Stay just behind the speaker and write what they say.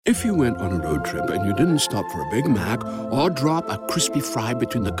If you went on a road trip and you didn't stop for a Big Mac or drop a crispy fry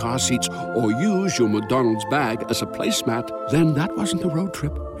between the car seats or use your McDonald's bag as a placemat, then that wasn't a road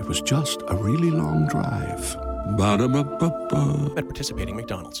trip. It was just a really long drive. Ba-da-ba-ba-ba. At participating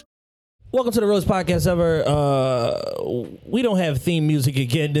McDonald's. Welcome to the Rose Podcast we don't have theme music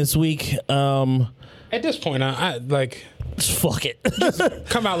again this week. At this point, I like... Fuck it.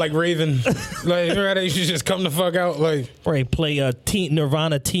 Come out like Raven. Like, you should just come the fuck out. Like, right, play a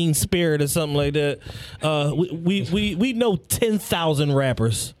Nirvana Teen Spirit or something like that. We know 10,000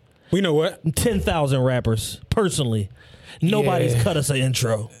 rappers. We know what? 10,000 rappers, personally. Nobody's cut us an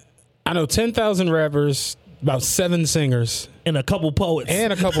intro. I know 10,000 rappers, about 7 singers. And a couple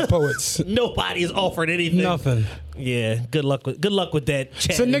poets. Nobody's offered anything. Nothing. Yeah, good luck with that.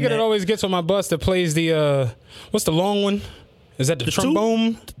 It's a nigga that always gets on my bus that plays the, what's the long one? Is that the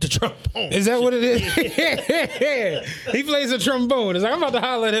trombone? The trombone. Is that what it is? Yeah. He plays the trombone. It's like, I'm about to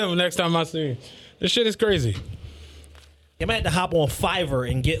holler at him next time I see him. This shit is crazy. You might have to hop on Fiverr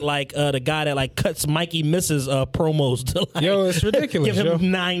and get like the guy that like cuts Mikey Misses promos to like, yo, it's ridiculous. Give him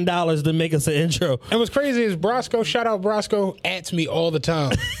 $9 to make us an intro. And what's crazy is Brosco, shout out Brosco, ats me all the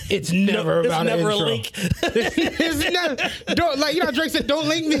time. It's never about an intro. A link. It's never, don't, like, you know, Drake said, don't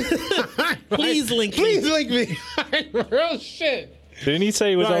link me. Please link me. Please link me. Real shit. Didn't he say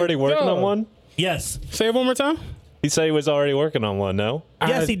he was already working on one? Yes. Say it one more time. He said he was already working on one, no?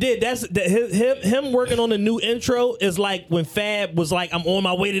 Yes, he did. That's him working on the new intro is like when Fab was like, I'm on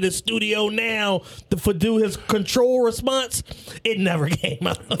my way to the studio now to do his control response. It never came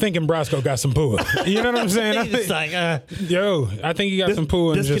out. I'm thinking Brosco got some poo. You know what I'm saying? He's like, I think he got some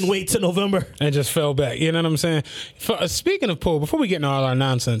poo. This can wait till November. And just fell back. You know what I'm saying? Speaking of poo, before we get into all our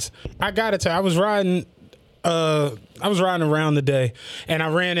nonsense, I got to tell you, I was riding around today, and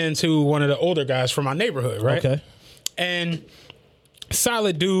I ran into one of the older guys from my neighborhood, right? Okay. And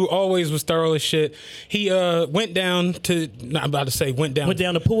solid dude, always was thorough as shit. He went down to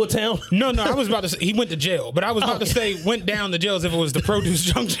Pool Town? No, I was about to say he went to jail, but I was about to say went down to jail as if it was the produce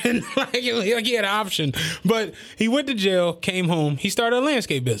junction. like he had an option. But he went to jail, came home, he started a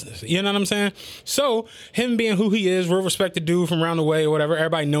landscape business. You know what I'm saying? So him being who he is, real respected dude from around the way or whatever,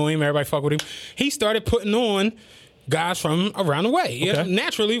 everybody know him, everybody fuck with him. He started putting on guys from around the way. Okay. Yeah,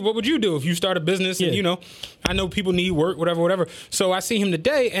 naturally, what would you do if you start a business? And, you know, I know people need work, whatever. So I see him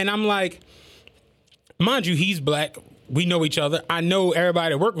today, and I'm like, mind you, he's black. We know each other. I know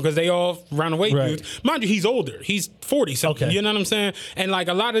everybody at work because they all around the way dudes. Mind you, he's older. He's 40-something. Okay. You know what I'm saying? And, like,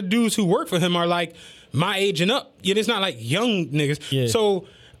 a lot of dudes who work for him are, like, my age and up. Yeah, it's not, like, young niggas. Yeah. So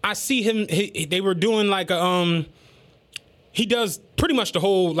I see him. They were doing, like, a... He does pretty much the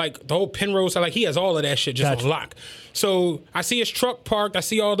whole Penrose. Like, he has all of that shit just on lock. So I see his truck parked. I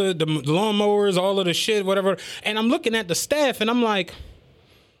see all the lawnmowers, all of the shit, whatever. And I'm looking at the staff, and I'm like,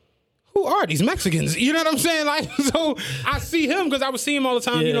 who are these Mexicans? You know what I'm saying? Like, so I see him because I would see him all the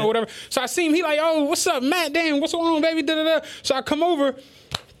time, you know, whatever. So I see him. He like, oh, what's up, Matt? Damn, what's going on, baby? Da-da-da. So I come over.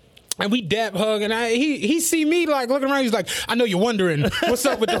 And we dap hug, and he see me like looking around. He's like, I know you're wondering what's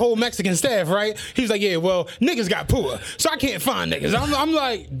up with the whole Mexican staff, right? He's like, yeah, well, niggas got poor, so I can't find niggas. I'm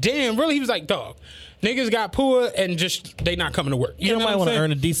like, damn, really? He was like, dog, niggas got poor and just they not coming to work. You know, want to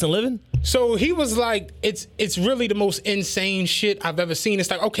earn a decent living. So he was like, it's really the most insane shit I've ever seen. It's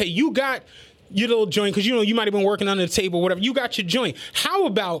like, okay, you got your little joint because you might have been working under the table, whatever. You got your joint. How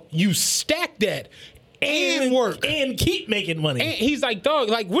about you stack that? And work. And keep making money. And he's like, dog,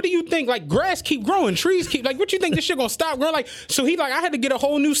 like, what do you think? Like, grass keep growing, trees keep, like, what you think this shit gonna stop growing? Like, so he like, I had to get a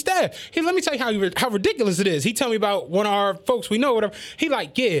whole new staff. Let me tell you how ridiculous it is. He tell me about one of our folks we know, whatever. He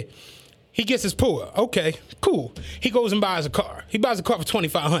like, yeah, he gets his poor. Okay, cool. He goes and buys a car. He buys a car for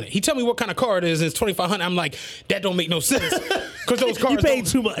 $2,500. He tell me what kind of car it is, and it's $2,500. I'm like, that don't make no sense. Because those cars you paid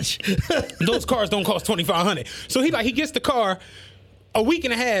too much. Those cars don't cost $2,500. So he gets the car. A week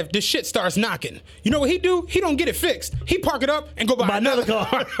and a half, this shit starts knocking. You know what he do? He don't get it fixed. He park it up and go buy another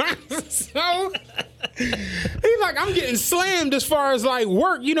car. So he's like, I'm getting slammed as far as like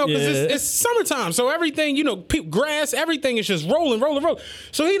work, you know, because it's summertime. So everything, you know, grass, everything is just rolling.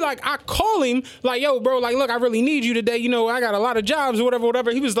 So he like, I call him like, yo, bro, like, look, I really need you today. You know, I got a lot of jobs or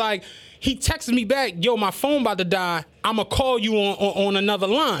whatever. He was like, he texted me back, yo, my phone about to die. I'm going to call you on another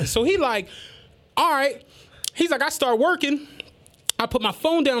line. So he like, all right. He's like, I start working. I put my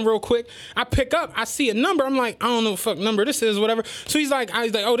phone down real quick. I pick up. I see a number. I'm like, I don't know what fuck number this is, whatever. So he's like,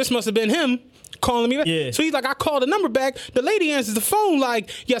 oh, this must have been him calling me back. Yeah. So he's like, I called the number back. The lady answers the phone like,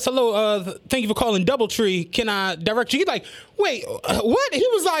 yes, hello, thank you for calling Doubletree. Can I direct you? He's like, wait, what? He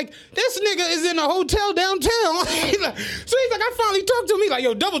was like, this nigga is in a hotel downtown. So he's like, I finally talked to him. He's like,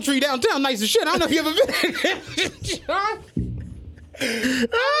 yo, Doubletree downtown, nice as shit. I don't know if you ever been.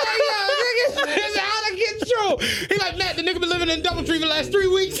 Oh, yo, nigga, it's out of control. He like, Matt, the nigga been living in DoubleTree for the last 3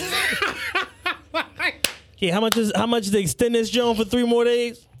 weeks. Yeah, how much to extend this joint for 3 more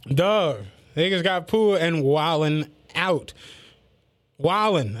days? Dog, niggas got pulled and wildin' out.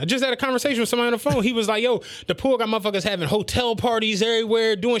 Wildin'. I just had a conversation with somebody on the phone. He was like, yo, the pool got motherfuckers having hotel parties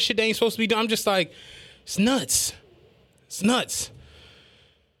everywhere, doing shit they ain't supposed to be doing. I'm just like, it's nuts. It's nuts.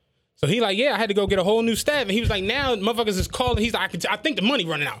 So he like, yeah, I had to go get a whole new staff. And he was like, now motherfuckers is calling. He's like, I think the money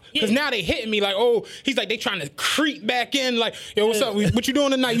running out. Because now they hitting me like, oh, he's like, they trying to creep back in. Like, yo, what's up? What you doing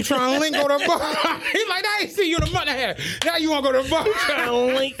tonight? You trying to link go to the bar? He's like, I ain't see you in a month and a half. Now you want to go to the bar? Trying to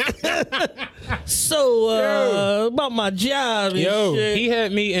link. So, about my job and shit. He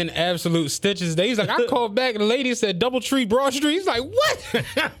had me in absolute stitches. He's like, I called back and the lady said DoubleTree Broad Street. He's like, what?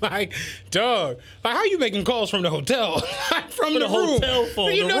 Like, dog. Like, how you making calls from the hotel? from the room. Hotel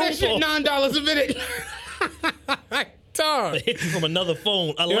phone. You know that shit $9 a minute. Dog. Hit you from another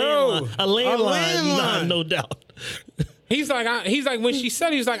phone. A landline. Nah, no doubt. He's like, when she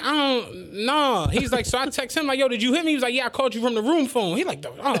said, he was like, I don't know. He's like, so I text him like, yo, did you hit me? He was like, yeah, I called you from the room phone. He like,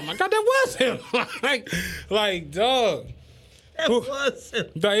 oh my God, that was him. like, dog. That was him.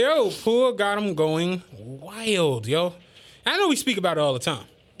 But yo, Poor got him going wild, yo. I know we speak about it all the time.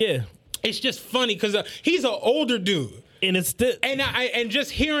 Yeah. It's just funny because he's an older dude. And it's still, and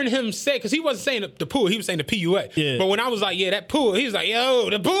just hearing him say, because he wasn't saying the pool, he was saying the PUA. Yeah. But when I was like, yeah, that pool, he was like, yo,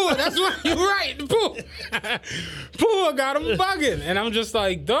 the pool, that's what you're right, the pool. Pool got him bugging. And I'm just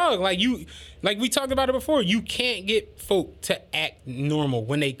like, dog, like we talked about it before, you can't get folk to act normal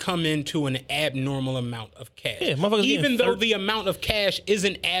when they come into an abnormal amount of cash. Yeah, motherfuckers even though the amount of cash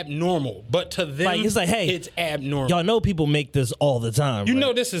isn't abnormal, but to them, like, it's like, hey, it's abnormal. Y'all know people make this all the time. You right?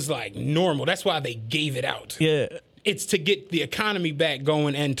 know this is like normal. That's why they gave it out. Yeah. It's to get the economy back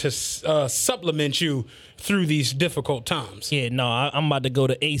going and to supplement you through these difficult times. Yeah, no, I'm about to go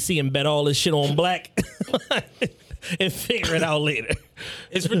to AC and bet all this shit on black and figure it out later.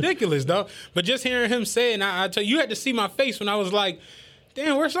 It's ridiculous, though. But just hearing him say it, and I tell you, you had to see my face when I was like,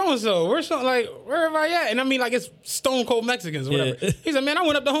 damn, where's so-and-so? Where am I at? And I mean, like, it's stone cold Mexicans or whatever. Yeah. He's like, man, I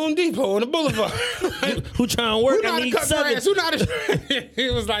went up to Home Depot on the boulevard. Who trying to work? Who know how to cut grass? Who know how to... He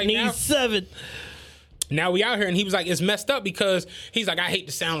was like, need 7. Now we out here, and he was like, it's messed up because he's like, I hate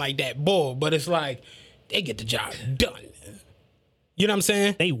to sound like that bull, but it's like, they get the job done. You know what I'm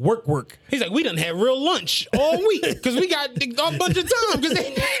saying? They work. He's like, we done had real lunch all week because we got a bunch of time because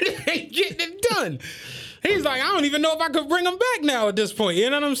they getting it done. He's like, I don't even know if I could bring them back now at this point. You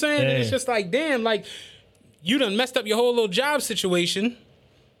know what I'm saying? And it's just like, damn, like, you done messed up your whole little job situation.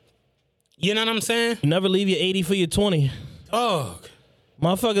 You know what I'm saying? You never leave your 80 for your 20. Oh,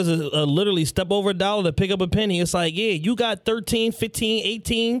 motherfuckers literally step over $1 to pick up a penny. It's like, yeah, you got 13, 15,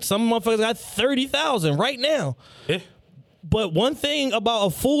 18. Some motherfuckers got 30,000 right now. Yeah. But one thing about a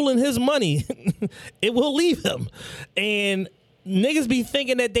fool and his money, it will leave him. And niggas be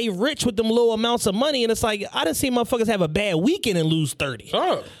thinking that they rich with them low amounts of money. And it's like, I done seen motherfuckers have a bad weekend and lose 30.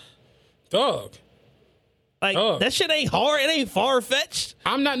 Dog. Like, that shit ain't hard. It ain't far-fetched.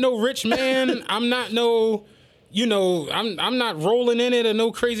 I'm not no rich man. I'm not no... You know, I'm not rolling in it or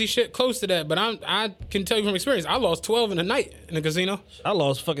no crazy shit close to that, but I can tell you from experience, I lost 12 in a night in the casino. I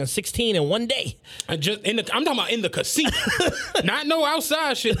lost fucking 16 in one day. I'm talking about in the casino, not no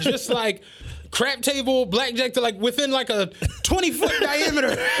outside shit, just like crap table, blackjack to like within like a 20-foot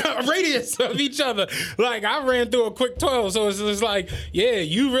diameter radius of each other. Like I ran through a quick 12, so it's just like, yeah,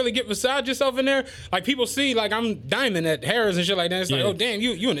 you really get beside yourself in there. Like people see, like I'm diamond at Harris and shit like that. It's like, oh damn,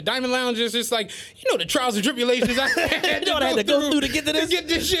 you in the diamond lounge. It's just like, you know the trials and tribulations I had to go through to get to this,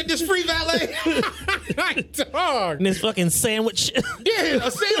 this free valet. Like dog, and this fucking sandwich. Yeah,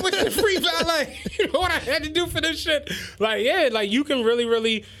 a sandwich and free valet. You know what I had to do for this shit? Like yeah, like you can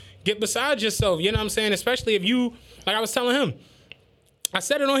really get beside yourself, you know what I'm saying? Especially if you, like I was telling him, I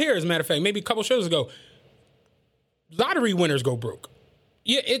said it on here as a matter of fact, maybe a couple shows ago, lottery winners go broke.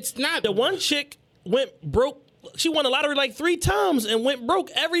 Yeah, it's not. The one chick went broke, she won the lottery like 3 times and went broke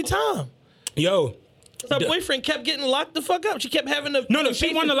every time. Yo. Her boyfriend kept getting locked the fuck up. She kept having to... No,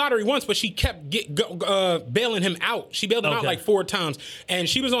 she won the lottery once, but she kept bailing him out. She bailed him out like 4 times. And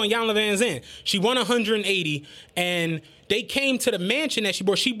she was on Yana Van Zandt. She won 180, and they came to the mansion that she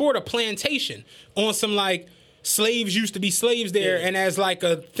bought. She bought a plantation on some, like, slaves used to be slaves there, and as, like,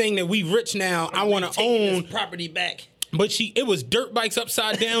 a thing that we rich now, I want to own... this property back. But it was dirt bikes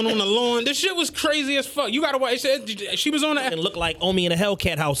upside down on the lawn. This shit was crazy as fuck. You gotta watch. She was on it looked like Omi in a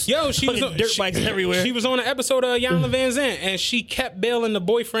Hellcat house. Yo, she was on dirt bikes everywhere. She was on an episode of Yana Van Zandt, and she kept bailing the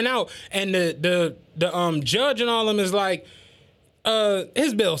boyfriend out. And the judge and all of them is like,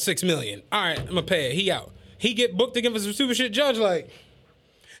 his bill $6 million. All right, I'm gonna pay it. He out. He get booked again for some stupid shit. Judge like,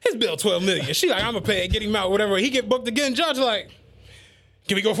 his bill $12 million. She like, I'm gonna pay it, get him out, whatever. He get booked again. Judge like,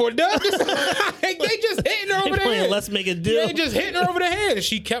 can we go for a dub? They just hitting her over the head. Let's make a deal. They just hitting her over the head. And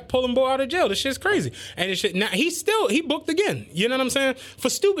she kept pulling boy out of jail. This shit's crazy. And this shit, now he booked again. You know what I'm saying?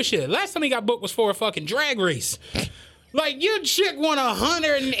 For stupid shit. Last time he got booked was for a fucking drag race. Like, your chick won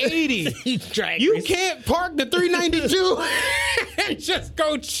 180. You can't park the 392 and just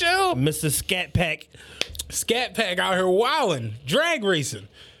go chill. Mr. Scat Pack. Scat Pack out here wilding, drag racing.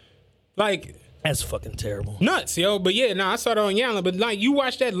 Like, that's fucking terrible. Nuts, yo. But yeah, I saw it on Yalla. But like, you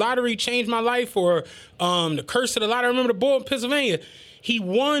watch that Lottery Change My Life or The Curse of the Lottery. I remember the boy in Pennsylvania. He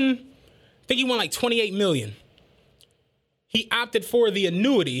won, I think he won like $28 million. He opted for the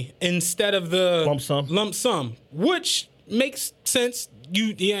annuity instead of the lump sum, which makes sense.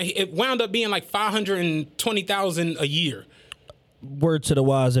 It wound up being like $520,000 a year. Word to the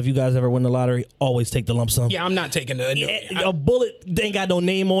wise, if you guys ever win the lottery, always take the lump sum. Yeah, I'm not taking the annuity. A bullet ain't got no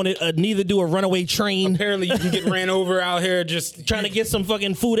name on it. Neither do a runaway train. Apparently, you can get ran over out here just trying to get some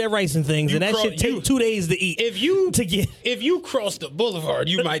fucking food at Rice and things, and that shit take 2 days to eat. If you cross the boulevard,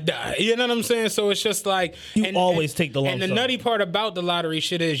 you might die. You know what I'm saying? So it's just like always take the lump sum. And the nutty part about the lottery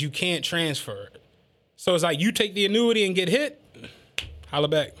shit is you can't transfer it. So it's like you take the annuity and get hit, holla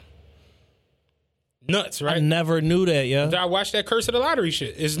back. Nuts, right? I never knew that, yeah. I watched that Curse of the Lottery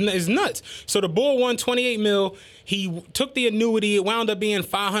shit. It's nuts. So the bull won $28 million. He took the annuity. It wound up being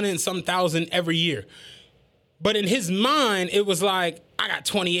 500 and some thousand every year. But in his mind, it was like, I got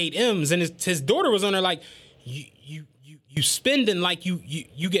 28 M's. And his daughter was on there like, you spending like you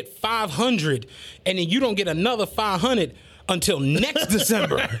get 500 and then you don't get another 500 until next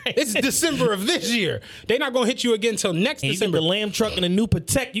December. It's December of this year. They're not going to hit you again until next December. The lamb truck and the new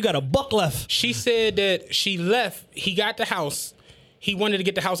Protect, you got a buck left. She said that she left. He got the house. He wanted to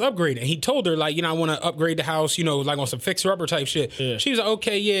get the house upgraded. And he told her, like, I want to upgrade the house, like on some fixer-upper type shit. Yeah. She was like,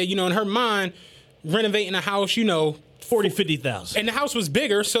 okay, yeah. In her mind, renovating a house, 40, 50,000. And the house was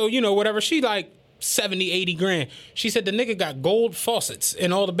bigger, so, whatever. She, like, 70, 80 grand. She said the nigga got gold faucets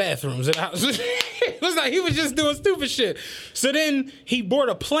in all the bathrooms in the house. It was like he was just doing stupid shit. So then he bought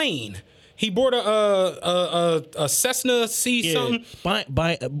a plane. He bought a Cessna C something.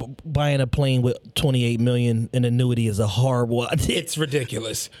 Buying a plane with $28 million in annuity is a horrible idea. It's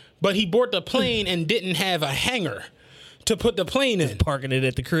ridiculous. But he bought the plane and didn't have a hangar to put the plane in. Parking it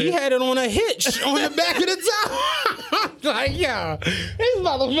at the crib. He had it on a hitch on the back of the top. Like, yeah, these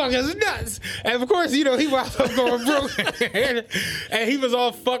motherfuckers nuts. And of course, he wound up going broke. And he was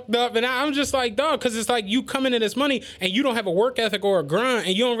all fucked up. And I'm just like, dog, because it's like you come into this money and you don't have a work ethic or a grind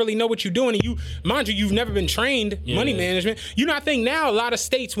and you don't really know what you're doing. And mind you, you've never been trained money management. I think now a lot of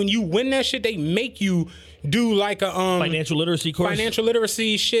states, when you win that shit, they make you do like a financial literacy course, financial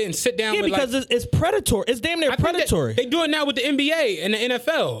literacy shit, and sit down. Yeah, with because it's predatory. It's damn near predatory. They do it now with the NBA and the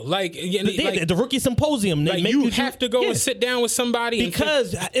NFL. Like the rookie symposium. They make you have to go and sit down with somebody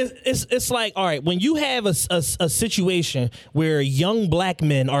because it's like, all right, when you have a situation where young black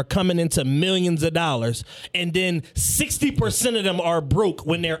men are coming into millions of dollars and then 60% of them are broke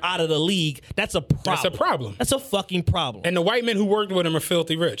when they're out of the league. That's a problem. That's a problem. That's a fucking problem. And the white men who worked with him are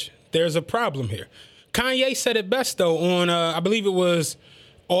filthy rich. There's a problem here. Kanye said it best, though, on, I believe it was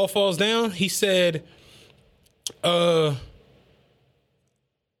All Falls Down. He said, crackheads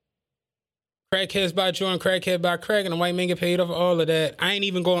buy joint, crackhead buy crack, and the white man get paid off all of that. I ain't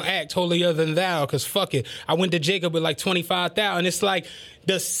even going to act totally other than thou, because fuck it. I went to Jacob with like 25,000. It's like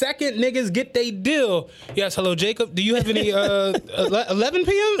the second niggas get they deal. Yes, hello, Jacob. Do you have any 11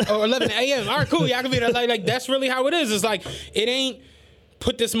 p.m. or 11 a.m.? All right, cool. Y'all can be there. Like, that's really how it is. It's like, it ain't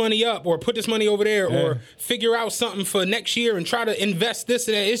put this money up or put this money over there or figure out something for next year and try to invest this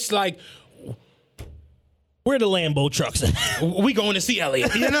and that. It's like, where the Lambo trucks at? We going to see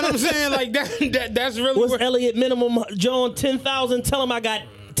Elliot. You know what I'm saying? Like that's really what's Elliot minimum, John, 10,000. Tell him I got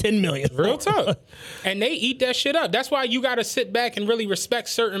 10 million. Real talk. And they eat that shit up. That's why you got to sit back and really respect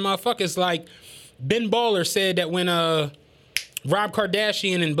certain motherfuckers. Like Ben Baller said that when Rob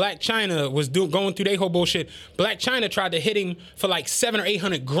Kardashian and Black China was going through their whole bullshit, Black China tried to hit him for like 700 or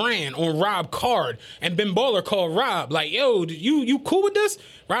 800 grand on Rob card, and Ben Baller called Rob like, "Yo, you cool with this?"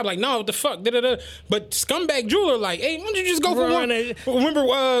 Rob like, "No, what the fuck?" Da-da-da. But scumbag jeweler like, "Hey, why don't you just go for one? Remember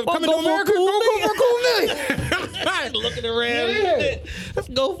coming to America? Go for a cool million." Looking around, let's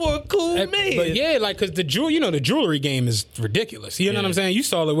go for a cool million. But yeah, like, cause the jewelry game is ridiculous. You know what I'm saying? You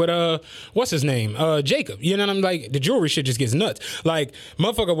saw it with what's his name, Jacob. You know what I'm like? The jewelry shit just gets nuts. Like,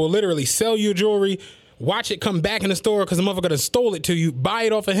 motherfucker will literally sell you jewelry, watch it come back in the store because the motherfucker done stole it to you, buy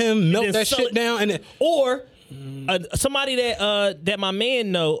it off of him, melt that shit down, and then, or Somebody that my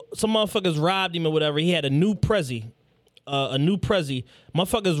man know, some motherfuckers robbed him or whatever. He had a new Prezi.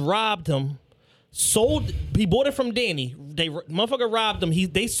 Motherfuckers robbed him. He bought it from Danny. Motherfucker robbed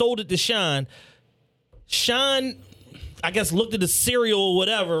him. They sold it to Sean. Sean, I guess, looked at the cereal or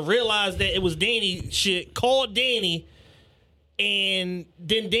whatever, realized that it was Danny shit, called Danny, and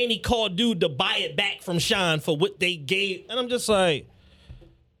then Danny called dude to buy it back from Sean for what they gave. And I'm just like,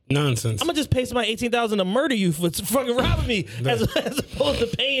 nonsense. I'm gonna just pay somebody $18,000 to murder you for fucking robbing me, as opposed to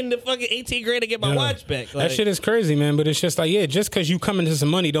paying the fucking $18,000 to get my watch back. Like, that shit is crazy, man. But it's just like, just because you come into some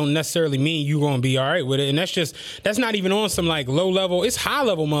money don't necessarily mean you gonna be all right with it. And that's not even on some like low level. It's high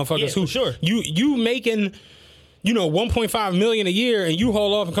level motherfuckers who sure. you making, $1.5 million a year, and you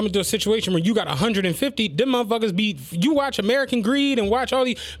haul off and come into a situation where you got 150. Them motherfuckers you watch American Greed and watch all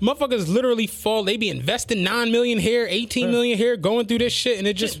these motherfuckers literally fall. They be investing $9 million here, $18 million here, going through this shit, and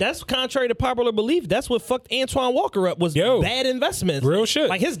it just that's contrary to popular belief. That's what fucked Antoine Walker up was bad investments. Real shit.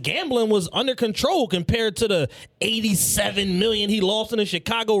 Like his gambling was under control compared to the $87 million he lost in the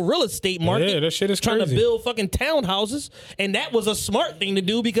Chicago real estate market. Yeah, that shit is trying crazy. to build fucking townhouses, and that was a smart thing to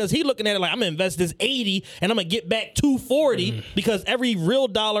do because he looking at it like, I'm gonna invest this 80 and I'm gonna get back 240 because every real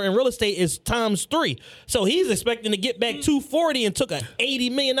dollar in real estate is times 3. So he's expecting to get back 240 and took a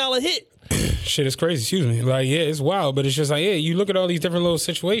 $80 million hit. Shit is crazy, excuse me. Like, it's wild, but it's just like, you look at all these different little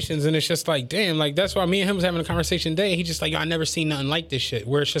situations, and it's just like, damn, like, that's why me and him was having a conversation today. He just like, I never seen nothing like this shit,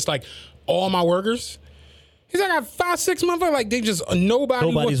 where it's just like, all my workers, he's like, I got 5-6 motherfuckers, like, they just,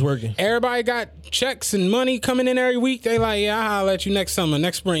 nobody's working. Everybody got checks and money coming in every week. They like, I'll holler at you next summer,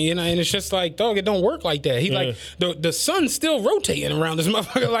 next spring, and it's just like, dog, it don't work like that. He's like, the sun's still rotating around this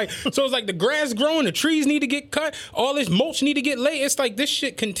motherfucker, like, so it's like the grass growing, the trees need to get cut, all this mulch need to get laid. It's like, this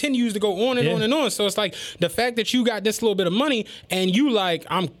shit continues to go on and on and on. So it's like, the fact that you got this little bit of money, and you like,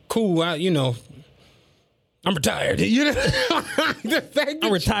 I'm cool, I'm retired. The fact that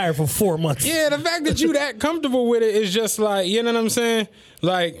I'm retired for 4 months. Yeah, the fact that you that comfortable with it is just like, you know what I'm saying?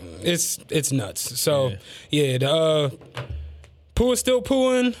 Like, it's nuts. So, the poo is still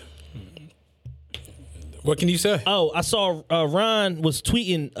pooing. What can you say? Oh, I saw Ron was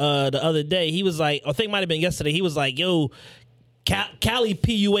tweeting the other day. He was like, I think it might have been yesterday. He was like, yo, Cali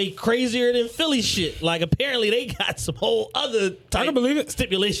PUA crazier than Philly shit. Like, apparently they got some whole other type I can believe it.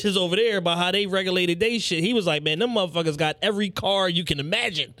 stipulations over there about how they regulated they shit. He was like, man, them motherfuckers got every car you can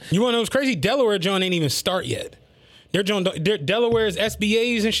imagine. You want to know what's crazy? Delaware John ain't even start yet. Delaware's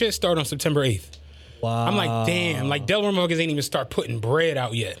SBAs and shit start on September 8th. Wow. I'm like, damn, like Delaware motherfuckers ain't even start putting bread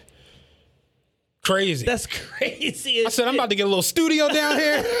out yet. Crazy. That's crazy. I said, I'm about to get a little studio down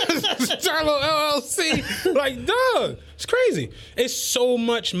here. Start a little LLC. Like, dog, it's crazy. It's so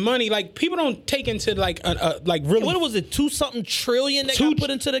much money. Like, people don't take into like really. What was it? 2-something trillion that got put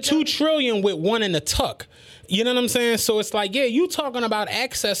into the $2 trillion with one in the tuck. You know what I'm saying? So it's like, you talking about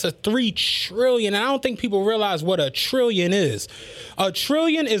access of $3 trillion. And I don't think people realize what a trillion is. A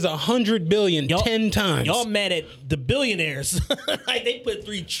trillion is 100 billion 10 times. Y'all mad at the billionaires. Like, they put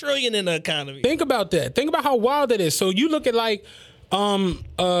 $3 trillion in the economy. Think about that. Think about how wild that is. So you look at like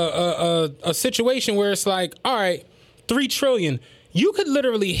a situation where it's like, all right, $3 trillion. You could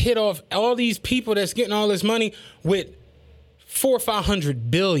literally hit off all these people that's getting all this money with 400 or 500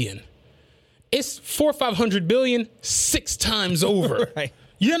 billion. It's 400 or 500 billion 6 times over. Right.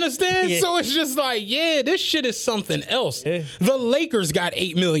 You understand? Yeah. So it's just like, this shit is something else. Yeah. The Lakers got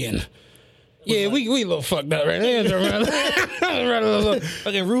 8 million. Yeah, we a little fucked up right now.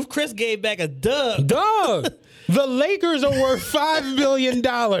 Fucking Ruth Chris gave back a dub. Dog. The Lakers are worth $5 billion.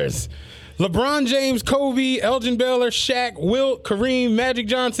 LeBron James, Kobe, Elgin Baylor, Shaq, Wilt, Kareem, Magic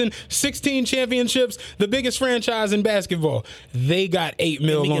Johnson, 16 championships, the biggest franchise in basketball. They got $8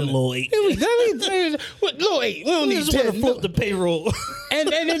 million. Let me get a little 8. Little 8. We don't need 10. Flip the payroll. And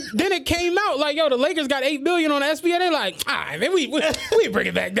then it came out like, the Lakers got $8 billion on the SBA. They're like, all right, man, we bring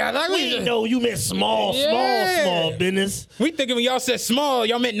it back down. Like, we know you meant small business. We thinking when y'all said small,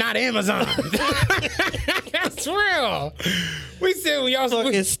 y'all meant not Amazon. That's real. We said when y'all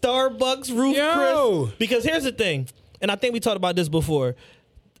fucking Starbucks, Ruth Chris. Because here's the thing, and I think we talked about this before.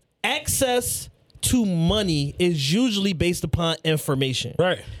 Access to money is usually based upon information.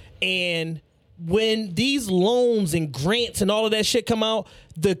 Right. And when these loans and grants and all of that shit come out,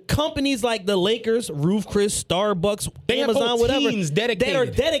 the companies like the Lakers, Ruth Chris, Starbucks, they Amazon, have whatever, teams that are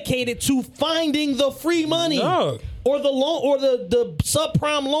dedicated to finding the free money. Dog. Or the loan, or the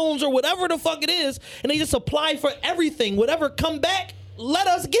subprime loans, or whatever the fuck it is, and they just apply for everything. Whatever come back, let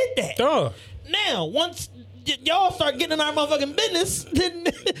us get that. Dog. Now, once y'all start getting in our motherfucking business, then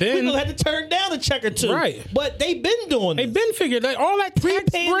we gonna have to turn down a check or two. Right. But they've been doing this. They've been figured that all that tax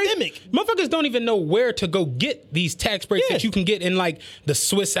Pre-pandemic. break. Motherfuckers don't even know where to go get these tax breaks that you can get in like the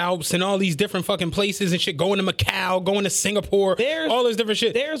Swiss Alps and all these different fucking places and shit. Going to Macau, going to Singapore, all this different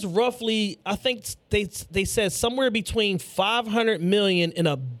shit. There's roughly, I think they said somewhere between 500 million and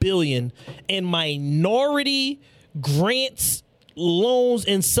 $1 billion in minority grants, loans,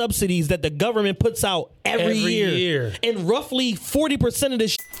 and subsidies that the government puts out every year. And roughly 40% of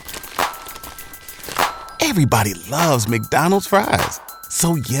this Everybody loves McDonald's fries.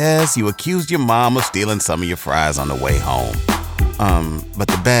 So yes, you accused your mom of stealing some of your fries on the way home. But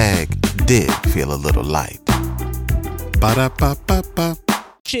the bag did feel a little light. Ba-da-ba-ba-ba.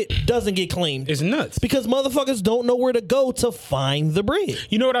 shit doesn't get claimed. It's nuts. Because motherfuckers don't know where to go to find the bread.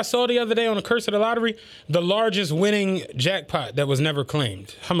 You know what I saw the other day on the Curse of the Lottery? The largest winning jackpot that was never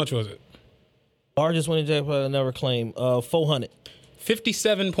claimed. How much was it? Largest winning jackpot never claimed. 400.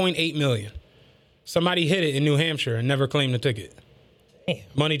 $57.8 million. Somebody hit it in New Hampshire and never claimed the ticket. Damn.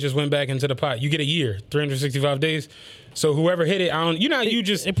 Money just went back into the pot. You get a year, 365 days. So whoever hit it,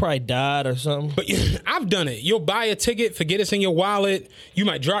 It probably died or something. But I've done it. You'll buy a ticket, forget it's in your wallet. You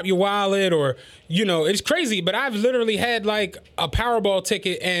might drop your wallet, or it's crazy. But I've literally had like a Powerball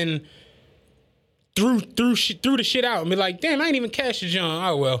ticket and threw the shit out and be like, damn, I ain't even cashed a John.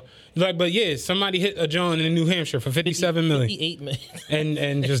 Oh well. Like, but yeah, somebody hit a John in New Hampshire for $57 million. $58 million.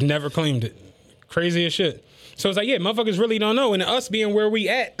 and just never claimed it. Crazy as shit. So it's like, yeah, motherfuckers really don't know. And us being where we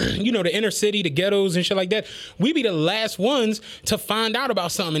at, the inner city, the ghettos and shit like that, we be the last ones to find out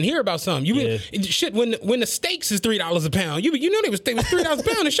about something and hear about something. Shit, when the steaks is $3 a pound, they was $3 a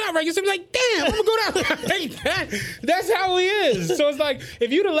pound in shop, right? You be like, damn, I'm gonna go down. Like that. That's how he is. So it's like,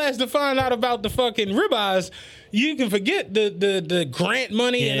 if you the last to find out about the fucking ribeyes, you can forget the grant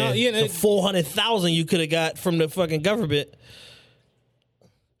money and all. The $400,000 you could have got from the fucking government.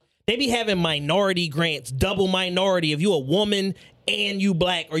 They be having minority grants, double minority. If you a woman and you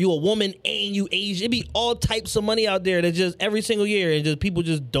black, or you a woman and you Asian, it be all types of money out there that just every single year, and just people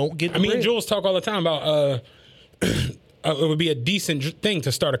just don't get the bread. And Jules talk all the time about it would be a decent thing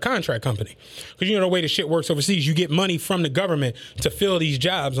to start a contract company, because the way the shit works overseas, you get money from the government to fill these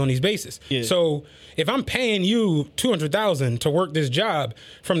jobs on these bases. Yeah. So if I'm paying you $200,000 to work this job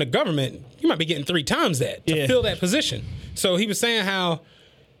from the government, you might be getting 3 times that to fill that position. So he was saying how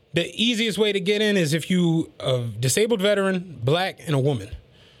the easiest way to get in is if you a disabled veteran, black, and a woman.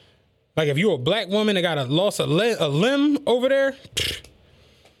 Like if you're a black woman that got lost a limb over there,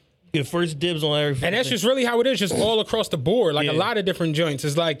 get first dibs on everything. And that's just really how it is, just all across the board. Like a lot of different joints.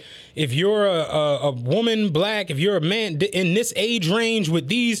 It's like if you're a woman, black, if you're a man in this age range with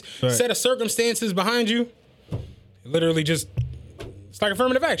these set of circumstances behind you, literally just... It's like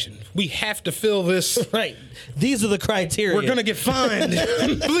affirmative action. We have to fill this. Right. These are the criteria. We're going to get fined.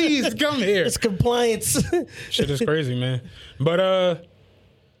 Please come here. It's compliance. Shit is crazy, man. But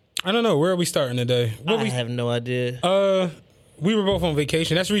I don't know. Where are we starting today? I have no idea. We were both on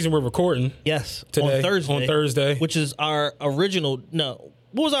vacation. That's the reason we're recording. Yes. Today. On Thursday. Which is our original. No.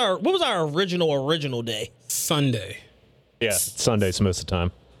 What was our original day? Sunday. Yeah. Sundays most of the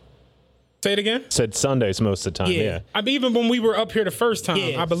time. Say it again? Said Sundays most of the time, yeah. I mean, even when we were up here the first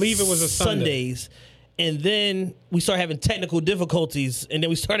time, I believe it was a Sunday. Sundays. And then we started having technical difficulties, and then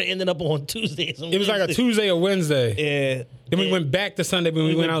we started ending up on Tuesdays. It was like a Tuesday or Wednesday. Yeah. Then we went back to Sunday when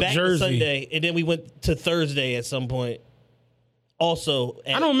we went out back Jersey. To Sunday, and then we went to Thursday at some point. Also,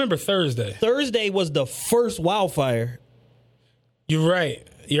 I don't remember Thursday. Thursday was the first wildfire. You're right.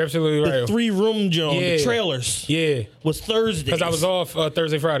 You're absolutely right. The 3-room joint, the trailers. Yeah. Was Thursday. Because I was off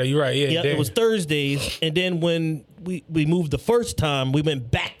Thursday, Friday. You're right. Yeah. Yep, it was Thursdays. And then when we moved the first time, we went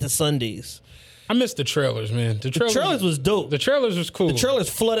back to Sundays. I missed the trailers, man. The trailers was dope. The trailers was cool. The trailers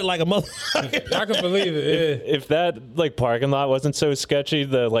flooded like a motherfucker. I can believe it. Yeah. If that parking lot wasn't so sketchy,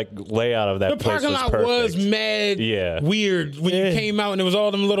 the layout of that place was perfect. The parking lot was mad weird when you came out and it was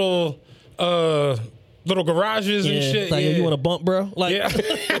all them little garages and shit. Like, you want a bump, bro? Like,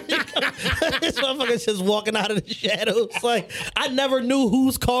 this motherfucker's just walking out of the shadows. Like, I never knew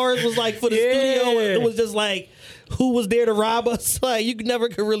whose cars was like for the studio. It was just like, who was there to rob us? Like, you never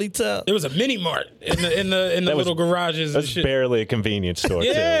could really tell. There was a mini mart in the little garages. That's barely a convenience store.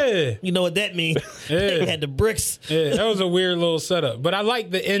 Yeah, too. You know what that means? They had the bricks. Yeah, that was a weird little setup. But I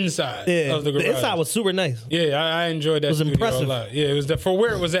like the inside of the garage. The inside was super nice. Yeah, I enjoyed that. It was impressive. A lot. Yeah, it was for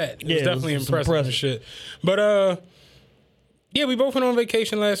where it was at. It was definitely impressive and shit. But Yeah, we both went on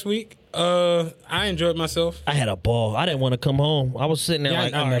vacation last week. I enjoyed myself. I had a ball. I didn't want to come home. I was sitting there Yeah,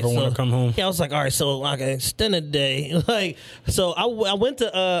 like, I never want to come home. Yeah, I was like, all right, so like an extended day. Like, so I went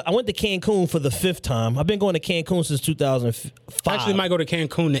to Cancun for the 5th time. I've been going to Cancun since 2005. I actually might go to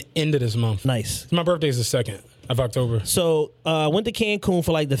Cancun the end of this month. Nice. My birthday's the 2nd of October. So I went to Cancun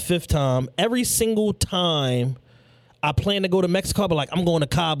for like the 5th time. Every single time I plan to go to Mexico, but like, I'm going to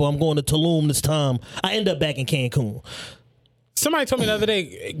Cabo, I'm going to Tulum this time. I end up back in Cancun. Somebody told me the other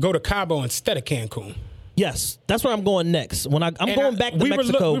day, go to Cabo instead of Cancun. Yes, that's where I'm going next. I'm going back to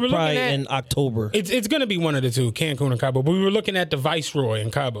Mexico probably in October. It's going to be one of the two, Cancun or Cabo. But we were looking at the Viceroy in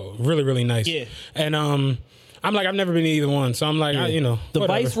Cabo. Really, really nice. Yeah. And I'm like, I've never been to either one. So I'm like, the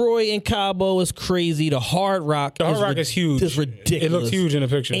whatever. Viceroy in Cabo is crazy. The Hard Rock is huge. It's ridiculous. It looks huge in the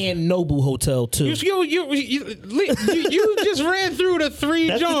pictures. And Nobu Hotel, too. You just ran through the 3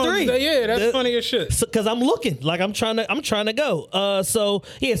 That's Johns. the 3. Yeah, that's funny as shit. Because I'm looking. Like, I'm trying to go. So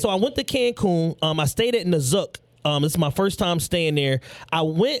I went to Cancun. I stayed at Nazook. This is my first time staying there. I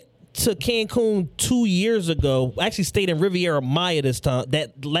went to Cancun 2 years ago. I actually stayed in Riviera Maya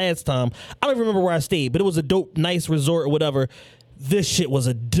that last time. I don't even remember where I stayed, but it was a dope, nice resort or whatever. This shit was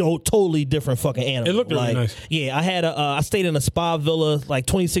a totally different fucking animal. It looked really nice. Yeah, I stayed in a spa villa, like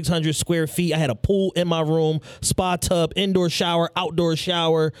 2,600 square feet. I had a pool in my room, spa tub, indoor shower, outdoor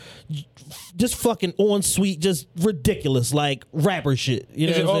shower, just fucking ensuite, just ridiculous, like rapper shit. You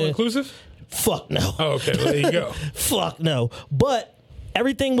know Is it what I'm all saying? inclusive? Fuck no. Oh, okay. Well, there you go. Fuck no. But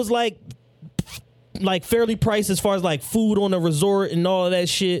everything was like fairly priced as far as like food on the resort and all of that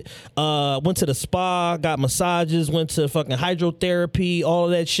shit. Went to the spa, got massages, went to fucking hydrotherapy, all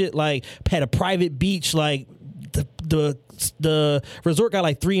of that shit. Like, had a private beach. Like, the resort got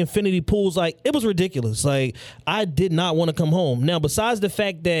like 3 infinity pools. Like, it was ridiculous. Like, I did not want to come home. Now, besides the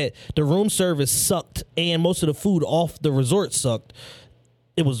fact that the room service sucked and most of the food off the resort sucked,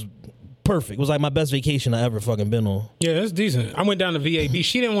 it was perfect. It was like my best vacation I ever fucking been on. Yeah, that's decent. I went down to VAB.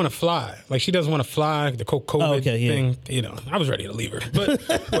 She didn't want to fly. Like, she doesn't want to fly. The COVID thing. You know, I was ready to leave her, but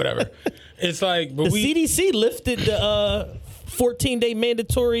whatever. It's like, but the CDC lifted the 14-day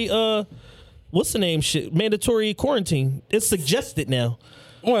mandatory. What's the name? Shit, mandatory quarantine. It's suggested now.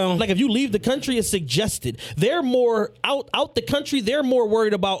 Well, like if you leave the country, it's suggested. They're more out the country. They're more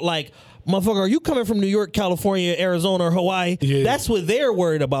worried about like, motherfucker, are you coming from New York, California, Arizona, or Hawaii? Yeah. That's what they're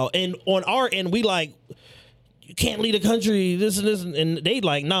worried about. And on our end, we like, you can't leave the country, this and this. And they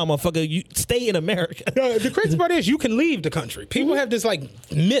like, nah, motherfucker, you stay in America. The crazy part is you can leave the country. People have this like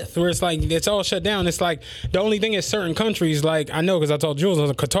myth where it's like, it's all shut down. It's like the only thing is certain countries, like I know because I told Jules, I was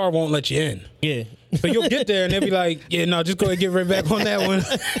like, Qatar won't let you in. Yeah. So you'll get there and they'll be like, yeah, no, just go ahead and get right back on that one.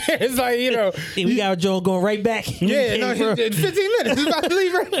 It's like, you know. Yeah, we got Joe going right back. Yeah, no, 15 minutes. It's about to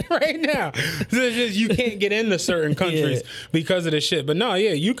leave right now. So it's just, you can't get into certain countries because of the shit. But no,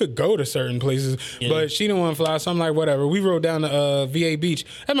 yeah, you could go to certain places. Yeah. But she didn't want to fly, so I'm like, whatever. We rode down to VA Beach.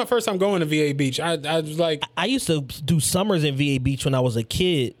 That's my first time going to VA Beach. I was like. I used to do summers in VA Beach when I was a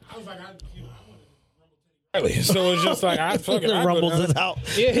kid. I was like, so it's just like I fucking rumbles is out.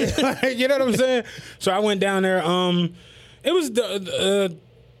 Yeah, you know what I'm saying. So I went down there. It was the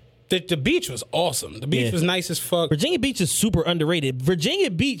beach was awesome. The beach was nice as fuck. Virginia Beach is super underrated. Virginia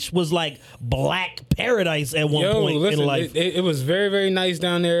Beach was like black paradise at one point in life. It was very, very nice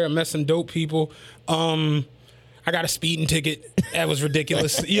down there. I met some dope people. I got a speeding ticket. That was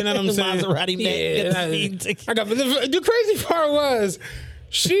ridiculous. You know what I'm saying? Maserati man, got a speeding ticket. The crazy part was.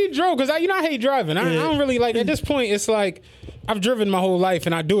 She drove because I hate driving. I don't really like. At this point, it's like I've driven my whole life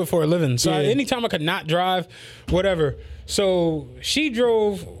and I do it for a living. So anytime I could not drive, whatever. So she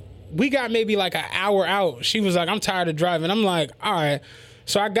drove. We got maybe like an hour out. She was like, "I'm tired of driving." I'm like, "All right."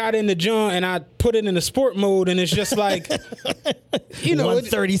 So I got in the John and I put it in the sport mode, and it's just like,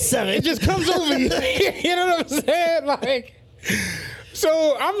 137. It just comes over you. You know what I'm saying? Like.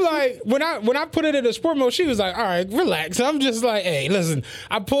 So I'm like, when I put it in the sport mode, she was like, all right, relax. I'm just like, hey, listen.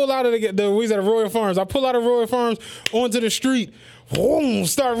 I pull out of we was at Royal Farms. I pull out of Royal Farms onto the street, boom,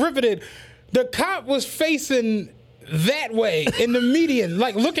 start ripping it. The cop was facing that way in the median,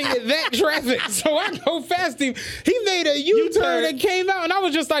 like looking at that traffic. So I go past him. He made a U-turn and came out, and I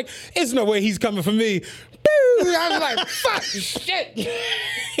was just like, it's no way he's coming for me. I was like, fuck, shit.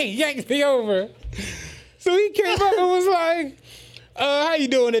 He yanked me over. So he came up and was like, how you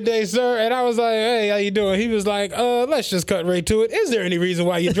doing today, sir? And I was like, hey, how you doing? He was like, let's just cut right to it. Is there any reason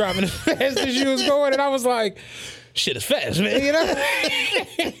why you're driving as fast as you was going? And I was like, shit is fast, man. You know?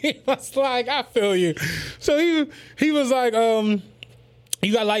 He was like, I feel you. So he was like,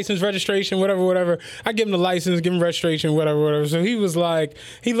 you got license, registration, whatever. I give him the license, give him registration, whatever. So he was like,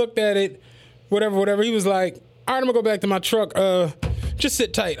 he looked at it, whatever. He was like, right, I'm gonna go back to my truck. Just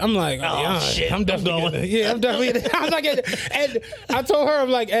sit tight. I'm like, shit, I'm definitely going. Yeah, I'm definitely. I was like, and I told her, I'm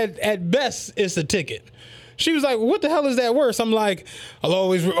like, at best, it's a ticket. She was like, what the hell is that worse? I'm like, I'll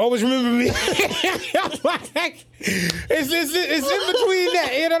always remember me. I'm like, it's in between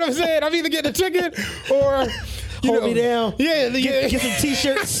that. You know what I'm saying? I'm either getting a ticket or hold me down. Yeah, get some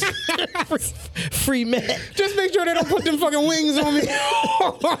t-shirts. Free mat. Just make sure they don't put them fucking wings on me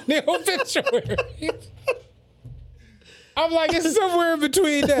on their obituary. I'm like, it's somewhere in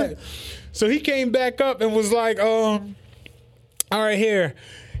between that. So he came back up and was like, all right, here.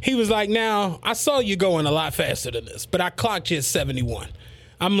 He was like, now, I saw you going a lot faster than this, but I clocked you at 71.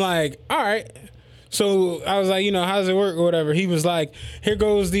 I'm like, all right. So I was like, how does it work or whatever? He was like, here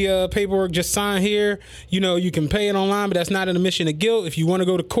goes the paperwork, just sign here. You can pay it online, but that's not an admission of guilt. If you want to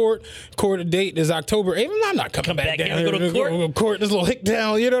go to court date is October 8th. I'm not coming back down here. Go to court. This little hick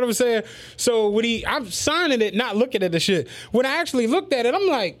down, you know what I'm saying? So I'm signing it, not looking at the shit. When I actually looked at it, I'm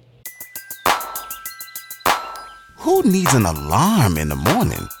like, who needs an alarm in the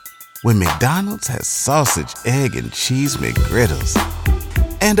morning when McDonald's has sausage, egg, and cheese McGriddles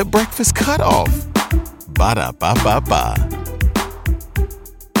and a breakfast cutoff? Ba-da-ba-ba-ba.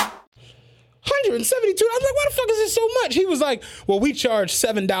 172. I was like, why the fuck is this so much? He was like, well, we charge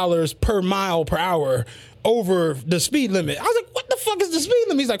 $7 per mile per hour over the speed limit. I was like, what the fuck is the speed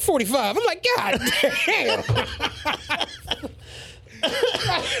limit? He's like, 45. I'm like, God damn.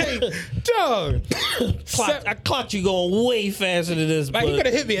 Dog. I clocked you going way faster than this. Like, he could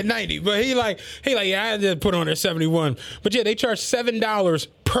have hit me at 90, but he like, yeah, I had to put on there 71. But yeah, they charge $7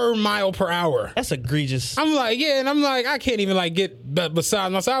 per mile per hour. That's egregious. I'm like, yeah, and I'm like, I can't even like get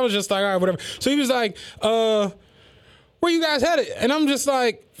beside myself. I was just like, all right, whatever. So he was like, where you guys headed? And I'm just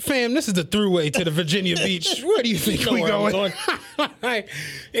like, fam, this is the throughway to the Virginia Beach. Where do you think we going? Like,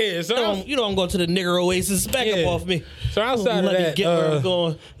 yeah, so I'm going to the nigger oasis. Back up off me. So outside of that, get where I'm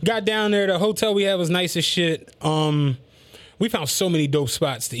going. Got down there. The hotel we had was nice as shit. We found so many dope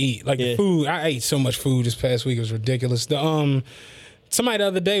spots to eat. Like the food, I ate so much food this past week. It was ridiculous. Somebody the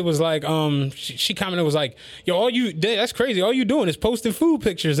other day was like, she commented, was like, yo, that's crazy. All you doing is posting food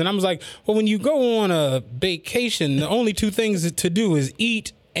pictures. And I was like, well, when you go on a vacation, the only two things to do is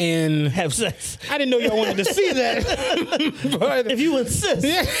eat and have sex. I didn't know y'all wanted to see that. But if you insist.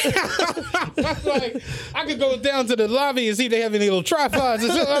 Yeah. I was like, I could go down to the lobby and see if they have any little tripods. I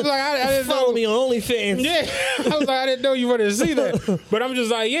was like, I didn't follow know. me on OnlyFans. Yeah. I was like, I didn't know you wanted to see that. But I'm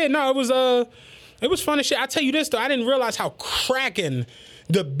just like, yeah, no, it was fun as shit. I tell you this though, I didn't realize how cracking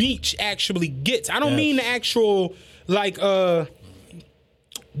the beach actually gets. I don't mean the actual like the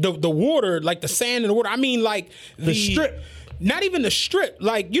water, like the sand in the water. I mean like the strip. Not even the strip.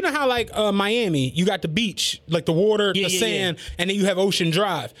 Like, you know how like Miami, you got the beach, like the water, the sand, and then you have Ocean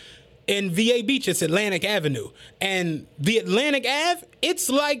Drive. In VA Beach, it's Atlantic Avenue. And the Atlantic Ave, it's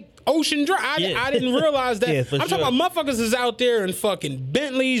like Ocean Drive. I didn't realize that. I'm talking about motherfuckers is out there in fucking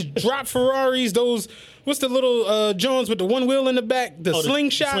Bentleys, drop Ferraris, those, what's the little Jones with the one wheel in the back? The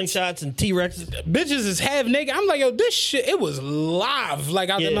slingshots. Slingshots and T-Rexes. Bitches is half naked. I'm like, yo, this shit, it was live. Like,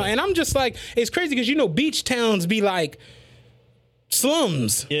 out there. And I'm just like, it's crazy because, beach towns be like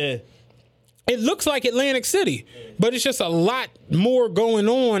slums. Yeah. It looks like Atlantic City, but it's just a lot more going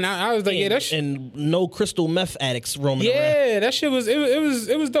on. I was like, that shit. And no crystal meth addicts roaming around. Yeah, that shit was, it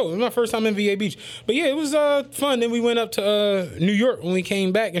was dope. It was my first time in VA Beach. But yeah, it was fun. Then we went up to New York when we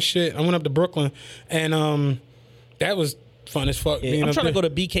came back and shit. I went up to Brooklyn, and that was fun as fuck. Yeah, I'm trying to go to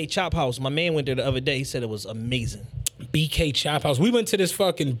BK Chop House. My man went there the other day. He said it was amazing. BK Chop House. We went to this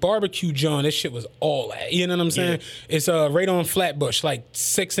fucking barbecue joint. This shit was all that. You know what I'm saying? Yeah. It's right on Flatbush, like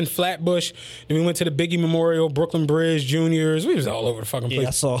 6 in Flatbush. Then we went to the Biggie Memorial, Brooklyn Bridge, Juniors. We was all over the fucking place. Yeah,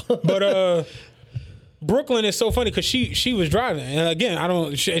 I saw. But Brooklyn is so funny because she was driving. And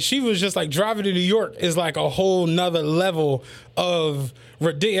again, she was just like driving to New York is like a whole nother level of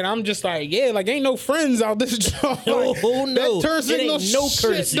ridiculous. And I'm just like, yeah, like ain't no friends out this joint. No, that turn signal no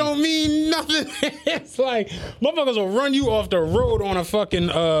courtesy. Don't mean nothing. It's like motherfuckers will run you off the road on a fucking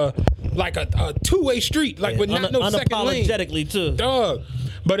like a two-way street, like with not no second lane. Unapologetically too. Dog.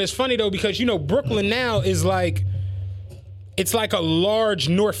 But it's funny though because Brooklyn now is like, it's like a large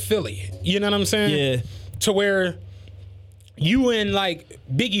North Philly. You know what I'm saying? Yeah. To where you in like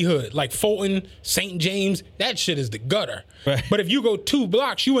Biggie Hood, like Fulton, St. James, that shit is the gutter. Right. But if you go 2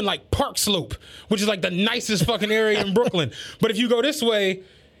 blocks, you in like Park Slope, which is like the nicest fucking area in Brooklyn. But if you go this way,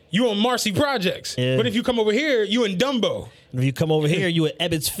 you on Marcy Projects. Yeah. But if you come over here, you in Dumbo. If you come over here, you at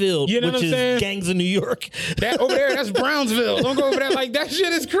Ebbets Field, you know which is saying? gangs in New York. That over there, that's Brownsville. Don't go over there. Like that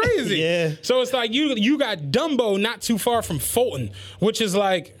shit is crazy. Yeah. So it's like you got Dumbo not too far from Fulton, which is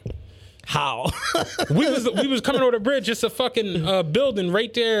like How? we was coming over the bridge. It's a fucking building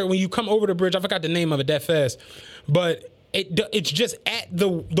right there when you come over the bridge. I forgot the name of it that fast, but it's just at the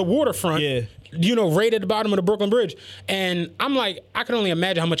waterfront. Yeah. You know, right at the bottom of the Brooklyn Bridge. And I'm like, I can only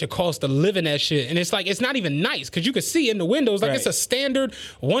imagine how much it costs to live in that shit. And it's like, it's not even nice because you can see in the windows, like it's a standard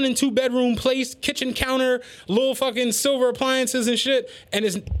 1 and 2 bedroom place, kitchen counter, little fucking silver appliances and shit. And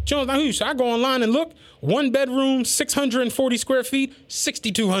it's Jones. So I go online and look, 1 bedroom, 640 square feet,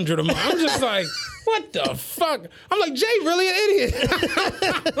 6,200 a month. I'm just like, what the fuck? I'm like, Jay, really an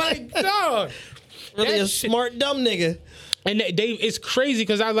idiot? Like, dog. Really a smart, dumb nigga. And it's crazy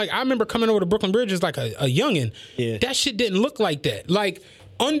because I remember coming over to Brooklyn Bridge as like a youngin'. Yeah. That shit didn't look like that. Like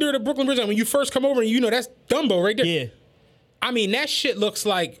under the Brooklyn Bridge, when you first come over and you know that's Dumbo right there. Yeah. I mean, that shit looks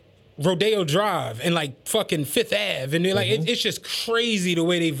like Rodeo Drive and like fucking Fifth Ave. And they're like, it's just crazy the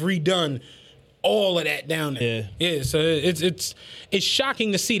way they've redone all of that down there. Yeah. So it's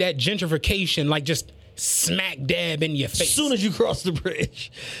shocking to see that gentrification like just smack dab in your face. As soon as you cross the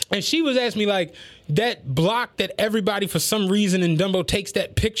bridge. And she was asking me like, that block that everybody for some reason in Dumbo takes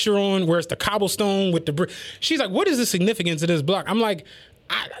that picture on where it's the cobblestone with the brick. She's like, what is the significance of this block? I'm like,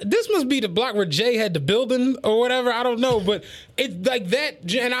 this must be the block where Jay had the building or whatever. I don't know. But it's like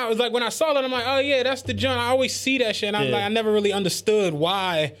that. And I was like, when I saw that, I'm like, oh yeah, that's the John. I always see that shit. And I'm like, I never really understood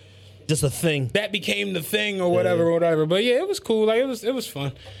why. Just a thing. That became the thing or whatever. But yeah, it was cool. Like it was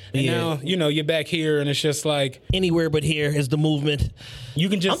fun. And now, you know, you're back here and it's just like anywhere but here is the movement. You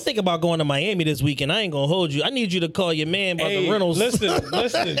can just. I'm thinking about going to Miami this weekend. I ain't gonna hold you. I need you to call your man about the rentals. Listen.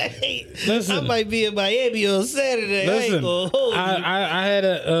 I might be in Miami on Saturday. I ain't gonna hold you. I had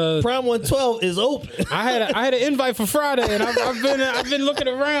a Prime 112 is open. I had an invite for Friday, and I've been looking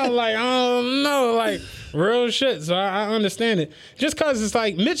around like I don't know, like real shit. So I understand it. Just cause it's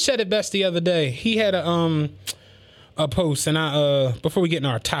like Mitch said it best the other day. He had a post, and I before we get into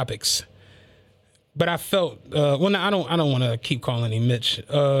our topics. But I felt I don't want to keep calling him Mitch.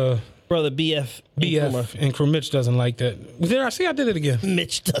 Brother BF and crew. Mitch doesn't like that. There, I see I did it again.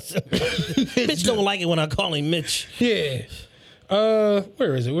 Mitch doesn't. Mitch don't like it when I call him Mitch. Yeah.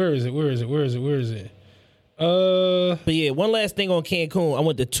 Where is it? But yeah, one last thing on Cancun. I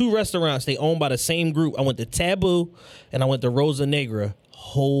went to 2 restaurants. They owned by the same group. I went to Taboo and I went to Rosa Negra.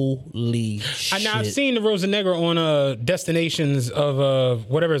 Holy shit. Now, I've seen the Rosa Negra on destinations of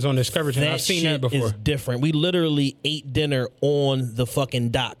whatever is on Discovery Channel. I've seen that before. It's different. We literally ate dinner on the fucking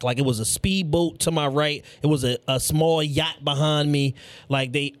dock. Like, it was a speedboat to my right. It was a small yacht behind me.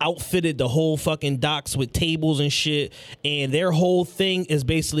 Like, they outfitted the whole fucking docks with tables and shit. And their whole thing is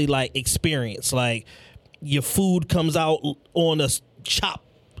basically like experience. Like, your food comes out on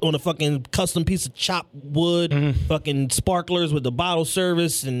a fucking custom piece of chopped wood, fucking sparklers with the bottle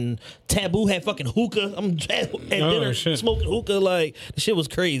service, and Taboo had fucking hookah. I'm at dinner smoking hookah. Like, the shit was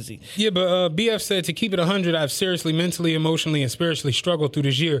crazy. Yeah, but BF said, to keep it 100, I've seriously, mentally, emotionally, and spiritually struggled through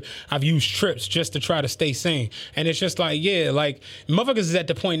this year. I've used trips just to try to stay sane. And it's just like, yeah, like, motherfuckers is at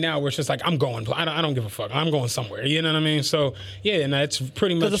the point now where it's just like, I'm going. I don't give a fuck. I'm going somewhere. You know what I mean? So, yeah, and that's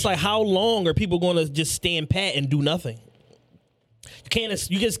pretty much. Because it's like, how long are people going to just stand pat and do nothing?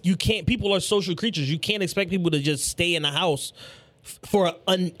 You can't. People are social creatures. You can't expect people to just stay in the house for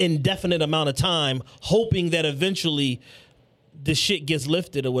an indefinite amount of time, hoping that eventually the shit gets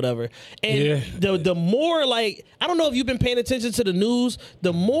lifted or whatever. And the more, like, I don't know if you've been paying attention to the news,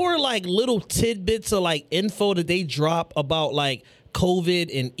 the more like little tidbits of like info that they drop about like COVID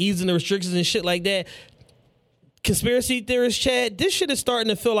and easing the restrictions and shit like that. Conspiracy theorists, Chad, this shit is starting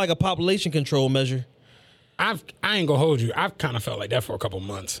to feel like a population control measure. I ain't gonna hold you. I've kind of felt like that for a couple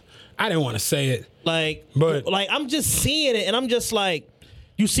months. I didn't want to say it. But I'm just seeing it, and I'm just like,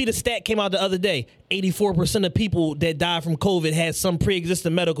 you see the stat came out the other day. 84% of people that died from COVID had some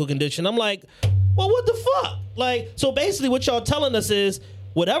pre-existing medical condition. I'm like, well, what the fuck? Like, so basically what y'all telling us is,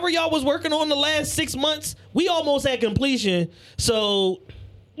 whatever y'all was working on the last 6 months, we almost at completion. So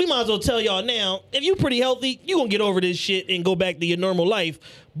we might as well tell y'all now, if you pretty healthy, you gonna get over this shit and go back to your normal life.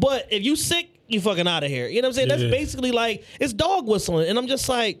 But if you sick, you fucking out of here. You know what I'm saying? That's basically like, it's dog whistling. And I'm just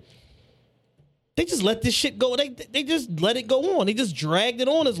like, they just let this shit go. They just let it go on. They just dragged it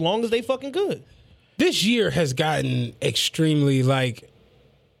on as long as they fucking could. This year has gotten extremely, like,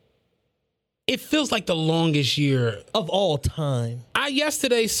 it feels like the longest year of all time. I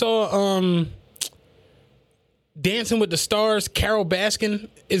yesterday saw Dancing with the Stars. Carol Baskin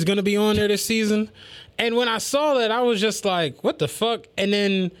is going to be on there this season. And when I saw that, I was just like, what the fuck? And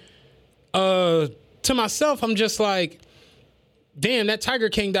then to myself, I'm just like, damn, that Tiger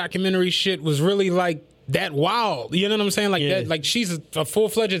King documentary shit was really like that wild. You know what I'm saying? Like that, like she's a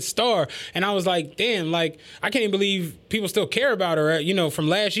full-fledged star. And I was like, damn, like I can't even believe people still care about her, you know, from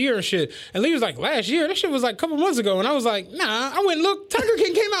last year and shit. And Lee was like, last year? That shit was like a couple months ago. And I was like, nah, I went and looked. Tiger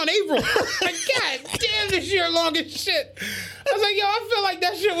King came out in April. Like, God damn, this year long as shit. I was like, yo, I feel like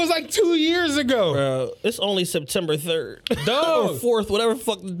that shit was like 2 years ago. Bro, it's only September 3rd. Dog. Or 4th, whatever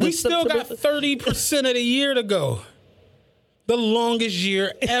fuck. We still got 30% of the year to go. The longest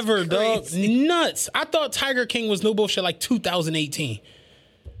year ever, dog. Nuts. I thought Tiger King was no bullshit like 2018.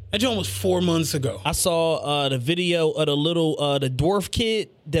 That joint was 4 months ago. I saw the video of the little the dwarf kid,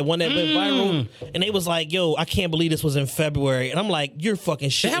 that one that went viral, and they was like, "Yo, I can't believe this was in February," and I'm like, "You're fucking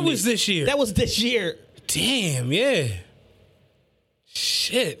shit." That was this year. That was this year. Damn, yeah.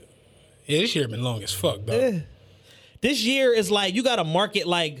 Shit. Yeah, this year been long as fuck, dog. This year is like you got to market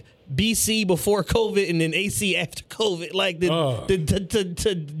like BC before COVID and then AC after COVID, like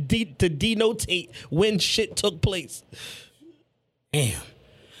to denotate when shit took place. Damn.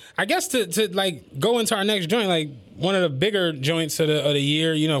 I guess to like go into our next joint, like one of the bigger joints of the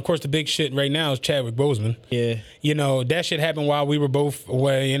year, you know, of course the big shit right now is Chadwick Boseman. Yeah. You know, that shit happened while we were both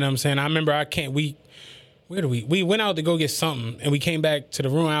away, you know what I'm saying? I remember we went out to go get something and we came back to the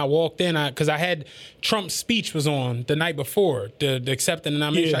room. I walked in because I had Trump's speech was on the night before, the accepting the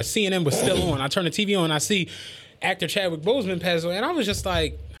nomination. CNN was still on. I turned the TV on. I see actor Chadwick Boseman pass away, and I was just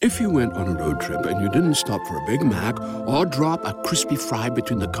like, If you went on a road trip and you didn't stop for a Big Mac or drop a crispy fry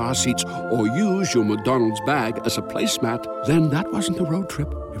between the car seats or use your McDonald's bag as a placemat, then that wasn't a road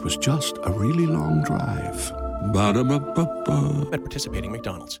trip. It was just a really long drive. Ba-da-ba-ba-ba. At participating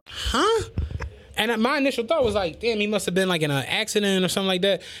McDonald's. huh? And my initial thought was like, damn, he must have been like in an accident or something like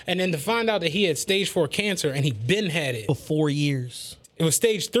that. And then to find out that he had stage 4 cancer and he been had it For 4 years. It was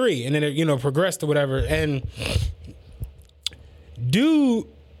stage 3, and then it, you know, progressed or whatever. And dude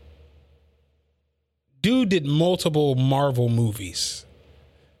did multiple Marvel movies.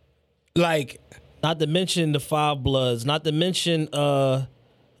 Like, not to mention the Five Bloods, not to mention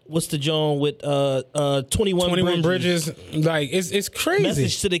what's the joint with 21 Bridges. Like, it's crazy.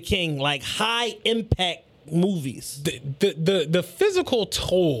 Message to the King, like high impact movies. The physical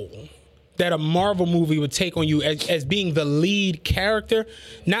toll that a Marvel movie would take on you as being the lead character,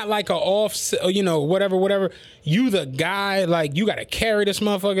 not like a off, you know, whatever. You the guy, like, you got to carry this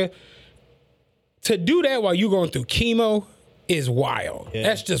motherfucker. To do that while you going through chemo is wild. Yeah.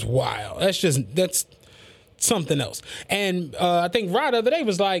 That's just wild. That's something else. And I think Rod the other day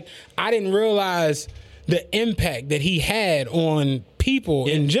was like, I didn't realize the impact that he had on people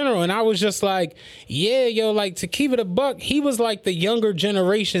in general. And I was just like, yeah, yo, like, to keep it a buck, he was like the younger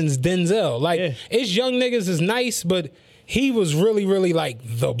generation's Denzel. Like, it's young niggas is nice, but he was really, really like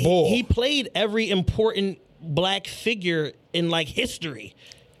the bull. He played every important black figure in like history.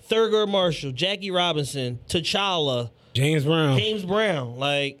 Thurgood Marshall, Jackie Robinson, T'Challa, James Brown,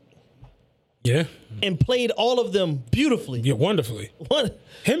 like, yeah, and played all of them beautifully. Yeah, wonderfully.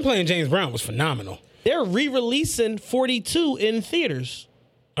 Him playing James Brown was phenomenal. They're re-releasing 42 in theaters.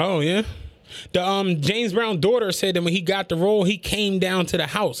 Oh yeah, the James Brown daughter said that when he got the role, he came down to the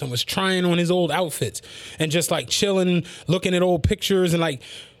house and was trying on his old outfits and just like chilling, looking at old pictures and like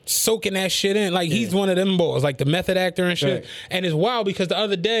soaking that shit in. Like, he's one of them boys, like the method actor and shit. Right. And it's wild because the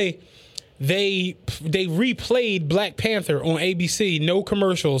other day they replayed Black Panther on ABC, no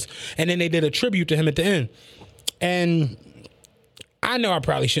commercials, and then they did a tribute to him at the end. And I know I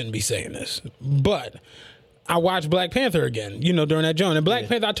probably shouldn't be saying this, but I watched Black Panther again, you know, during that joint. And Black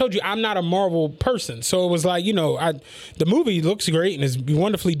Panther, I told you, I'm not a Marvel person. So it was like, you know, the movie looks great and is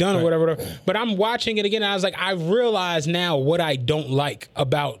wonderfully done or whatever. But I'm watching it again and I was like, I realize now what I don't like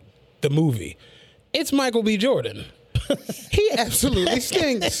about the movie. It's Michael B. Jordan. He absolutely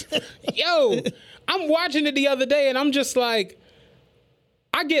stinks. Yo, I'm watching it the other day and I'm just like,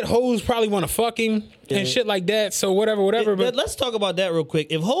 I get hoes probably want to fuck him and shit like that. So whatever. But let's talk about that real quick.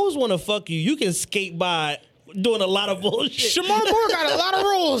 If hoes want to fuck you, you can skate by doing a lot of bullshit. Shamar Moore got a lot of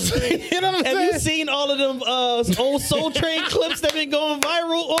rules. You know what I'm saying? Have you seen all of them old Soul Train clips that been going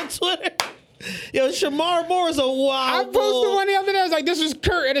viral on Twitter? Yo, Shamar Moore is a wild. I posted one the other day. I was like, this was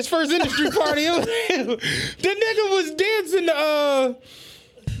Kurt at his first industry party. The nigga was dancing to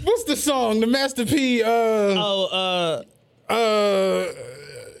what's the song? The Master P. What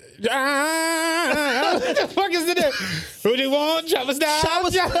the fuck is it? Who do you want? Chopper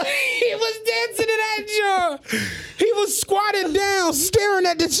style. He was dancing to that joint. He was squatted down, staring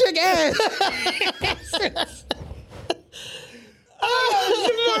at the chick ass. Oh,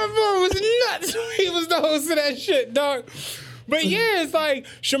 Shamar Moore was nuts. He was the host of that shit, dog. But yeah, it's like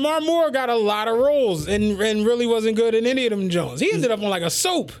Shamar Moore got a lot of roles and really wasn't good in any of them Jones. He ended up on like a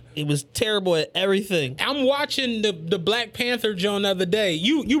soap. He was terrible at everything. I'm watching the Black Panther Joan the other day.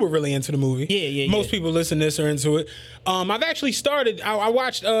 You were really into the movie. Yeah. Most people listen to this are into it. I've actually started. I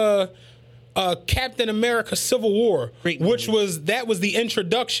watched Captain America: Civil War, which was the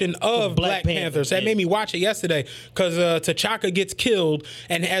introduction of Black Panther. So that made me watch it yesterday because T'Chaka gets killed,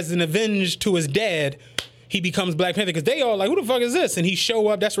 and as an avenge to his dad, he becomes Black Panther because they all like, who the fuck is this? And he show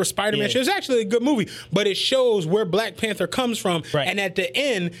up. That's where Spider-Man. It's actually a good movie, but it shows where Black Panther comes from. Right. And at the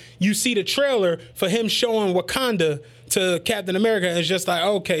end, you see the trailer for him showing Wakanda to Captain America. It's just like,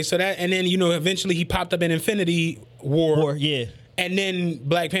 okay, so that, and then eventually he popped up in Infinity War. And then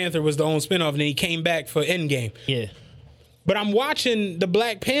Black Panther was the own spinoff, and then he came back for Endgame. Yeah. But I'm watching the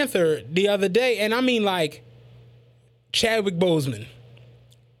Black Panther the other day, and I mean, like, Chadwick Boseman,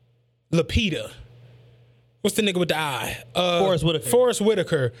 Lupita, what's the nigga with the eye? Forrest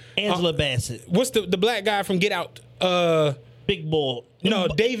Whitaker. Angela Bassett. What's the black guy from Get Out? Big Boy. No,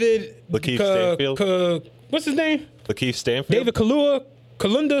 David. Lakeith Stanfield. What's his name? Lakeith Stanfield. David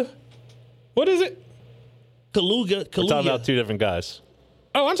Kalunda. What is it? Kaluga. We're talking about two different guys.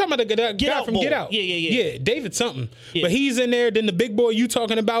 Oh, I'm talking about the guy from Get Out. Yeah, David something. Yeah. But he's in there. Then the big boy you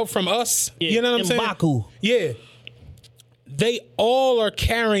talking about from Us. Yeah. You know what I'm saying? M'Baku. Yeah. They all are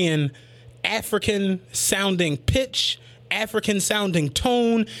carrying African-sounding pitch, African-sounding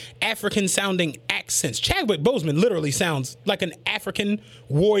tone, African-sounding accents. Chadwick Boseman literally sounds like an African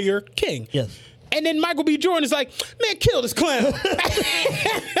warrior king. Yes. And then Michael B. Jordan is like, man, kill this clown.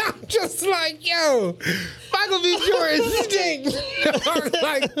 I'm just like, yo, Michael B. Jordan stinks.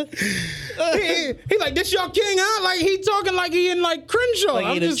 Like, he like, this your king, huh? Like, he talking like he in like Crenshaw.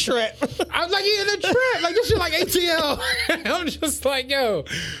 Like he in a trap. I was like, he in a trap. Like, this shit like ATL. I'm just like, yo,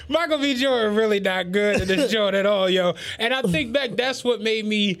 Michael B. Jordan really not good at this joint at all, yo. And I think back, that's what made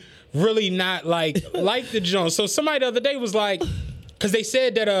me really not like the joint. So somebody the other day was like, because they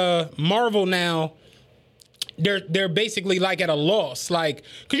said that Marvel now, they're basically like at a loss, like,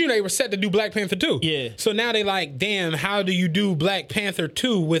 because they were set to do Black Panther 2. Yeah. So now they like, damn, how do you do Black Panther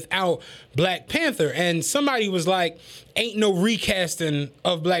 2 without Black Panther? And somebody was like, ain't no recasting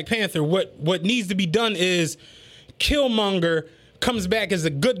of Black Panther. What needs to be done is Killmonger comes back as a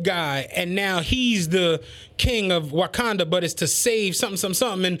good guy, and now he's the king of Wakanda, but it's to save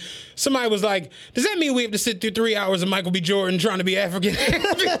something. And somebody was like, does that mean we have to sit through 3 hours of Michael B. Jordan trying to be African?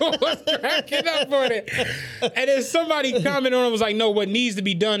 People was cracking up for it. And then somebody commented on it, was like, no, what needs to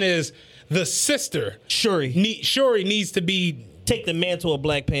be done is the sister. Shuri needs to be... Take the mantle of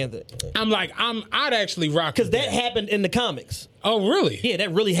Black Panther. I'm like, I'd actually rock because that happened in the comics. Oh, really? Yeah,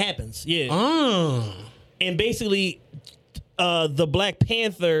 that really happens. Yeah. Oh. And basically... the Black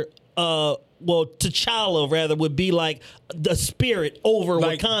Panther, T'Challa rather, would be like the spirit over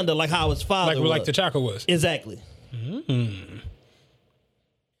Wakanda, like how his father was. Like T'Chaka was. Exactly.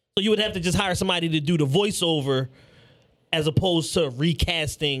 So you would have to just hire somebody to do the voiceover as opposed to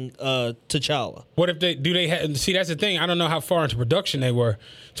recasting T'Challa. What if they have, see, that's the thing. I don't know how far into production they were.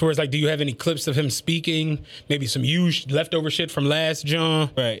 So where it's like, do you have any clips of him speaking? Maybe some used leftover shit from last John?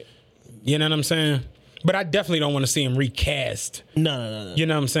 Right. You know what I'm saying? But I definitely don't want to see him recast. No. You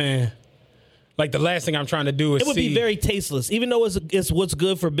know what I'm saying? Like, the last thing I'm trying to do is it would be very tasteless. Even though it's what's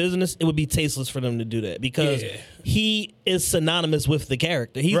good for business, it would be tasteless for them to do that because he is synonymous with the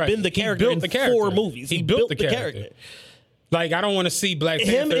character. He's been the character in 4 movies. He built the character. Like, I don't want to see Black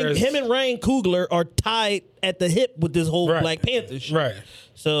Panther. Him and Ryan Coogler are tied at the hip with this whole Black Panther shit. Right.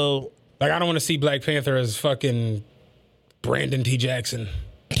 So, like, I don't want to see Black Panther as fucking Brandon T. Jackson.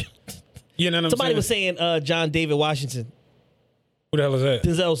 You know what I'm saying? Somebody was saying John David Washington. Who the hell is that?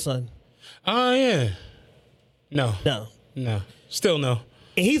 Denzel's son. Oh, yeah. No. Still no.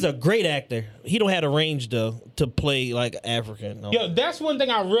 And he's a great actor. He don't have the range, though, to play, like, African. No. Yo, that's one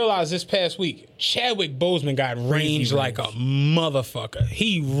thing I realized this past week. Chadwick Boseman got range like a motherfucker.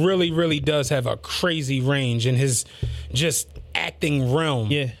 He really, really does have a crazy range in his just acting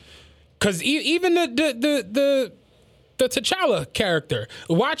realm. Yeah. Because even the T'Challa character,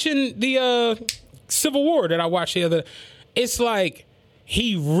 watching the Civil War that I watched the other, it's like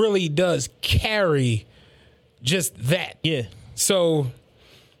he really does carry just that. Yeah. So,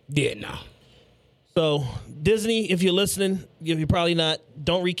 yeah, no. So, Disney, if you're listening, if you're probably not,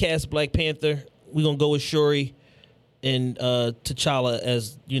 don't recast Black Panther. We're going to go with Shuri and T'Challa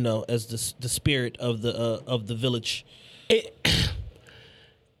as, as the spirit of the village.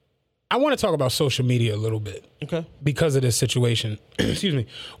 I want to talk about social media a little bit. Okay. Because of this situation. Excuse me.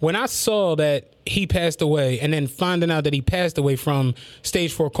 When I saw that he passed away, and then finding out that he passed away from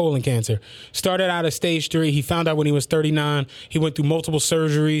stage 4 colon cancer. Started out at stage 3. He found out when he was 39. He went through multiple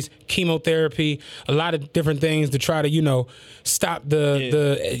surgeries, chemotherapy, a lot of different things to try to, stop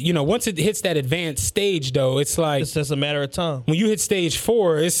the once it hits that advanced stage, though, it's like... It's just a matter of time. When you hit stage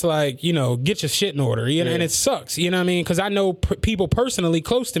 4, it's like, get your shit in order, and it sucks, you know what I mean? Because I know people personally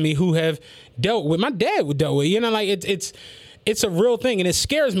close to me who have dealt with... My dad would dealt with, it's a real thing, and it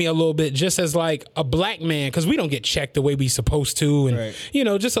scares me a little bit just as like a black man, because we don't get checked the way we supposed to,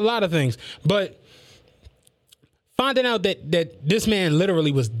 and just a lot of things. But finding out that this man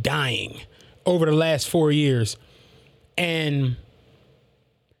literally was dying over the last 4 years, and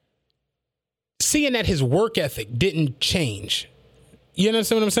seeing that his work ethic didn't change. You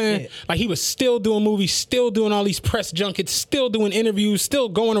understand what I'm saying? Yeah. Like, he was still doing movies, still doing all these press junkets, still doing interviews, still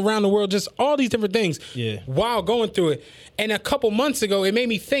going around the world, just all these different things while going through it. And a couple months ago, it made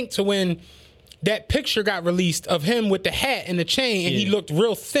me think to when that picture got released of him with the hat and the chain, and he looked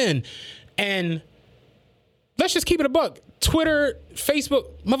real thin. And let's just keep it a buck. Twitter, Facebook,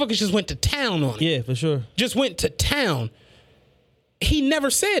 motherfuckers just went to town on it. Yeah, for sure. Just went to town. He never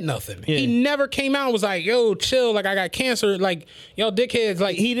said nothing. Yeah. He never came out and was like, yo, chill, like, I got cancer, like, y'all dickheads.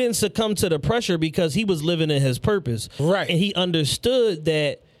 Like, he didn't succumb to the pressure because he was living in his purpose. Right. And he understood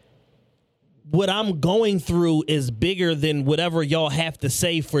that what I'm going through is bigger than whatever y'all have to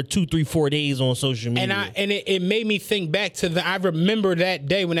say for 2, 3, 4 days on social media. And it made me think back to I remember that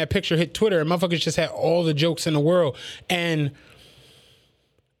day when that picture hit Twitter and motherfuckers just had all the jokes in the world. And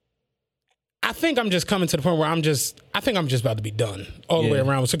I think I'm just coming to the point where I think I'm just about to be done all the way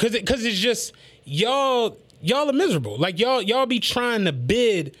around. So because it's just y'all are miserable. Like y'all be trying to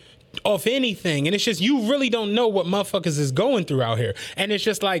bid off anything, and it's just you really don't know what motherfuckers is going through out here. And it's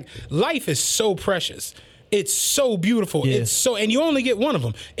just like life is so precious. It's so beautiful. Yeah. It's so, and you only get one of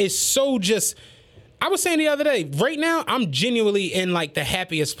them. It's so just. I was saying the other day, right now, I'm genuinely in like the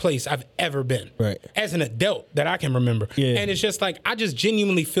happiest place I've ever been. Right. As an adult that I can remember. Yeah. And it's just like, I just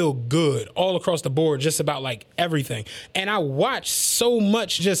genuinely feel good all across the board, just about like everything. And I watch so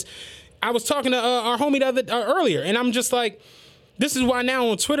much I was talking to our homie earlier, and I'm just like, this is why now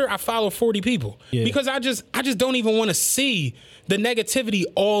on Twitter, I follow 40 people. Yeah. Because I just don't even want to see the negativity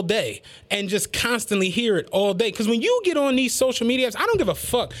all day and just constantly hear it all day. Because when you get on these social media apps, I don't give a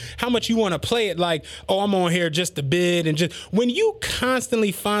fuck how much you want to play it like, oh, I'm on here just to bid. And just when you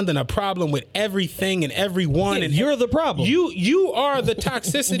constantly finding a problem with everything and everyone. And you're the problem. You are the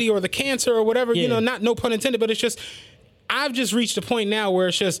toxicity or the cancer or whatever, no pun intended, but it's just, I've just reached a point now where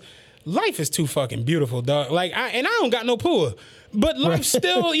it's just, life is too fucking beautiful, dog. Like, I don't got no pool. But life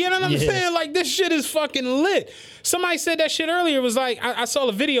still, you know what I'm saying? Like, this shit is fucking lit. Somebody said that shit earlier. It was like, I saw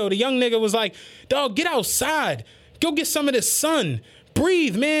a video. The young nigga was like, dog, get outside. Go get some of this sun.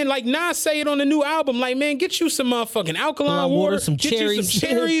 Breathe, man. Like, Nas say it on the new album. Like, man, get you some motherfucking alkaline water. Some get cherries. You some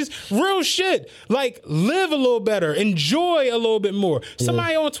cherries. Real shit. Like, live a little better. Enjoy a little bit more.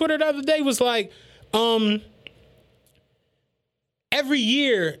 Somebody on Twitter the other day was like, every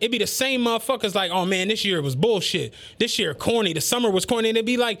year, it'd be the same motherfuckers like, oh, man, this year was bullshit. This year, corny. The summer was corny. And it'd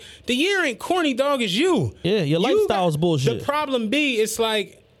be like, the year ain't corny, dog, it's you. Yeah, your lifestyle's bullshit. The problem it's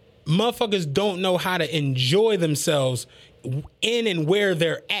like, motherfuckers don't know how to enjoy themselves in and where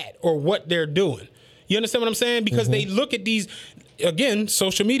they're at or what they're doing. You understand what I'm saying? Because they look at these, again,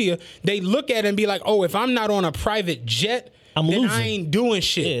 social media, they look at it and be like, oh, if I'm not on a private jet, I'm losing. I ain't doing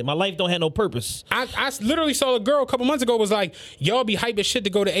shit. Yeah, my life don't have no purpose. I literally saw a girl a couple months ago was like, y'all be hype as shit to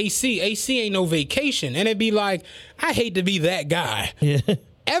go to AC. AC ain't no vacation. And it'd be like, I hate to be that guy. Yeah.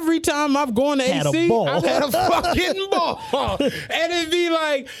 Every time I've gone to AC, I've had a fucking ball. And it'd be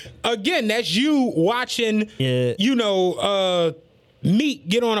like, again, that's you watching, Meek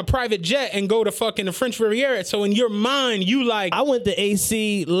get on a private jet and go to fucking the French Riviera. So in your mind, you like... I went to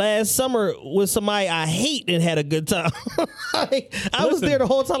AC last summer with somebody I hate and had a good time. I was there the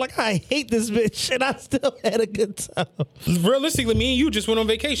whole time like, I hate this bitch, and I still had a good time. Realistically, me and you just went on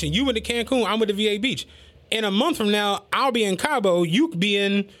vacation. You went to Cancun, I went to VA Beach. In a month from now, I'll be in Cabo, you could be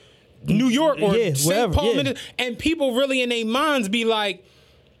in New York or St. Paul. Yeah. And people really in their minds be like,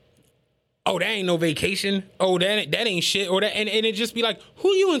 oh, that ain't no vacation. Oh, that ain't shit. Or that, and it just be like,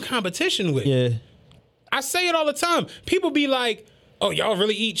 who you in competition with? Yeah. I say it all the time. People be like, oh, y'all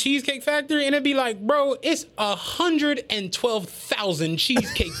really eat Cheesecake Factory? And it'd be like, bro, it's 112,000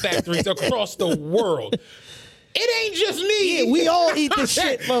 Cheesecake Factories across the world. It ain't just me. Yeah, we all eat this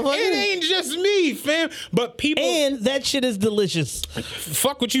shit, motherfucker. It ain't just me, fam. But people... And that shit is delicious.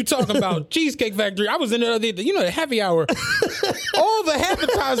 Fuck what you talking about. Cheesecake Factory. I was in there the happy hour. All the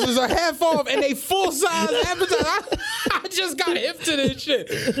appetizers are half off and they full-size appetizers. I just got hip to this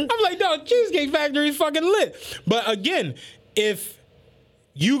shit. I'm like, no, Cheesecake Factory is fucking lit. But again, if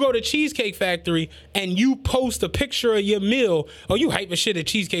you go to Cheesecake Factory and you post a picture of your meal, or you hype a shit at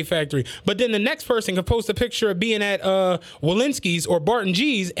Cheesecake Factory, but then the next person can post a picture of being at Walensky's or Barton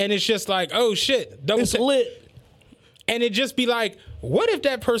G's, and it's just like, oh shit, It's lit. And it just be like, what if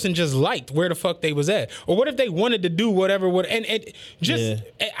that person just liked where the fuck they was at? Or what if they wanted to do whatever? I've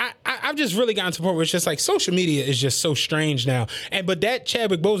just really gotten to the point where it's just like social media is just so strange now. But that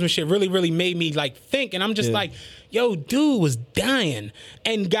Chadwick Boseman shit really, really made me like think. And I'm just like, yo, dude was dying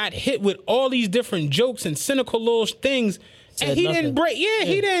and got hit with all these different jokes and cynical little things. And he didn't break. Yeah,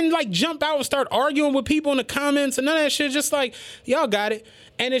 he didn't like jump out and start arguing with people in the comments and none of that shit. Just like, y'all got it.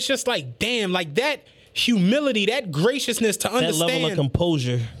 And it's just like, damn, like that humility, that graciousness to understand. That level of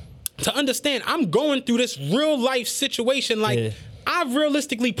composure. To understand, I'm going through this real life situation. Like, I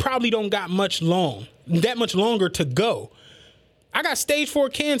realistically probably don't got that much longer to go. I got stage 4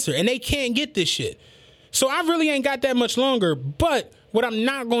 cancer and they can't get this shit. So I really ain't got that much longer. But what I'm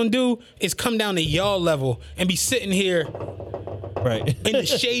not going to do is come down to y'all level and be sitting here in the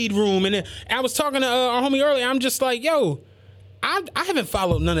shade room. And I was talking to our homie earlier. I'm just like, yo, I haven't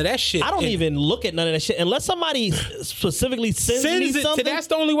followed none of that shit. I don't even look at none of that shit unless somebody specifically sends me something. That's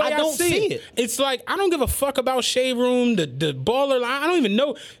the only way I don't see it. It's like I don't give a fuck about Shade Room, the baller line. I don't even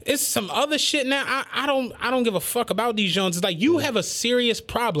know. It's some other shit now. I don't give a fuck about these Jones. It's like you have a serious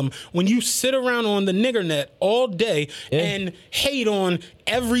problem when you sit around on the nigger net all day and hate on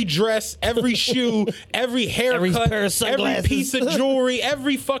every dress, every shoe, every haircut, every piece of jewelry,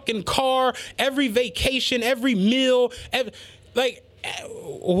 every fucking car, every vacation, every meal. Like,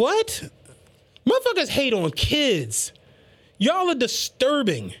 what? Motherfuckers hate on kids. Y'all are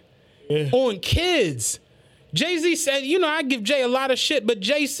disturbing on kids. Jay-Z said, I give Jay a lot of shit, but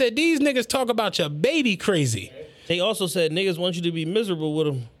Jay said, these niggas talk about your baby crazy. They also said niggas want you to be miserable with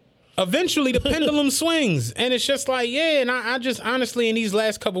them. Eventually, the pendulum swings. And it's just like, and I just honestly, in these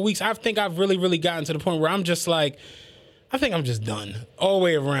last couple weeks, I think I've really, really gotten to the point where I'm just like, I think I'm just done all the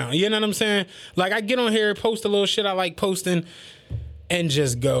way around. You know what I'm saying? Like, I get on here, post a little shit I like posting, and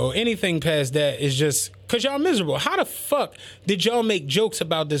just go. Anything past that is just, because y'all miserable. How the fuck did y'all make jokes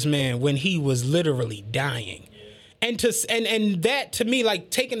about this man when he was literally dying? And that, to me, like,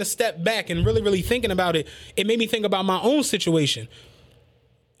 taking a step back and really, really thinking about it, it made me think about my own situation.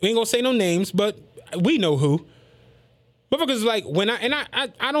 We ain't gonna say no names, but we know who. Motherfuckers like when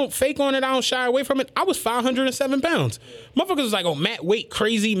I don't fake on it, I don't shy away from it. I was 507 pounds. Motherfuckers was like, oh, Matt weight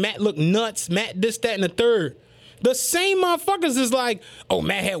crazy, Matt look nuts, Matt this, that, and the third. The same motherfuckers is like, oh,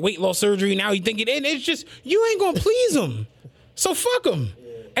 Matt had weight loss surgery, now he think it. And it's just, you ain't gonna please him. So fuck him.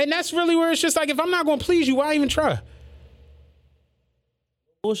 And that's really where it's just like, if I'm not gonna please you, why even try?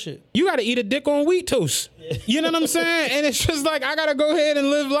 Bullshit. You gotta eat a dick on wheat toast. You know what I'm saying? And it's just like, I gotta go ahead and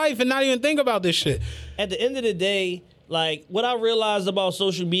live life and not even think about this shit. At the end of the day, like, what I realized about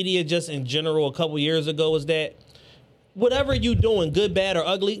social media just in general a couple years ago is that whatever you doing, good, bad, or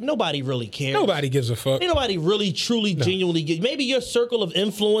ugly, nobody really cares. Nobody gives a fuck. Ain't nobody really, truly, genuinely gives. Maybe your circle of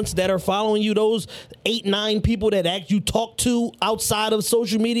influence that are following you, those 8-9 people that you talk to outside of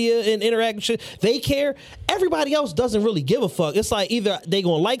social media and interaction, they care. Everybody else doesn't really give a fuck. It's like either they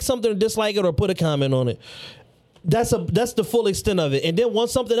gonna like something or dislike it or put a comment on it. That's the full extent of it. And then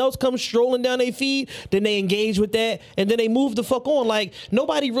once something else comes strolling down their feed, then they engage with that, and then they move the fuck on. Like,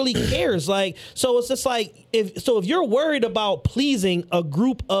 nobody really cares. Like, so it's just like, if you're worried about pleasing a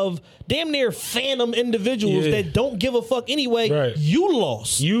group of damn near phantom individuals that don't give a fuck anyway, you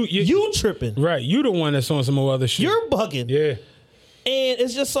lost. You tripping. Right. You the one that's on some more other shit. You're bugging. Yeah. And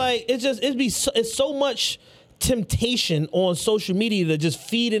it's just like, it's so much temptation on social media to just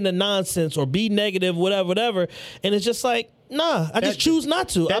feed into nonsense or be negative, whatever. And it's just like, nah, I just choose not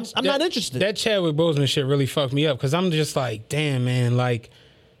to. I'm not interested. That Chadwick Boseman shit really fucked me up because I'm just like, damn, man, like,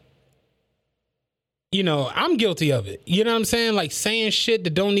 I'm guilty of it. You know what I'm saying? Like saying shit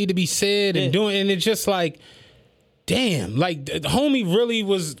that don't need to be said and doing, and it's just like, damn, like the homie really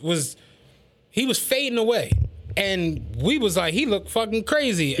was fading away. And we was like, he looked fucking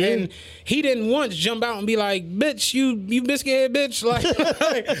crazy. Yeah. And he didn't once jump out and be like, bitch, you biscuit head bitch. Like,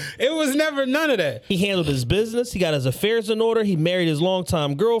 it was never none of that. He handled his business. He got his affairs in order. He married his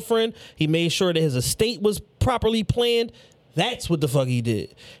longtime girlfriend. He made sure that his estate was properly planned. That's what the fuck he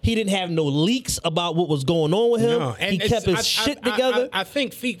did. He didn't have no leaks about what was going on with him. No, and he kept his shit together. I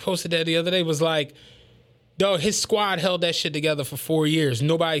think Feek posted that the other day, was like, Dog, his squad held that shit together for 4 years.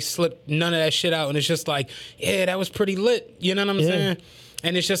 Nobody slipped none of that shit out. And it's just like, yeah, that was pretty lit. You know what I'm saying?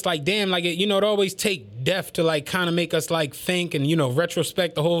 And it's just like, damn, like, it always take death to like kind of make us like think and,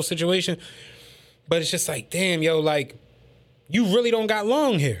 retrospect the whole situation. But it's just like, damn, yo, like, you really don't got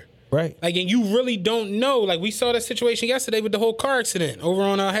long here. Right. Like, and you really don't know. Like, we saw that situation yesterday with the whole car accident over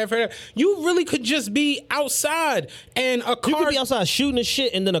on Half. You really could just be outside and a car. You could be outside shooting the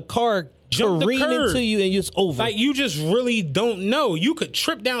shit and then a car careen into you and it's over. Like, you just really don't know. You could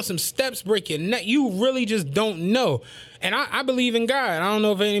trip down some steps, break your neck. You really just don't know. And I believe in God. I don't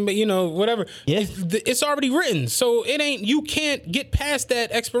know if anybody, whatever. Yeah. It's already written. So you can't get past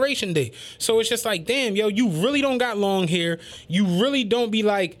that expiration date. So it's just like, damn, yo, you really don't got long here. You really don't be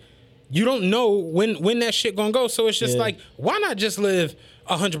like, you don't know when that shit gonna go. So it's just like, why not just live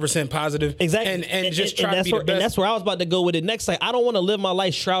 100% positive? Exactly. And just try to be the best. And that's where I was about to go with it next. Like, I don't want to live my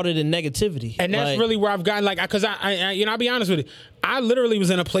life shrouded in negativity. And that's really where I've gotten, like, because I'll be honest with you. I literally was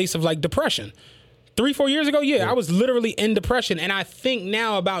in a place of like depression. 3-4 years ago, I was literally in depression. And I think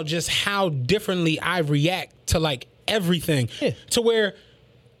now about just how differently I react to like everything. To where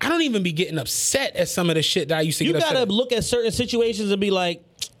I don't even be getting upset at some of the shit that I used to get upset at. You gotta look at certain situations and be like,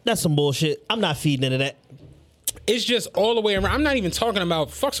 that's some bullshit. I'm not feeding into that. It's just all the way around. I'm not even talking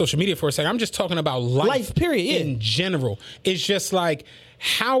about fuck social media for a second. I'm just talking about life period, in general. It's just like,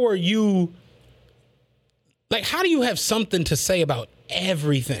 how are you, like, how do you have something to say about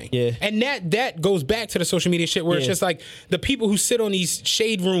everything? Yeah. And that goes back to the social media shit where it's just like the people who sit on these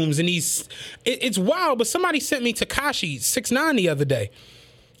shade rooms and these, it's wild. But somebody sent me Tekashi 6ix9ine the other day.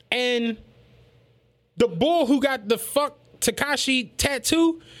 And the bull who got the fuck Tekashi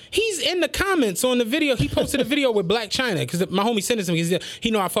tattoo, he's in the comments on the video. He posted a video with Black China because my homie sent it to me.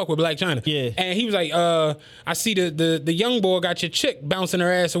 He know I fuck with Black China. Yeah. And he was like, I see the young boy got your chick bouncing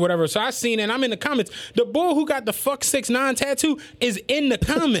her ass or whatever. So I seen it and I'm in the comments. The boy who got the fuck 6ix9ine tattoo is in the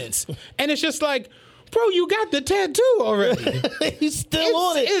comments. And it's just like, bro, you got the tattoo already. He's still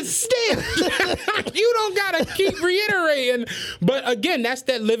on it. It's stamped. You don't gotta keep reiterating. But again, that's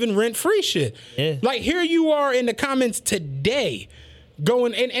that living rent-free shit. Yeah. Like, here you are in the comments today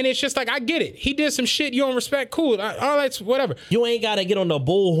going, and it's just like, I get it. He did some shit you don't respect. Cool. All that's whatever. You ain't gotta get on the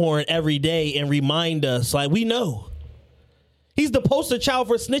bullhorn every day and remind us. Like, we know. He's the poster child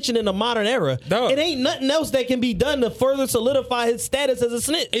for snitching in the modern era. Dog. It ain't nothing else that can be done to further solidify his status as a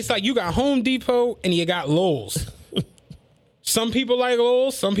snitch. It's like you got Home Depot and you got Lowe's. Some people like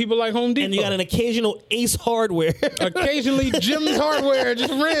Lowe's, some people like Home Depot. And you got an occasional Ace Hardware. Occasionally Jim's Hardware,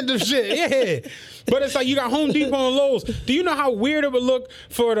 just random shit. Yeah. But it's like you got Home Depot and Lowe's. Do you know how weird it would look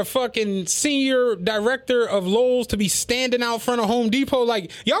for the fucking senior director of Lowe's to be standing out front of Home Depot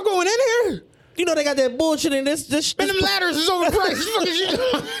like, y'all going in here? You know they got that bullshit in this. Man, them ladders is overpriced. Fucking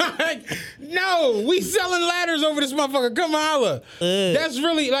shit. Like, no, we selling ladders over this motherfucker. Come holla. That's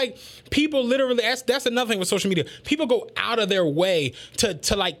really like people literally. That's another thing with social media. People go out of their way to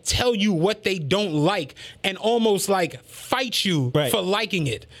like tell you what they don't like and almost like fight you for liking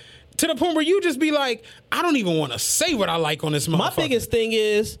it. To the point where you just be like, I don't even want to say what I like on this motherfucker. My biggest thing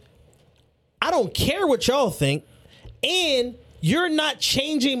is, I don't care what y'all think, and you're not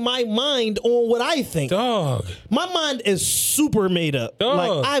changing my mind on what I think. Dog. My mind is super made up. Dog.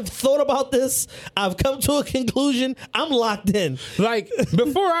 Like, I've thought about this. I've come to a conclusion. I'm locked in. Like,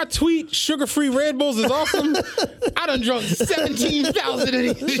 before I tweet sugar-free Red Bulls is awesome, I done drunk 17,000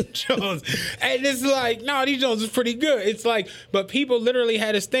 of these Jones. And it's like, no, these Jones is pretty good. It's like, but people literally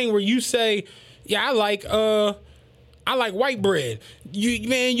had this thing where you say, yeah, I like white bread.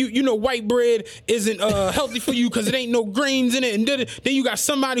 You know white bread isn't healthy for you because it ain't no grains in it. And then you got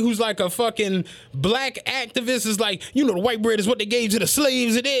somebody who's like a fucking black activist is like, the white bread is what they gave to the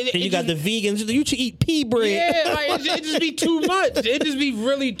slaves. And then you got the vegans. You should eat pea bread. Yeah, like it just be too much. It just be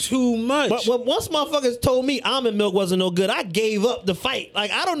really too much. But once motherfuckers told me almond milk wasn't no good, I gave up the fight.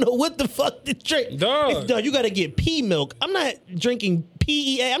 Like, I don't know what the fuck to drink. Dog. Dog, you got to get pea milk. I'm not drinking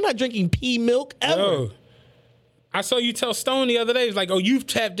PEA. I'm not drinking pea milk ever. Yo. I saw you tell Stone the other day, it's like, oh, you've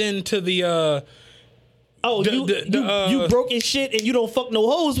tapped into the you broke his shit and you don't fuck no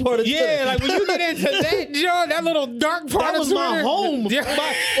hoes part of the yeah, like when you get into that, John, that little dark part that was my home.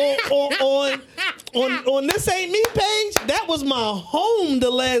 On This Ain't Me page, that was my home the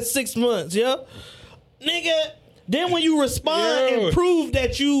last 6 months, nigga. Then when you respond and prove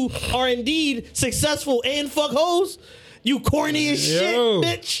that you are indeed successful and fuck hoes, you corny as shit,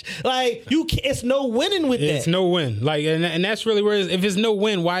 bitch. Like, it's no winning with that. It's no win. Like, and that's really where if it's no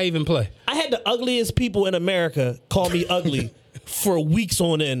win, why even play? I had the ugliest people in America call me ugly for weeks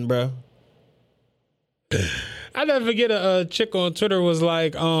on end, bro. I never forget a chick on Twitter was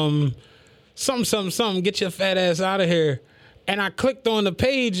like, something, get your fat ass out of here. And I clicked on the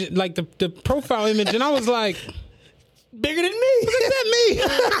page, like the profile image, and I was like, bigger than me. Look at that me. I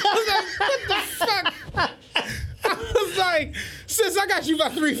was like, what the fuck? I was like, sis, I got you by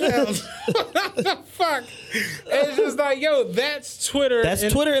 3 pounds. What the fuck? And it's just like, yo, that's Twitter.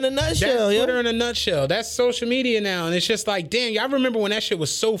 That's Twitter in a nutshell. That's Twitter in a nutshell. That's social media now. And it's just like, damn, y'all remember when that shit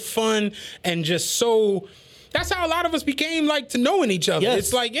was so fun and just so... That's how a lot of us became like to knowing each other. Yes.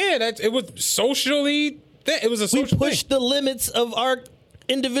 It's like, yeah, it was socially... It was a social We pushed the limits of our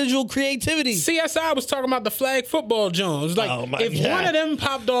individual creativity. CSI was talking about the flag football Jones. Like, if one of them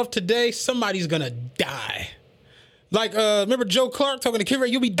popped off today, somebody's gonna die. Like, remember Joe Clark talking to Kid Ray?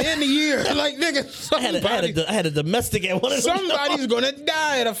 You'll be dead in a year. Like, nigga, I had a domestic at one of them. Somebody's gonna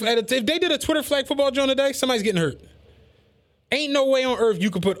die. If they did a Twitter flag football Jones today, somebody's getting hurt. Ain't no way on earth you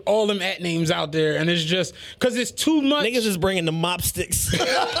could put all them at names out there, and it's just because it's too much. Niggas is bringing the mop sticks.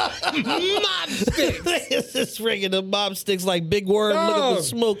 Mop sticks. Niggas is bringing the mop sticks like Big Word looking for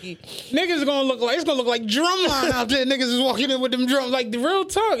Smokey. Niggas gonna look like drumline out there. Niggas is walking in with them drums. Like the real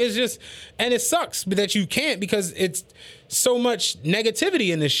talk is just, and it sucks that you can't because it's so much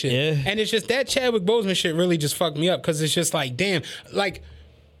negativity in this shit. Yeah. And it's just that Chadwick Boseman shit really just fucked me up because it's just like, damn, like.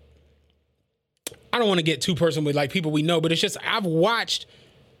 I don't want to get too personal with like people we know, but it's just I've watched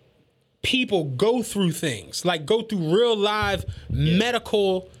people go through things, like go through real live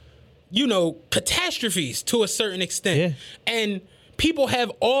medical, catastrophes to a certain extent. Yeah. And people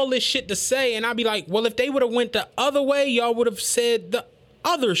have all this shit to say, and I'd be like, well, if they would have went the other way, y'all would have said the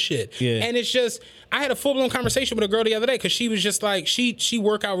other shit. Yeah. And it's just I had a full-blown conversation with a girl the other day because she was just like, she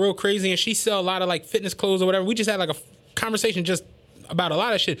work out real crazy and she sell a lot of like fitness clothes or whatever. We just had like a conversation just about a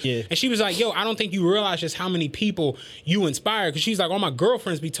lot of shit. Yeah. And she was like, yo, I don't think you realize just how many people you inspire. Because she's like, all my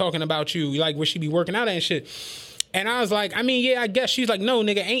girlfriends be talking about you, like where she be working out and shit. And I was like, I mean, yeah, I guess. She's like, no,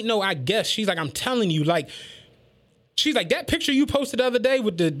 nigga, ain't no I guess. She's like, I'm telling you, like, she's like, that picture you posted the other day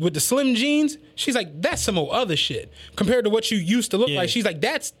with the slim jeans, she's like, that's some old other shit compared to what you used to look like. She's like,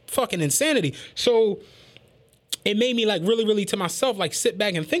 that's fucking insanity. So it made me like really, really to myself, like sit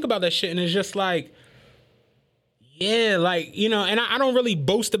back and think about that shit. And it's just like, yeah, like, and I don't really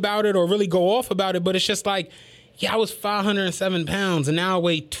boast about it or really go off about it, but it's just like, yeah, I was 507 pounds and now I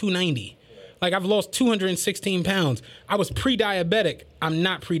weigh 290. Like, I've lost 216 pounds. I was pre-diabetic. I'm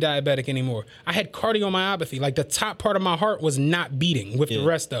not pre-diabetic anymore. I had cardiomyopathy. Like, the top part of my heart was not beating with the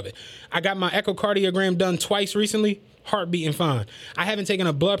rest of it. I got my echocardiogram done twice recently. Heart beating fine. I haven't taken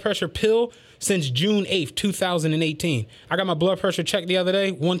a blood pressure pill since June 8th, 2018. I got my blood pressure checked the other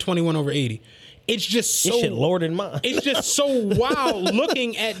day, 121/80. It's just so... This shit lower than mine. It's just so wild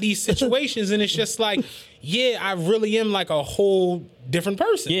looking at these situations, and it's just like, yeah, I really am like a whole different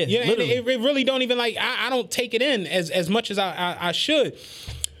person. Yeah, and it really don't even like... I don't take it in as much as I should.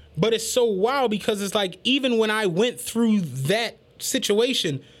 But it's so wild because it's like, even when I went through that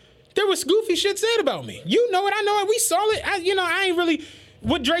situation, there was goofy shit said about me. You know it, I know it, we saw it. I ain't really...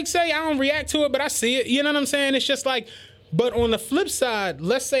 What Drake say, I don't react to it, but I see it. You know what I'm saying? It's just like... But on the flip side,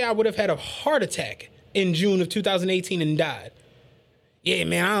 let's say I would have had a heart attack in June of 2018 and died. Yeah,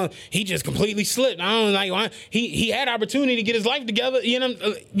 man, he just completely slipped. I don't like he had opportunity to get his life together. You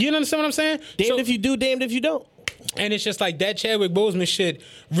understand what I'm saying? Damned if you do, damned if you don't. And it's just like that Chadwick Boseman shit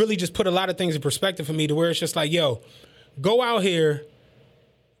really just put a lot of things in perspective for me to where it's just like, yo, go out here,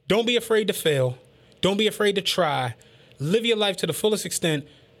 don't be afraid to fail, don't be afraid to try, live your life to the fullest extent.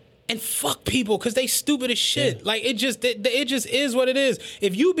 And fuck people because they stupid as shit. Yeah. Like it just is what it is.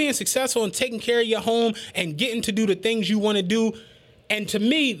 If you being successful and taking care of your home and getting to do the things you want to do, and to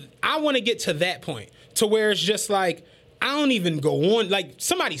me, I want to get to that point to where it's just like I don't even go on. Like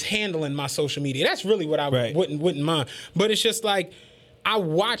somebody's handling my social media. That's really what I wouldn't mind. But it's just like I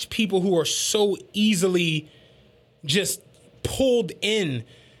watch people who are so easily just pulled in.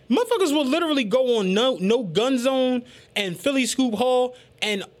 Motherfuckers will literally go on no gun zone and Philly Scoop Hall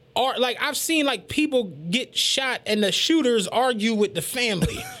and. Or like I've seen like people get shot and the shooters argue with the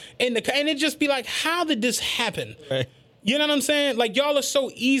family and it just be like, how did this happen? Right. You know what I'm saying? Like y'all are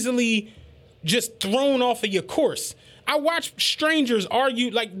so easily just thrown off of your course. I watch strangers argue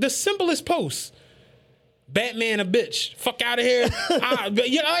like the simplest posts. Batman a bitch. Fuck out of here.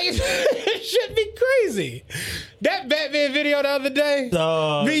 It should be crazy. That Batman video the other day,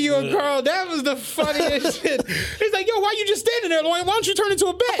 me, you, and Carl, that was the funniest shit. He's like, yo, why you just standing there, Lloyd? Why don't you turn into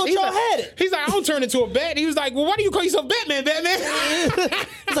a bat? I thought y'all had it. He's like, I don't turn into a bat. He was like, well, why do you call yourself Batman?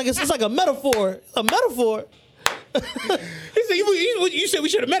 It's like a metaphor. A metaphor. He said, you said we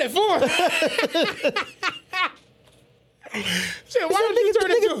should have met at 4. Said, why don't you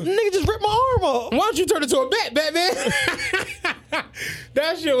turn into nigga just ripped my arm off. Why don't you turn into a bat, Batman?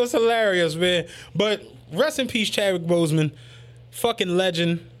 That shit was hilarious, man. But rest in peace, Chadwick Boseman. Fucking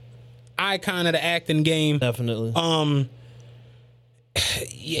legend. Icon of the acting game. Definitely.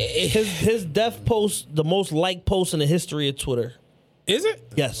 Yeah. His death post, the most liked post in the history of Twitter. Is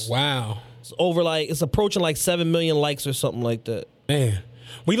it? Yes. Wow. It's approaching like 7 million likes or something like that. Man.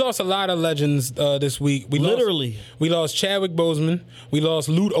 We lost a lot of legends this week. We lost Chadwick Boseman. We lost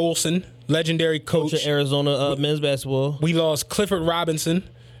Lute Olson, legendary coach of Arizona men's basketball. We lost Clifford Robinson.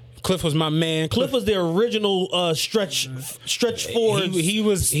 Cliff was my man. Cliff was the original stretch forward. He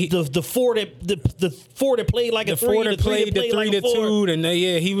was the four that played like a three. The four that played the 3-2, and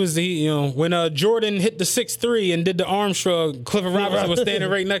he was when Jordan hit the 6-3 and did the arm shrug, Clifford Robinson was standing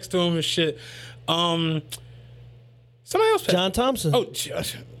right next to him and shit. Somebody else. John Thompson. Oh,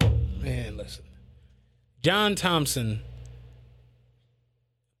 man, listen. John Thompson.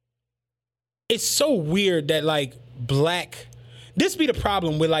 It's so weird that like black. This be the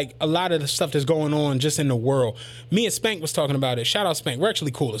problem with like a lot of the stuff that's going on just in the world. Me and Spank was talking about it. Shout out Spank. We're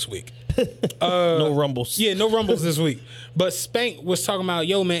actually cool this week. No rumbles. Yeah, no rumbles this week. But Spank was talking about,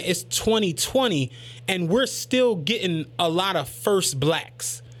 yo, man, it's 2020 and we're still getting a lot of first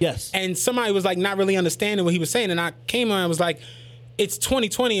blacks. Yes. And somebody was like not really understanding what he was saying. And I came on and was like, it's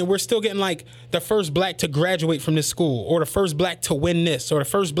 2020 and we're still getting like the first black to graduate from this school, or the first black to win this, or the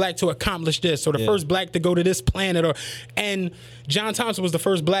first black to accomplish this, or the first black to go to this planet. And John Thompson was the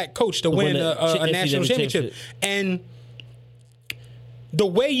first black coach to win a national championship. And the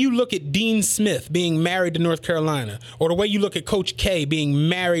way you look at Dean Smith being married to North Carolina, or the way you look at Coach K being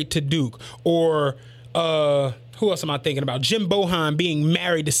married to Duke, or who else am I thinking about? Jim Bohan being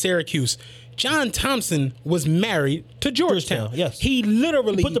married to Syracuse. John Thompson was married to Georgetown. Yes. He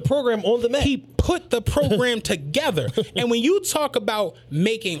literally put the program on the map. He put the program together. And when you talk about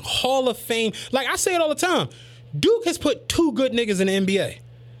making Hall of Fame, like I say it all the time, Duke has put 2 good niggas in the NBA.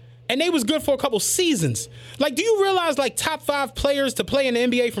 And they was good for a couple seasons. Like, do you realize, like, top 5 players to play in the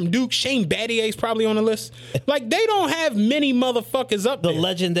NBA from Duke, Shane Battier's probably on the list? Like, they don't have many motherfuckers up there. The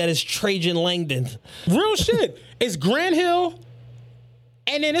legend that is Trajan Langdon. Real shit. It's Grant Hill,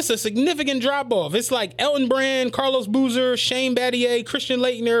 and then it's a significant drop-off. It's like Elton Brand, Carlos Boozer, Shane Battier, Christian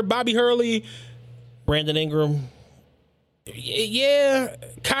Laettner, Bobby Hurley. Brandon Ingram. Yeah,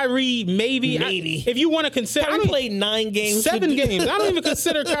 Kyrie, maybe. If you want to consider, Kyrie played 9 games. 7 games. I don't even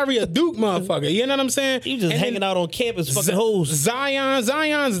consider Kyrie a Duke motherfucker. You know what I'm saying? He was just hanging out on campus, fucking hoes.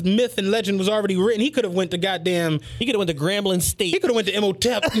 Zion's myth and legend was already written. He could have went to goddamn. He could have went to Grambling State. He could have went to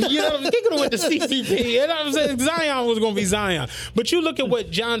Imhotep. You know what I'm saying? He could have went to CCP. You know what I'm saying? Zion was going to be Zion. But you look at what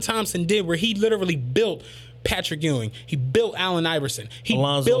John Thompson did, where he literally built Patrick Ewing. He built Allen Iverson. He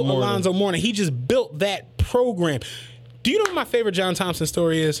built Alonzo Mourning. He just built that program. Do you know what my favorite John Thompson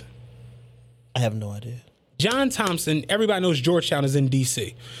story is? I have no idea. John Thompson, everybody knows Georgetown is in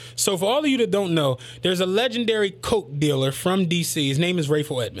D.C. So for all of you that don't know, there's a legendary coke dealer from D.C. His name is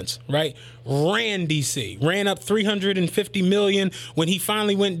Rayful Edmonds, right? Ran D.C. Ran up $350 million. When he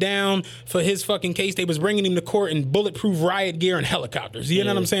finally went down for his fucking case, they was bringing him to court in bulletproof riot gear and helicopters. You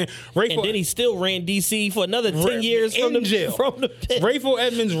know what I'm saying? And then he still ran D.C. for another 10 years from the jail. From the pit. Rayful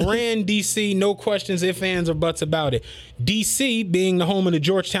Edmonds ran D.C., no questions, ifs, ands, or buts about it. D.C. being the home of the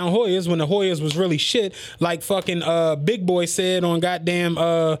Georgetown Hoyas, when the Hoyas was really shit, like fucking Big Boy said on goddamn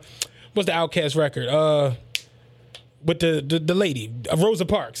what's the Outkast record? With the lady, Rosa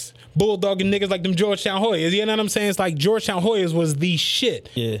Parks, bulldogging niggas like them Georgetown Hoyas. You know what I'm saying? It's like Georgetown Hoyas was the shit.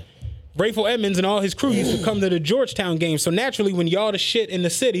 Yeah. Rayful Edmonds and all his crew used to come to the Georgetown games. So naturally, when y'all the shit in the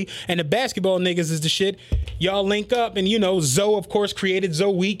city and the basketball niggas is the shit, y'all link up. And, Zoe, of course, created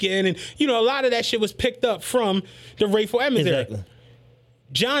Zoe Weekend. And, a lot of that shit was picked up from the Rayful Edmonds era.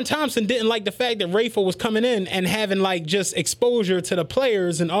 John Thompson didn't like the fact that Rayful was coming in and having, like, just exposure to the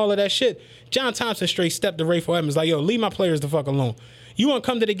players and all of that shit. John Thompson straight stepped to Rayful Edmonds like, yo, leave my players the fuck alone. You want to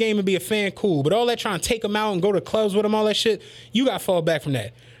come to the game and be a fan, cool. But all that trying to take them out and go to clubs with them, all that shit, you got to fall back from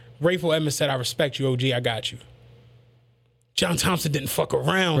that. Rayful Edmonds said, I respect you, OG, I got you. John Thompson didn't fuck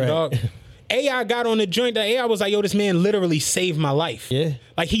around, dog. AI got on the joint. AI was like, yo, this man literally saved my life. Yeah.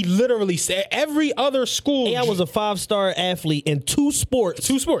 Like, he literally said, every other school. AI was a 5-star athlete in 2 sports.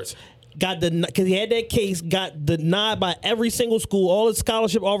 2 sports. Because he had that case, got denied by every single school. All his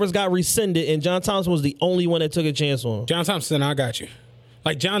scholarship offers got rescinded, and John Thompson was the only one that took a chance on him. John Thompson, I got you.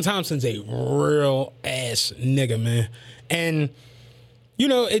 Like, John Thompson's a real ass nigga, man. And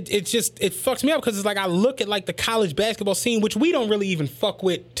it fucks me up because it's like I look at like the college basketball scene, which we don't really even fuck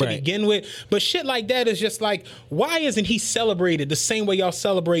with to begin with. But shit like that is just like, why isn't he celebrated the same way y'all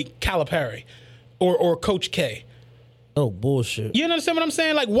celebrate Calipari or Coach K? Oh, bullshit. You understand what I'm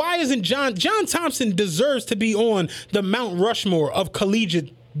saying? Like, why isn't John Thompson deserves to be on the Mount Rushmore of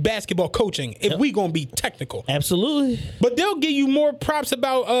collegiate basketball coaching if we gonna be technical. Absolutely. But they'll give you more props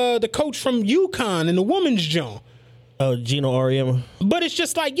about the coach from UConn and the women's joint. Oh, Gino Auriemma. But it's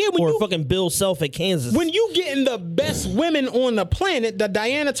just like, or fucking Bill Self at Kansas. When you getting the best women on the planet, the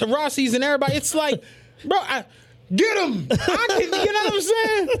Diana Taurasi's and everybody, it's like, bro, get them. You know what I'm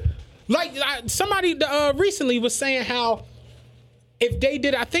saying? Like somebody recently was saying how if they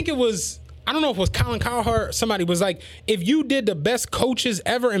did, I think it was, I don't know if it was Colin Cowherd, somebody was like, if you did the best coaches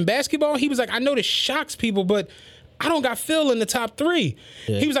ever in basketball, he was like, I know this shocks people, but I don't got Phil in the top 3.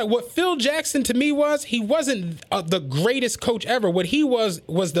 Yeah. He was like, what Phil Jackson to me was, he wasn't the greatest coach ever. What he was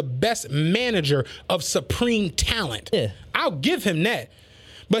the best manager of supreme talent. Yeah. I'll give him that.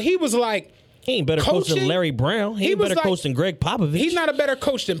 But he was like, he ain't better coach than Larry Brown. He ain't better coach than Greg Popovich. He's not a better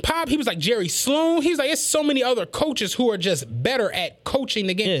coach than Pop. He was like Jerry Sloan. He's like, there's so many other coaches who are just better at coaching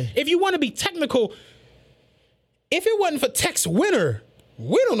the game. Yeah. If you want to be technical, if it wasn't for Tex Winter,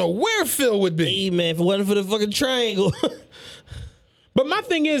 we don't know where Phil would be. Hey, man, if it wasn't for the fucking triangle. But my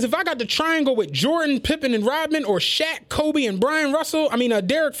thing is, if I got the triangle with Jordan, Pippen, and Rodman, or Shaq, Kobe, and Brian Russell,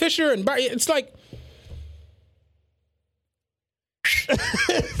 Derek Fisher, and it's like, I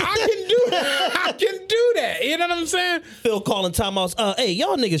can do that. You know what I'm saying? Phil calling timeouts. Hey,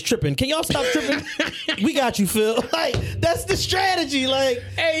 y'all niggas tripping. Can y'all stop tripping? We got you, Phil. Like, that's the strategy. Like,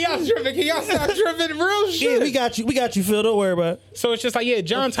 hey, y'all tripping. Can y'all stop tripping? Real shit. Yeah, we got you. We got you, Phil. Don't worry about it. So it's just like, yeah,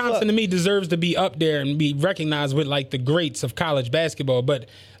 John Thompson to me deserves to be up there and be recognized with like the greats of college basketball. But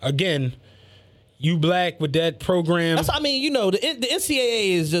again, you black with that program. The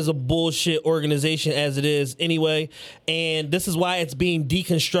NCAA is just a bullshit organization as it is anyway. And this is why it's being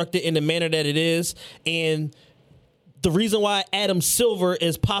deconstructed in the manner that it is. And the reason why Adam Silver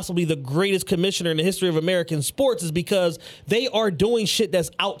is possibly the greatest commissioner in the history of American sports is because they are doing shit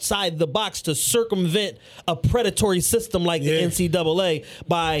that's outside the box to circumvent a predatory system like the NCAA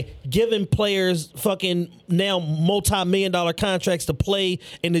by giving players fucking now multi-million-dollar contracts to play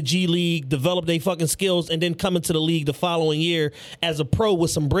in the G League, develop their fucking skills, and then come into the league the following year as a pro with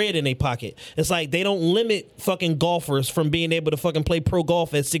some bread in their pocket. It's like they don't limit fucking golfers from being able to fucking play pro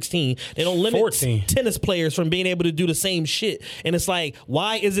golf at 16. They don't limit tennis players from being able to do the same shit. And it's like,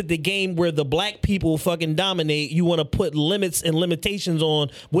 why is it the game where the black people fucking dominate, you want to put limits and limitations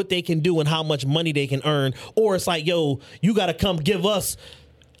on what they can do and how much money they can earn? Or it's like, yo, you got to come give us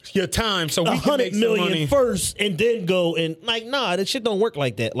your time so we can make some $100 million money first and then go. And like, nah, that shit don't work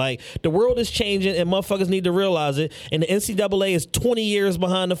like that. Like, the world is changing and motherfuckers need to realize it. And the NCAA is 20 years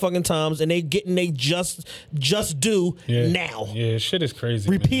behind the fucking times, and they getting they just due now. Yeah, shit is crazy.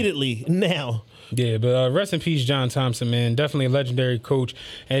 Repeatedly now. Yeah, but rest in peace, John Thompson, man. Definitely a legendary coach.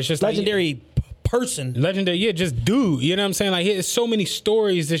 And it's just legendary person. Legendary, yeah, just dude. You know what I'm saying? Like, there's so many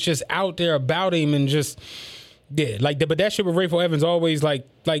stories that's just out there about him and just, yeah, like, but that shit with Rayful Evans always like,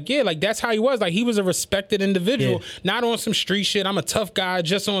 that's how he was. Like, he was a respected individual, not on some street shit. I'm a tough guy,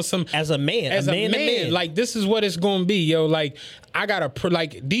 just on some. As a man. As a man. Like, this is what it's going to be, yo. Like, I got to,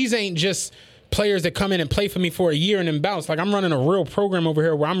 like, these ain't just players that come in and play for me for a year and then bounce. Like, I'm running a real program over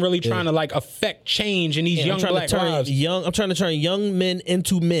here where I'm really trying to like affect change in these young black lives. I'm trying to turn young men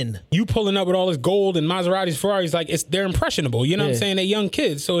into men. You pulling up with all this gold and Maseratis, Ferraris, like they're impressionable. You know what I'm saying? They're young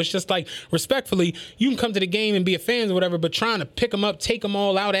kids. So it's just like, respectfully, you can come to the game and be a fan or whatever, but trying to pick them up, take them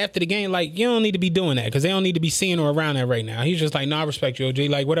all out after the game, like, you don't need to be doing that because they don't need to be seeing or around that right now. He's just like, no, I respect you, OG,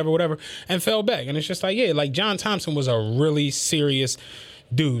 like whatever, and fell back. And it's just like, yeah, like John Thompson was a really serious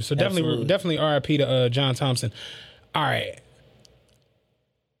dude. So definitely RIP to John Thompson. All right.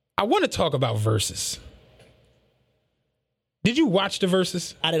 I want to talk about Verzuz. Did you watch the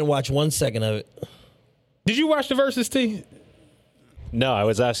Verzuz? I didn't watch 1 second of it. Did you watch the Verzuz, T? No, I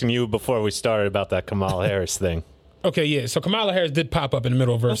was asking you before we started about that Kamala Harris thing. Okay, yeah. So Kamala Harris did pop up in the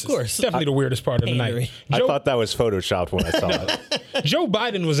middle of Verzuz. Of course. Definitely the weirdest part of the night. I thought that was photoshopped when I saw it. Joe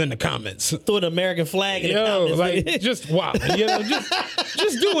Biden was in the comments. Threw an American flag in the comments. Like, just wow. You know,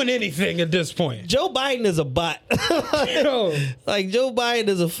 just doing anything at this point. Joe Biden is a bot. Like, Joe Biden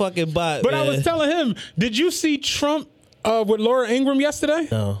is a fucking bot, But man. I was telling him, did you see Trump with Laura Ingraham yesterday?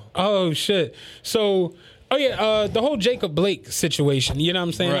 No. Oh, shit. So, the whole Jacob Blake situation, you know what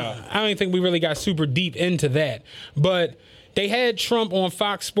I'm saying? Right. I don't think we really got super deep into that. But they had Trump on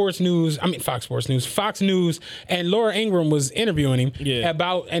Fox News, and Laura Ingraham was interviewing him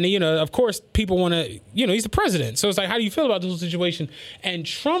about, and, you know, of course, people want to, you know, he's the president. So it's like, how do you feel about this whole situation? And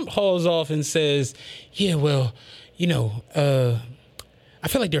Trump hauls off and says, yeah, well, you know, I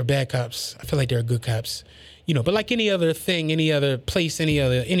feel like there are bad cops. I feel like there are good cops. but like any other thing, any other place, any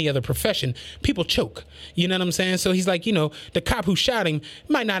other profession, people choke. You know what I'm saying? So he's like, the cop who shot him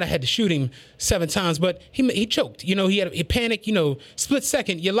might not have had to shoot him 7 times, but he choked. He had a panic, split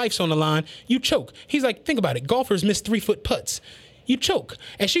second, your life's on the line, you choke. He's like, think about it. Golfers miss 3-foot putts. You choke.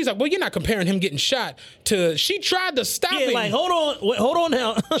 And she's like, well, you're not comparing him getting shot to, she tried to stop him. like, hold on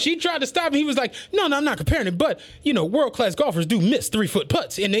now. She tried to stop him. He was like, no, I'm not comparing it. But, world-class golfers do miss 3-foot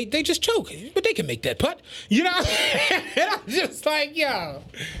putts, and they just choke. But they can make that putt. And I'm just like, yo,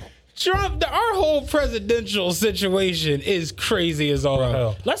 Trump, our whole presidential situation is crazy as all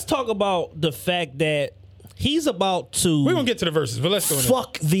hell. Let's talk about the fact that he's about to... We're going to get to the verses, but let's go in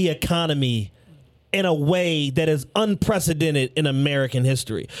fuck the economy in a way that is unprecedented in American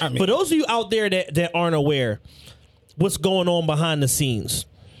history. For those of you out there that aren't aware what's going on behind the scenes,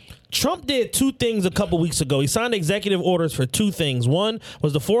 Trump did 2 things a couple weeks ago. He signed executive orders for 2 things. One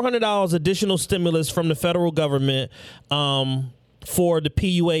was the $400 additional stimulus from the federal government for the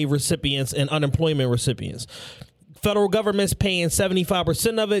PUA recipients and unemployment recipients. Federal government's paying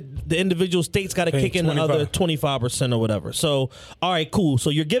 75% of it. The individual states got to kick in the other 25% or whatever. So, all right, cool. So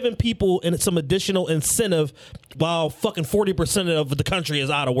you're giving people some additional incentive while fucking 40% of the country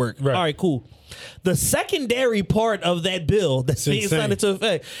is out of work. Right. All right, cool. The secondary part of that bill that's being signed into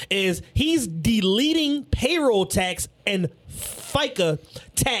effect is he's deleting payroll tax and FICA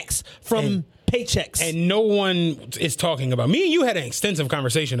tax from paychecks. And no one is talking about. Me and you had an extensive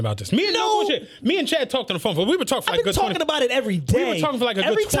conversation about this. Me and Chad talked on the phone. We were talking for like I've been talking about it every day. We were talking for like a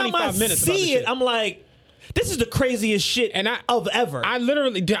good 25 minutes about this shit. Every time I see it, I'm like, this is the craziest shit of ever.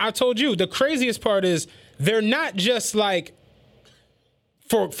 I told you, the craziest part is they're not just like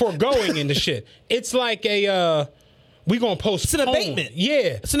foregoing into shit. It's like we gonna postpone. It's an abatement.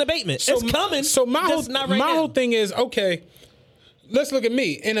 Yeah. It's an abatement. So, it's coming. So my whole thing is, okay, let's look at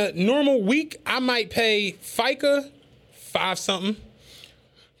me. In a normal week, I might pay FICA 5 something.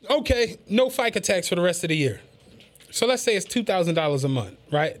 Okay, no FICA tax for the rest of the year. So let's say it's $2,000 a month,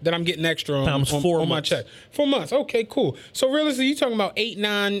 right? That I'm getting extra on my check. 4 months. Okay, cool. So realistically, you're talking about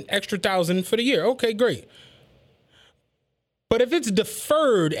 8-9 extra thousand for the year. Okay, great. But if it's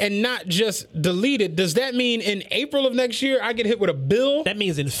deferred and not just deleted, does that mean in April of next year I get hit with a bill? That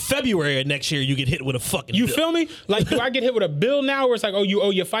means in February of next year you get hit with a fucking bill. You feel me? Like, do I get hit with a bill now where it's like, oh, you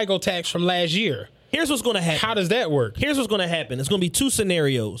owe your FICO tax from last year? Here's what's going to happen. How does that work? Here's what's going to happen. It's going to be 2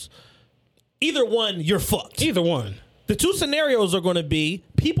 scenarios. Either one, you're fucked. Either one. The 2 scenarios are going to be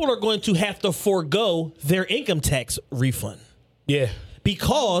people are going to have to forego their income tax refund. Yeah.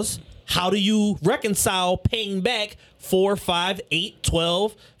 Because how do you reconcile paying back $4, $5, $8,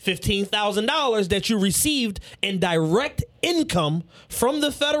 $12, $15,000 that you received in direct income from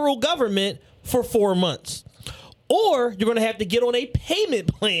the federal government for 4 months? Or you're going to have to get on a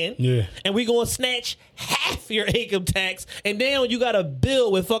payment plan, and we're going to snatch half your income tax, and now you got a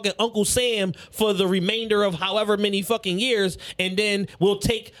bill with fucking Uncle Sam for the remainder of however many fucking years, and then we'll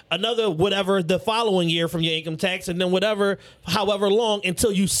take another whatever the following year from your income tax, and then whatever, however long,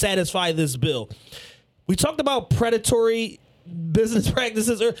 until you satisfy this bill. We talked about predatory business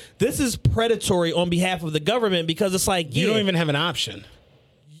practices. This is predatory on behalf of the government because it's like, you don't even have an option.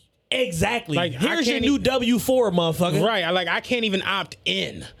 Exactly. Like, here's your new W-4, motherfucker. Right. I can't even opt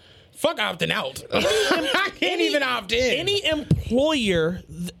in. Fuck opting out. I can't even opt in. Any employer.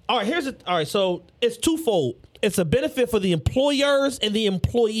 All right, so it's twofold. It's a benefit for the employers and the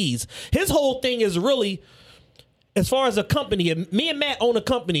employees. His whole thing is really, as far as a company, me and Matt own a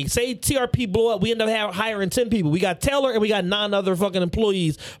company. Say TRP blow up, we end up hiring 10 people. We got Taylor and we got 9 other fucking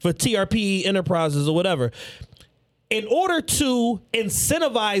employees for TRP Enterprises or whatever. In order to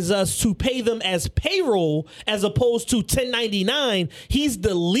incentivize us to pay them as payroll as opposed to 1099, he's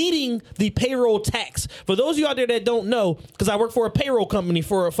deleting the payroll tax. For those of you out there that don't know, because I worked for a payroll company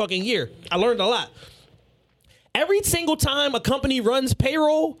for a fucking year, I learned a lot. Every single time a company runs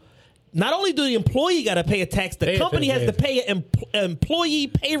payroll, not only do the employee got to pay a tax, the company has to pay an employee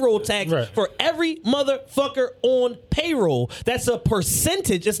payroll tax for every motherfucker on payroll. That's a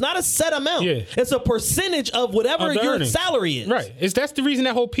percentage. It's not a set amount. Yeah. It's a percentage of whatever your salary is. Right. That's the reason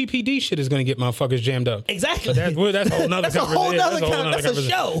that whole PPD shit is going to get motherfuckers jammed up. Exactly. That's a whole nother conversation. That's a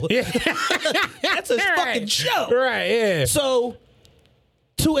show. Yeah. That's a fucking show. Right, yeah. So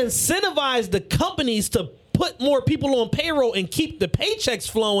to incentivize the companies to put more people on payroll and keep the paychecks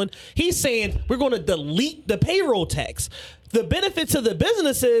flowing, he's saying we're going to delete the payroll tax. The benefit to the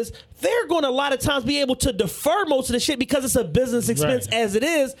business is they're going to a lot of times be able to defer most of the shit because it's a business expense as it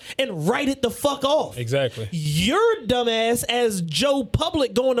is and write it the fuck off. Exactly. Your dumbass as Joe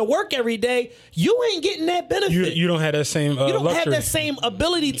Public going to work every day, you ain't getting that benefit. You don't have that same you don't luxury. have that same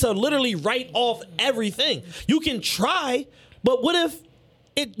ability to literally write off everything. You can try, but what if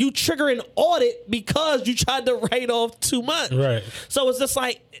you trigger an audit because you tried to write off too much? Right. So it's just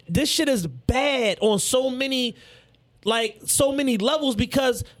like, this shit is bad on so many levels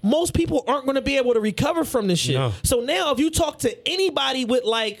because most people aren't going to be able to recover from this shit. No. So now if you talk to anybody with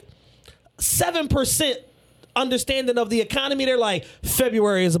like 7% understanding of the economy, they're like,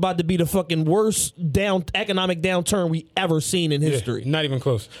 February is about to be the fucking worst economic downturn we ever seen in history. Not even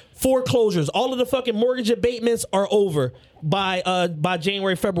close. Foreclosures, all of the fucking mortgage abatements are over by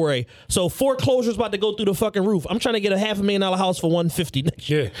January, February. So foreclosures about to go through the fucking roof. I'm trying to get a $500,000 house for $150 next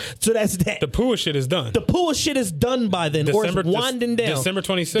year. So that's that. The PUA shit is done. The PUA shit is done by then, or it's winding down. December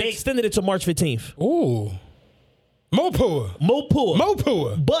 26th. They extended it to March 15th. Ooh. More PUA. More PUA. More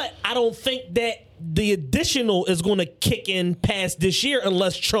PUA. But I don't think that the additional is going to kick in past this year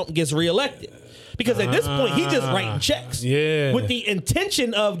unless Trump gets reelected. Because at this point, he's just writing checks with the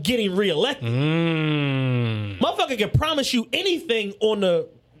intention of getting reelected. Motherfucker can promise you anything on the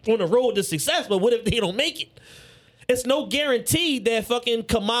road to success, but what if they don't make it? It's no guarantee that fucking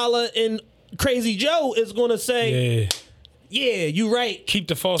Kamala and Crazy Joe is going to say, yeah, you right. Keep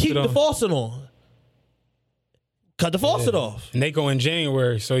the faucet on. Keep the faucet on. Cut the faucet off. And they go in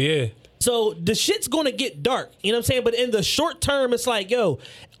January, so yeah. So the shit's going to get dark, you know what I'm saying? But in the short term, it's like, yo,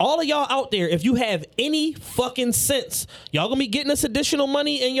 all of y'all out there, if you have any fucking sense, y'all going to be getting this additional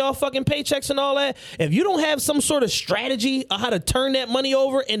money in y'all fucking paychecks and all that. If you don't have some sort of strategy on how to turn that money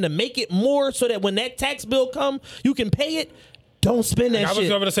over and to make it more so that when that tax bill come, you can pay it, don't spend that shit. I was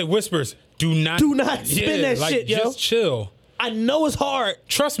going to say whispers. Do not spend that shit, yo. Just chill. I know it's hard.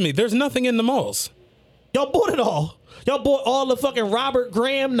 Trust me, there's nothing in the malls. Y'all bought it all. Y'all bought all the fucking Robert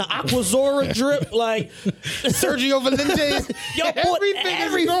Graham, the Aquazora drip, like Sergio Valente. Y'all bought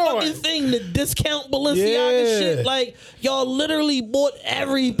every fucking thing, the discount Balenciaga shit. Like, y'all literally bought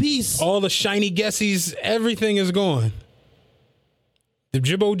every piece. All the shiny Guessies, everything is gone. The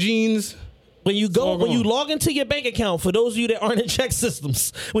Jibbo jeans. When you log into your bank account, for those of you that aren't in check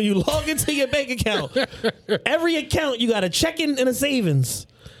systems, when you log into your bank account, every account you got a checking and a savings.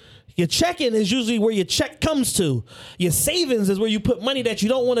 Your checking is usually where your check comes to. Your savings is where you put money that you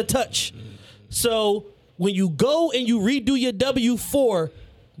don't want to touch. So when you go and you redo your W-4,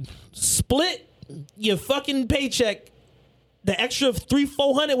 split your fucking paycheck, the extra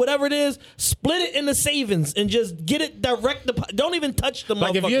 $300-400, whatever it is, split it in the savings and just get it direct. Don't even touch the motherfucker.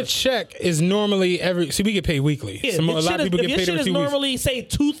 Like if your check is normally we get paid weekly. Yeah, a lot of people get paid every 2 weeks. If your shit is normally, say,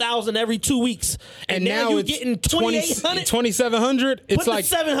 $2,000 every 2 weeks, and now you're getting $2,800, $2,700, it's like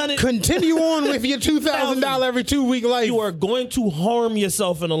 $700. Continue on with your $2,000 every 2 week life. You are going to harm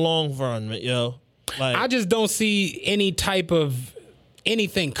yourself in the long run, yo. Like, I just don't see any type of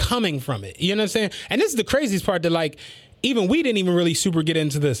anything coming from it. You know what I'm saying? And this is the craziest part, that like, even we didn't even really super get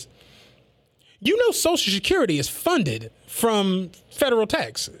into this. You know, Social Security is funded from federal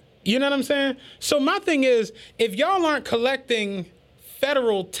tax. You know what I'm saying? So my thing is, if y'all aren't collecting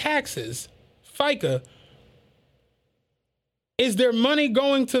federal taxes, FICA, is there money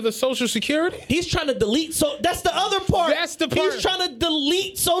going to the Social Security? He's trying to delete. So that's the other part. That's the part. He's trying to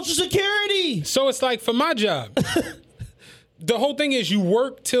delete Social Security. So it's like, for my job, the whole thing is you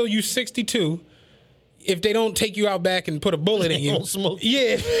work till you 62. If they don't take you out back and put a bullet in you, don't smoke.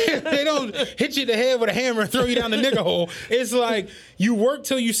 Yeah, they don't hit you in the head with a hammer and throw you down the nigger hole. It's like you work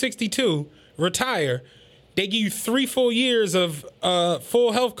till you 62, retire. They give you 3 full years of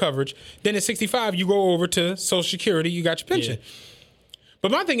full health coverage. Then at 65, you go over to Social Security. You got your pension. Yeah.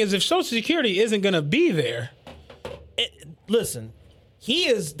 But my thing is, if Social Security isn't going to be there, listen.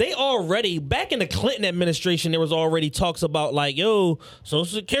 They already, back in the Clinton administration, there was already talks about like, yo, Social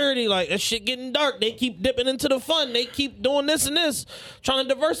Security, like that shit getting dark. They keep dipping into the fund. They keep doing this and this, trying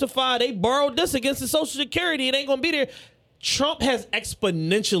to diversify. They borrowed this against the Social Security. It ain't going to be there. Trump has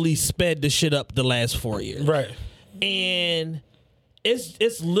exponentially sped the shit up the last 4 years. Right. And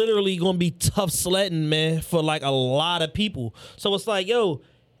it's literally going to be tough sledding, man, for like a lot of people. So it's like, yo,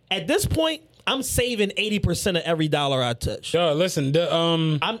 at this point, I'm saving 80% of every dollar I touch. Listen,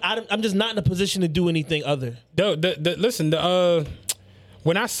 I'm just not in a position to do anything other. Listen,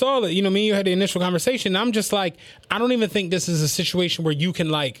 when I saw that, you know, me and you had the initial conversation, I'm just like, I don't even think this is a situation where you can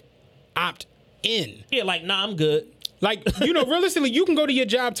like opt in. Yeah, like, nah, I'm good. Like, you know, realistically, you can go to your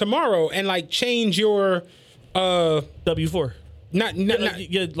job tomorrow and like change your W-4. Not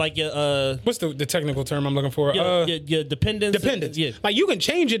Like your what's the technical term I'm looking for? your dependents. Dependents. Yeah. Like you can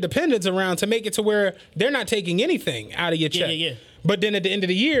change your dependents around to make it to where they're not taking anything out of your check. Yeah. But then at the end of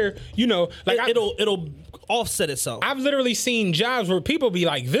the year, like it'll offset itself. I've literally seen jobs where people be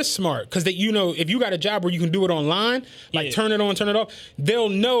like this smart because that if you got a job where you can do it online, like turn it on, turn it off, they'll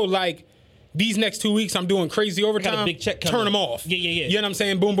know like. These next 2 weeks, I'm doing crazy overtime. Got a big check coming. Turn them off. Yeah. You know what I'm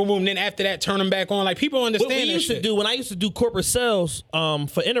saying? Boom, boom, boom. Then after that, turn them back on. Like people understand what we used to do when I used to do corporate sales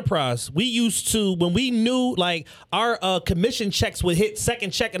for enterprise. We used to when we knew like our commission checks would hit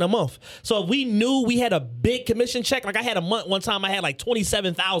second check in a month. So if we knew we had a big commission check, like I had a month one time I had like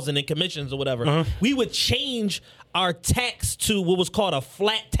 27,000 in commissions or whatever. We would change our tax to what was called a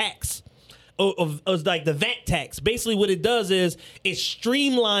flat tax. Of like the VAT tax. Basically what it does is it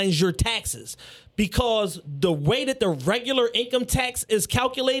streamlines your taxes because the way that the regular income tax is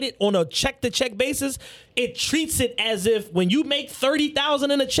calculated on a check-to-check basis, it treats it as if when you make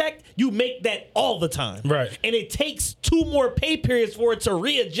 $30,000 in a check, you make that all the time. Right. And it takes 2 more pay periods for it to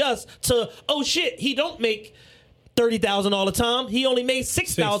readjust to, oh shit, he don't make $30,000 all the time. He only made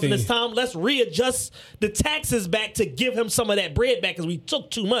 $6,000 this time. Let's readjust the taxes back to give him some of that bread back because we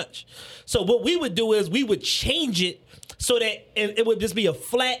took too much. So what we would do is we would change it so that it would just be a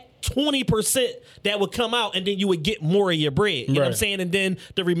flat 20% that would come out and then you would get more of your bread. You know what I'm saying? And then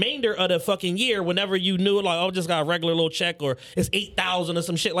the remainder of the fucking year, whenever you knew like, oh, just got a regular little check or it's $8,000 or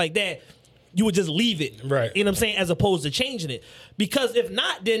some shit like that, you would just leave it. Right. You know what I'm saying? As opposed to changing it. Because if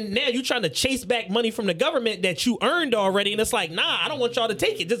not, then now you're trying to chase back money from the government that you earned already. And it's like, nah, I don't want y'all to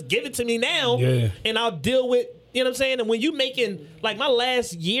take it. Just give it to me now. Yeah. And I'll deal with, you know what I'm saying? And when you making, like my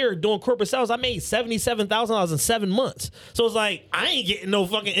last year doing corporate sales, I made $77,000 in 7 months. So it's like, I ain't getting no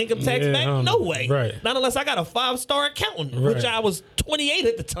fucking income tax back. No way. Right. Not unless I got a 5-star accountant, which I was 28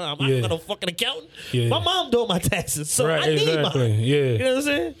 at the time. I ain't got no fucking accountant. My mom doing my taxes. So I need mine. You know what I'm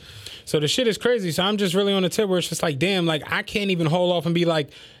saying? So the shit is crazy. So I'm just really on the tip where it's just like, damn, like I can't even hold off and be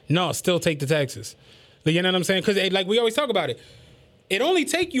like, no, still take the taxes. Like, you know what I'm saying? Because like we always talk about it. It only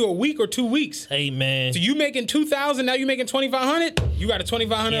take you a week or 2 weeks. Hey, man. So you making $2,000, now you making $2,500. You got a $2,500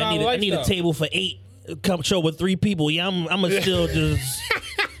 lifestyle. I need a table for 8. Come show with 3 people. Yeah, I'm gonna still just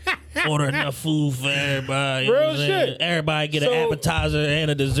order enough food for everybody. Real shit. Everybody get an appetizer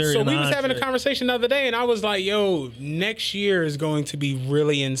and a dessert. So we was having a conversation the other day, and I was like, yo, next year is going to be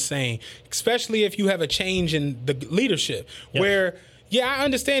really insane, especially if you have a change in the leadership. Where, I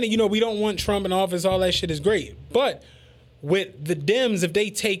understand that, we don't want Trump in office, all that shit is great. But with the Dems, if they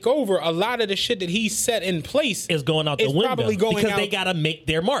take over, a lot of the shit that he set in place is going out the window. Probably going because out, they got to make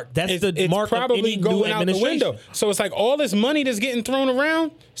their mark. That's the mark probably of any going new out the window. So it's like all this money that's getting thrown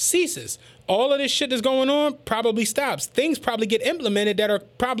around ceases. All of this shit that's going on probably stops. Things probably get implemented that are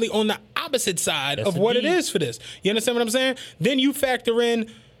probably on the opposite side of what it is for this. You understand what I'm saying? Then you factor in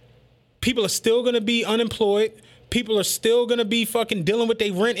people are still going to be unemployed. People are still going to be fucking dealing with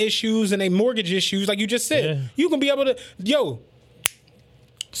their rent issues and their mortgage issues, like you just said. Yeah. You can be able to,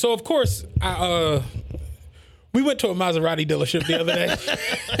 So, of course, we went to a Maserati dealership the other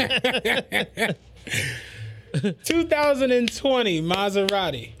day. 2020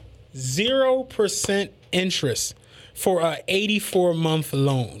 Maserati, 0% interest for a 84-month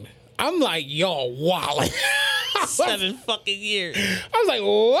loan. I'm like, y'all wildin'. 7 fucking years. I was like,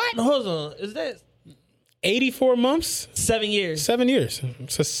 what? Hold on. Is that 84 months? 7 years. 7 years.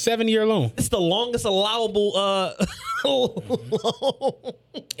 It's a 7-year loan. It's the longest allowable loan.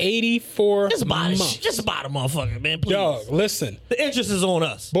 84 months. Just buy the motherfucker, man, please. Dog, listen. The interest is on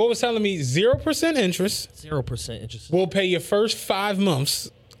us. Boy was telling me 0% interest. 0% interest. We'll pay your first 5 months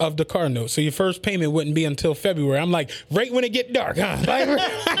of the car note. So your first payment wouldn't be until February. I'm like, right when it get dark, huh? Like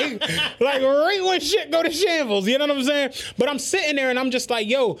right when shit go to shambles. You know what I'm saying? But I'm sitting there and I'm just like,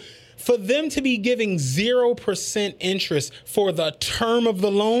 yo, for them to be giving 0% interest for the term of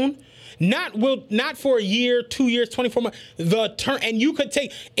the loan, not for a year, 2 years, 24 months, the term, and you could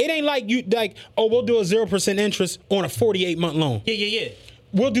take, it ain't like we'll do a 0% interest on a 48-month loan. Yeah.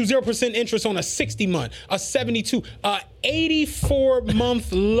 We'll do 0% interest on a 60-month, a 72, a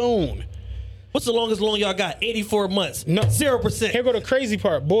 84-month loan. What's the longest loan y'all got? 84 months. No. 0%. Here go the crazy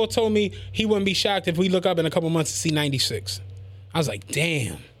part. Bull told me he wouldn't be shocked if we look up in a couple months to see 96. I was like,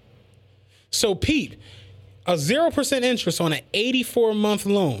 damn. So, Pete, a 0% interest on an 84-month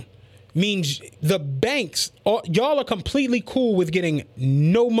loan means the banks, y'all are completely cool with getting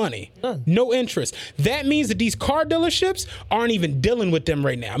no money, no interest. That means that these car dealerships aren't even dealing with them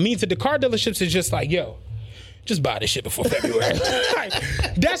right now. It means that the car dealerships is just like, yo, just buy this shit before February. Like,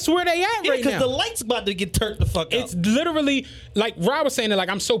 that's where they at right now. Because the light's about to get turned the fuck up. It's literally, like Rob was saying, that like,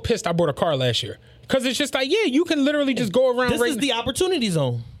 I'm so pissed I bought a car last year. Because it's just like, yeah, you can literally just go around. This is the opportunity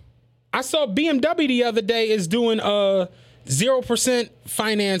zone. I saw BMW the other day is doing 0%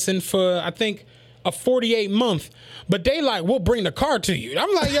 financing for, I think, a 48 month, but they like, we'll bring the car to you.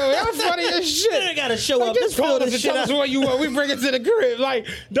 I'm like, yo, that's funny as shit. They gotta show like, up. Just call us and tell us what you want. We bring it to the crib. Like,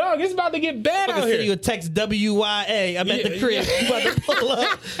 dog, it's about to get bad out here. Send you a text WYA. I'm at the crib. You about to pull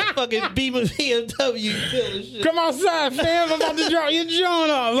up. Fucking Beamer BMW. Killing shit. Come outside, fam. I'm about to drop your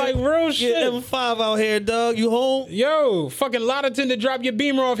joint off. Like, real shit. Get M5 out here, dog. You home? Yo, fucking Lottaton to drop your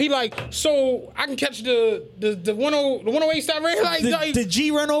Beamer off. He like, so I can catch the 108 stop right here. Like, the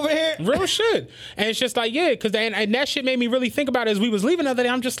G run over here? Real shit. And it's just like, yeah, because and that shit made me really think about it as we was leaving the other day.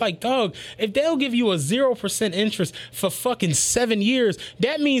 I'm just like, dog, if they'll give you a 0% interest for fucking 7 years,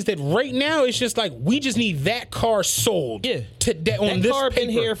 that means that right now it's just like, we just need that car sold. Yeah. On this car paper. been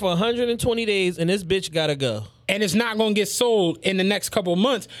here for 120 days and this bitch gotta go. And it's not going to get sold in the next couple of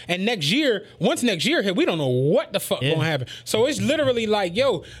months. And next year, once next year hit, we don't know what the fuck going to happen. So it's literally like,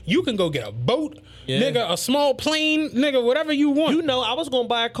 yo, you can go get a boat, nigga, a small plane, nigga, whatever you want. You know, I was going to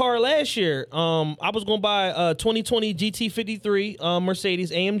buy a car last year. I was going to buy a 2020 GT53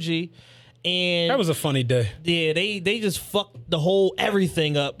 Mercedes AMG. And that was a funny day. Yeah, they just fucked the whole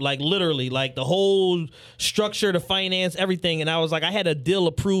everything up, like literally, like the whole structure, the finance, everything. And I was like, I had a deal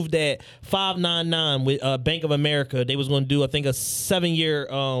approved at 599 with Bank of America. They was going to do, I think, a 7-year,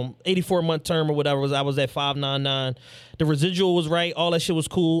 84-month term or whatever. I was at 599. The residual was right. All that shit was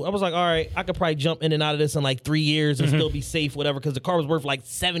cool. I was like, all right, I could probably jump in and out of this in like 3 years and still be safe, whatever, because the car was worth like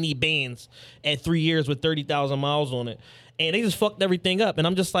 70 bands at 3 years with 30,000 miles on it. And they just fucked everything up. And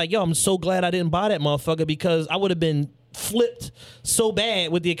I'm just like, yo, I'm so glad I didn't buy that motherfucker because I would have been flipped so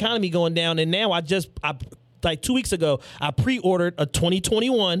bad with the economy going down. And now I like 2 weeks ago, I pre-ordered a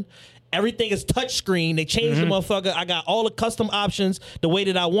 2021. Everything is touchscreen. They changed the motherfucker. I got all the custom options the way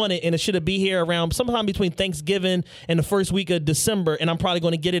that I want it. And it should be here around sometime between Thanksgiving and the first week of December. And I'm probably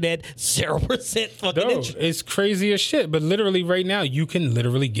going to get it at 0% fucking interest. It's crazy as shit. But literally right now, you can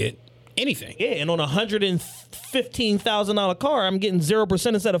literally get anything. Yeah, and on a $115,000 car, I'm getting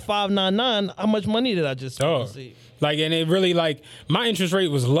 0% instead of $599. How much money did I just receive? Like, and it really, like, my interest rate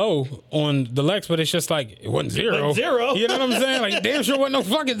was low on the Lex, but it's just like, it wasn't zero. Like zero. You know what I'm saying? Like, damn sure wasn't no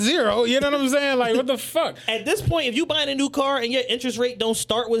fucking zero. You know what I'm saying? Like, what the fuck? At this point, if you buying a new car and your interest rate don't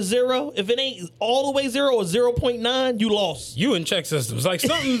start with zero, if it ain't all the way zero or 0.9, you lost. You in check systems. Like,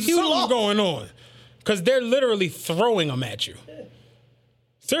 something's going on. Because they're literally throwing them at you. Yeah.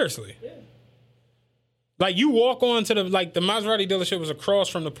 Seriously. Yeah. Like, you walk on to the Maserati dealership was across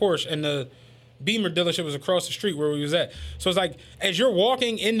from the Porsche, and the Beamer dealership was across the street where we was at. So it's like, as you're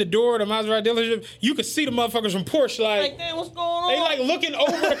walking in the door of the Maserati dealership, you can see the motherfuckers from Porsche like damn, what's going on? They like looking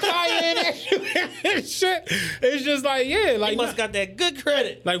over the Cayenne at you and shit. It's just like, yeah. Like, you must got that good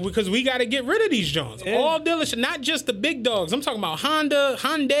credit. Like, because we got to get rid of these joints. Yeah. All dealership, not just the big dogs. I'm talking about Honda,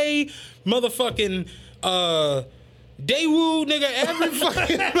 Hyundai, motherfucking, Daewoo, nigga, every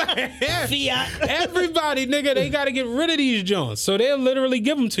fucking Fiat. Everybody, nigga, they got to get rid of these joints. So they'll literally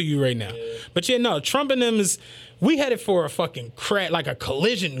give them to you right now. Yeah. But yeah, no, Trump and them we headed for a fucking like a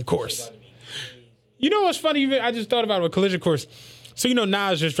collision course. You know what's funny? I just thought about a collision course. So, you know,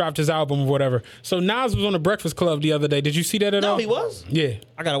 Nas just dropped his album or whatever. So Nas was on the Breakfast Club the other day. Did you see that at all? No, he was? Yeah.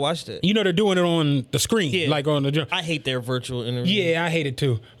 I got to watch that. You know, they're doing it on the screen, like on the... I hate their virtual interviews. Yeah, I hate it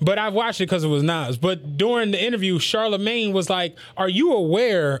too. But I watched it because it was Nas. But during the interview, Charlamagne was like, are you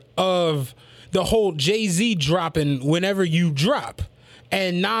aware of the whole Jay-Z dropping whenever you drop?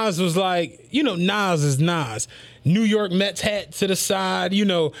 And Nas was like, you know, Nas is Nas. New York Mets hat to the side, you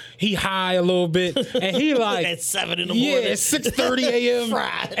know, he high a little bit. And he like... At 7 in the morning. Yeah, 6:30 a.m.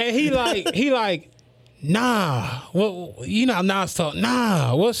 Fried. And he like, nah. Well, you know how Nas talk.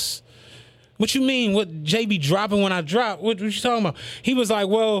 Nah, what you mean? What Jay be dropping when I drop? What you talking about? He was like,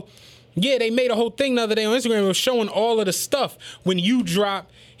 well, yeah, they made a whole thing the other day on Instagram. It was showing all of the stuff. When you drop,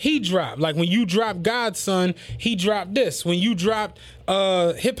 he dropped. Like when you drop Godson, he dropped this. When you dropped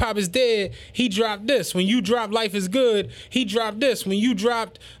Hip Hop Is Dead, he dropped this. When you dropped Life Is Good, he dropped this. When you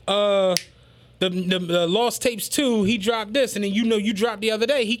dropped the Lost Tapes 2, he dropped this. And then you dropped the other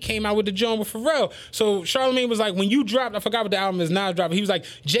day, he came out with the joint with Pharrell. So Charlamagne was like, when you dropped, I forgot what the album is, Nas dropped. He was like,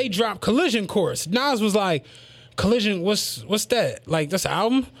 Jay dropped Collision Course. Nas was like, Collision, what's that? Like, that's an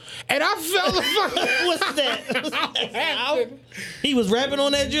album? And I felt the fuck. What's that? He was rapping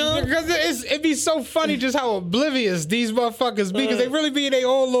on that joint? Because it'd be so funny just how oblivious these motherfuckers be, because they really be in their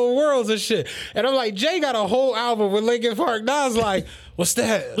own little worlds and shit. And I'm like, Jay got a whole album with Linkin Park. Nas like, what's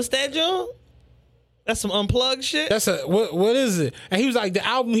that? What's that joint? That's some unplugged shit. That's what is it? And he was like, the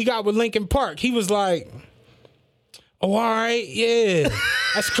album he got with Linkin Park. He was like, oh, all right, yeah,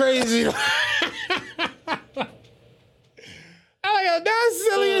 that's crazy. That's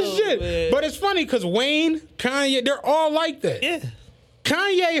silly as shit. Man. But it's funny because Wayne, Kanye, they're all like that. Yeah.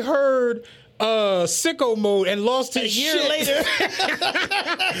 Kanye heard Sicko Mode and lost his shit. A year later.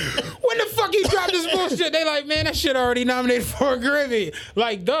 When the fuck he dropped this bullshit? They like, man, that shit already nominated for a Grammy.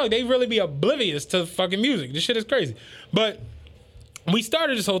 Like, dog, they really be oblivious to fucking music. This shit is crazy. But we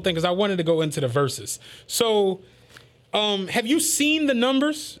started this whole thing because I wanted to go into the Verzuz. So, have you seen the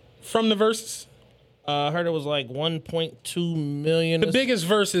numbers from the Verzuz? I heard it was like 1.2 million. The biggest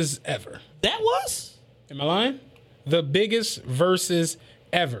Verzuz ever. That was? Am I lying? The biggest Verzuz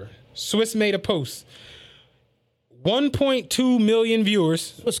ever. Swiss made a post. 1.2 million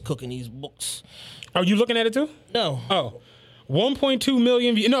viewers. What's cooking these books? Are you looking at it too? No. Oh. 1.2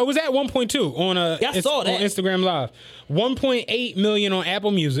 million. No, it was at 1.2 on I saw that. On Instagram Live. 1.8 million on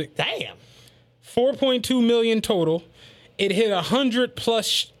Apple Music. Damn. 4.2 million total. It hit 100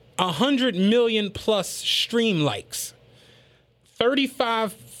 million plus stream likes.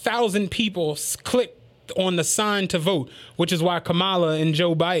 35,000 people clicked on the sign to vote, which is why Kamala and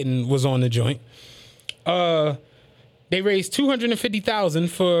Joe Biden was on the joint. They raised $250,000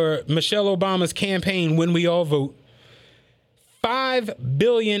 for Michelle Obama's campaign When We All Vote. 5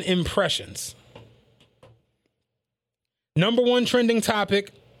 billion impressions. Number one trending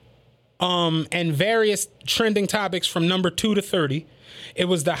topic, and various trending topics from number 2 to 30. It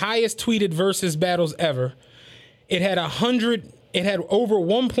was the highest tweeted Verzuz battles ever. It had over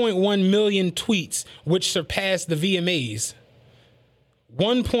 1.1 million tweets, which surpassed the VMAs.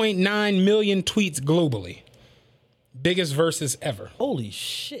 1.9 million tweets globally. Biggest Verzuz ever. Holy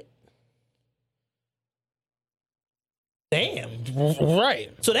shit. Damn.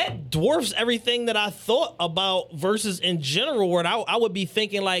 Right. So that dwarfs everything that I thought about Verzuz in general, where I would be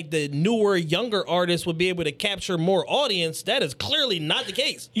thinking like the newer, younger artists would be able to capture more audience. That is clearly not the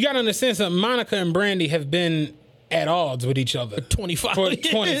case. You got to understand something. Monica and Brandy have been at odds with each other for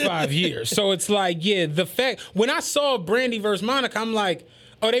 25 years. So it's like, yeah, the fact, when I saw Brandy versus Monica, I'm like,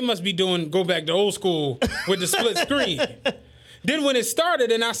 oh, they must be go back to old school with the split screen. Then when it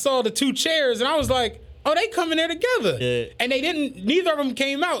started and I saw the two chairs and I was like, oh, they coming there together. Yeah. And neither of them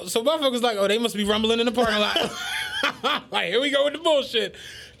came out. So motherfuckers was like, oh, they must be rumbling in the parking lot. Like, here we go with the bullshit.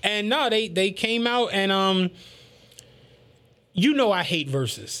 And no, they came out and, you know I hate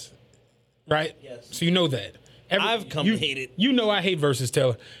Verzuz, right? Yes. So you know that. I've come to hate it. You know I hate Verzuz,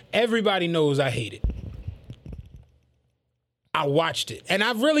 Taylor. Everybody knows I hate it. I watched it. And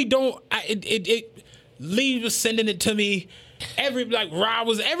I really don't, Lee was sending it to me. Everybody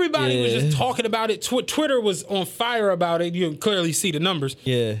was just talking about it. Twitter was on fire about it. You can clearly see the numbers.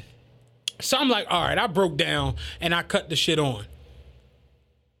 Yeah. So I'm like, all right, I broke down and I cut the shit on.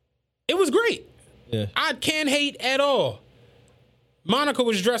 It was great. Yeah. I can't hate at all. Monica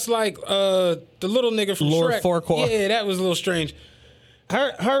was dressed like the little nigga from Lord Shrek. Farquaad. Yeah, that was a little strange.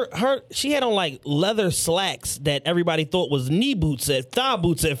 She had on like leather slacks that everybody thought was thigh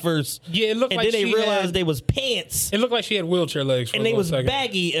boots at first. Yeah, it looked and like then they realized they was pants. It looked like she had wheelchair legs. And they was second.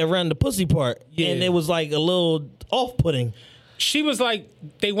 baggy around the pussy part. Yeah. And it was like a little off-putting. She was like,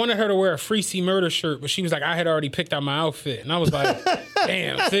 they wanted her to wear a Free C Murder shirt, but she was like, I had already picked out my outfit. And I was like,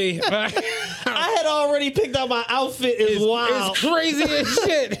 damn, see? I had already picked out my outfit. It's wild. It's crazy as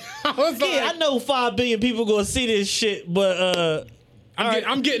shit. I was like, I know 5 billion people going to see this shit, but...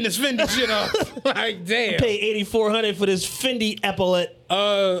 I'm getting this Fendi shit off. Like, damn. I paid $8,400 for this Fendi epaulette.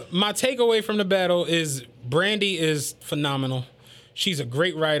 My takeaway from the battle is Brandy is phenomenal. She's a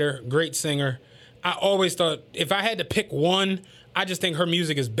great writer, great singer. I always thought if I had to pick one, I just think her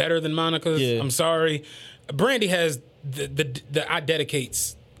music is better than Monica's. Yeah. I'm sorry. Brandy has the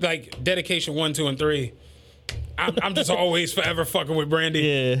dedication 1, 2, and 3. I'm just always forever fucking with Brandy.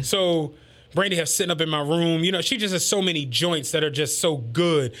 Yeah. So Brandy has sitting up in my room. You know, she just has so many joints that are just so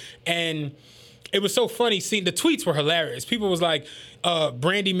good. And it was so funny seeing the tweets were hilarious. People was like,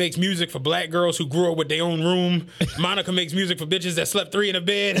 Brandy makes music for black girls who grew up with their own room. Monica makes music for bitches that slept 3 in a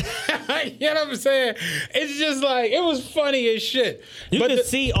bed. You know what I'm saying? It's just like, it was funny as shit. You could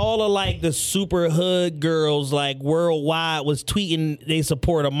see all of like the super hood girls like worldwide was tweeting they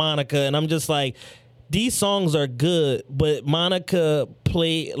support of Monica. And I'm just like, these songs are good, but Monica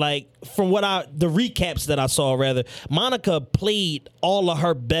played, like, from the recaps that I saw, rather, Monica played all of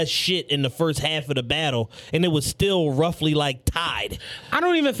her best shit in the first half of the battle, and it was still roughly, like, tied. I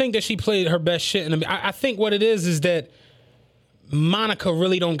don't even think that she played her best shit. I think what it is that Monica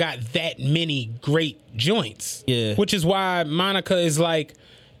really don't got that many great joints. Yeah. Which is why Monica is, like,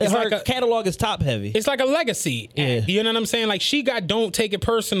 It's her like a catalog is top heavy. It's like a legacy. Yeah. You know what I'm saying? Like she got "Don't Take It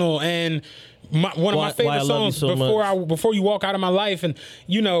Personal" and one of my favorite songs, so before you walk out of my life, and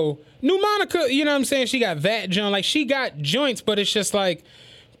you know, New Monica. You know what I'm saying? She got that joint. Like she got joints, but it's just like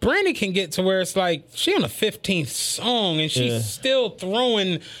Brandy can get to where it's like she on the 15th song and she's still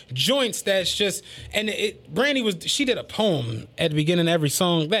throwing joints that's just, and Brandy she did a poem at the beginning of every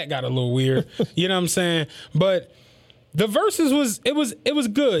song that got a little weird. You know what I'm saying? But the verses was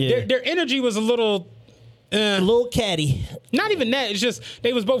good. Yeah. Their energy was a little catty. Not even that. It's just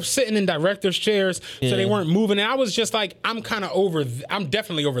they was both sitting in director's chairs, so they weren't moving. And I was just like, I'm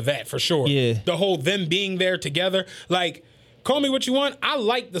definitely over that for sure. Yeah. The whole them being there together, like. Call me what you want. I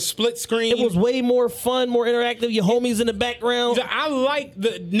like the split screen. It was way more fun, more interactive. Your homies in the background. I like the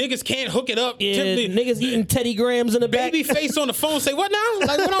niggas can't hook it up. Yeah, niggas eating Teddy Grahams in the back. Baby face on the phone say, what now?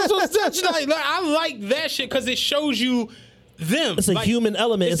 Like, what I'm supposed to touch? Like I like that shit because it shows you them. It's a human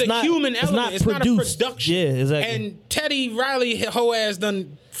element. It's a human element. It's not a production. Yeah, exactly. And Teddy Riley, hoe ass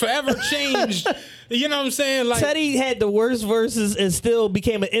done forever changed. You know what I'm saying? Like Teddy had the worst verses and still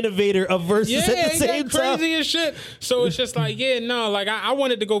became an innovator of verses at the same time. Crazy as shit. So it's just like, like I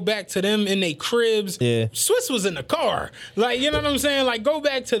wanted to go back to them in their cribs. Yeah. Swiss was in the car. Like, you know what I'm saying? Like, go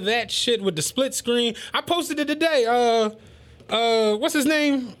back to that shit with the split screen. I posted it today. What's his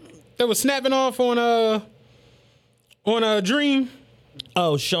name? That was snapping off on Dream.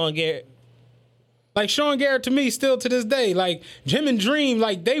 Oh, Sean Garrett. Like Sean Garrett to me, still to this day, like Jim and Dream,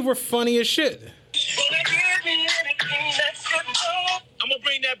 like they were funny as shit. I'm gonna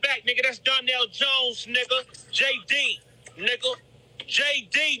bring that back, nigga. That's Donnell Jones, nigga. JD, nigga.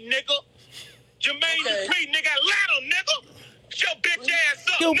 JD, nigga. Jermaine Dupri, nigga. Ladder, nigga. Shut your bitch ass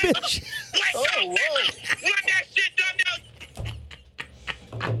up, Yo, nigga. bitch. What's up, nigga? Run that shit, Donnell.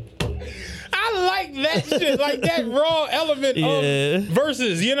 I like that shit, like that raw element of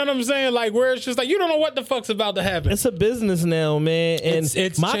verses. You know what I'm saying? Like where it's just like you don't know what the fuck's about to happen. It's a business now, man. And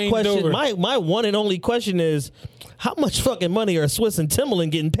it's my changed question, over. my one and only question is, how much fucking money are Swiss and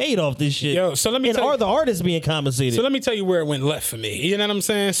Timbaland getting paid off this shit? Yo, so let me and tell you, are the artists being compensated? So let me tell you where it went left for me. You know what I'm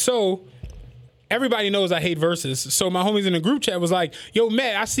saying? So everybody knows I hate verses. So my homies in the group chat was like, yo,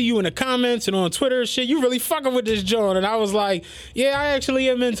 Matt, I see you in the comments and on Twitter and shit. You really fucking with this joint. And I was like, yeah, I actually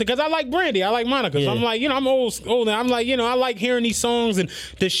am into, because I like Brandy. I like Monica. So I'm like, you know, I'm old. And I'm like, you know, I like hearing these songs and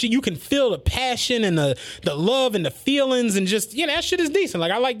the shit. You can feel the passion and the love and the feelings and just, you know, that shit is decent.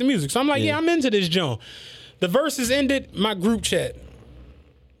 Like, I like the music. So I'm like, yeah, I'm into this joint. The verses ended, my group chat.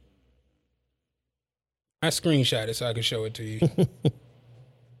 I screenshot it so I can show it to you.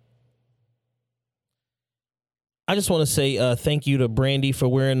 I just want to say thank you to Brandy for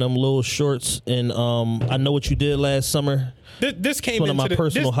wearing them little shorts, and I know what you did last summer. This came into my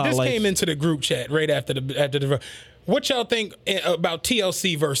personal highlights. This came into the group chat right after the. What y'all think about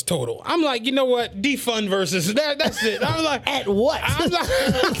TLC versus Total? I'm like, you know what? Defund versus that's it. I'm like, at what? I'm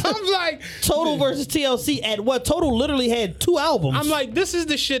like Total versus TLC at what? Total literally had 2 albums. I'm like, this is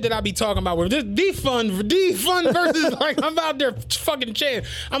the shit that I be talking about. Where this defund versus like I'm out there fucking chanting.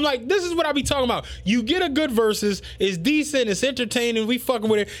 I'm like, this is what I be talking about. You get a good versus, it's decent, it's entertaining, we fucking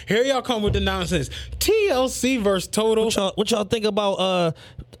with it. Here y'all come with the nonsense. TLC versus Total. What y'all think about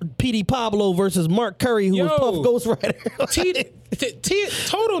PD Pablo versus Mark Curry, who was Puff Ghost Rider?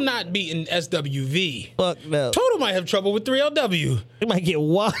 Total not beating SWV. Fuck no. Total might have trouble with 3LW. It might get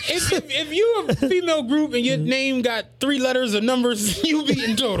washed. If you're a female group and your name got 3 letters or numbers, you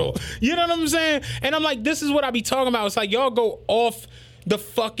beating Total. You know what I'm saying? And I'm like, this is what I be talking about. It's like y'all go off the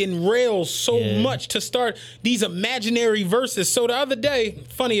fucking rails so much to start these imaginary verses. So the other day,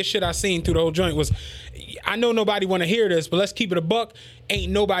 funniest shit I seen through the whole joint was, I know nobody want to hear this, but let's keep it a buck.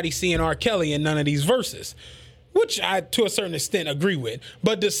 Ain't nobody seeing R. Kelly in none of these verses, which I, to a certain extent, agree with.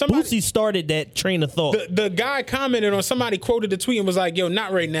 But somebody Boosie started that train of thought. The guy commented on, somebody quoted the tweet and was like, yo,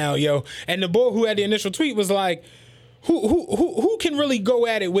 not right now, yo. And the boy who had the initial tweet was like, who can really go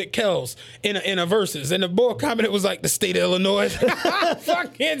at it with Kells in a verses? And the boy commented was like, the state of Illinois.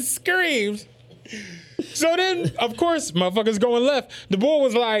 Fucking screams. So then, of course, motherfuckers going left. The boy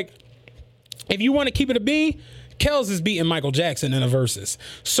was like, if you want to keep it a B, Kells is beating Michael Jackson in a verses.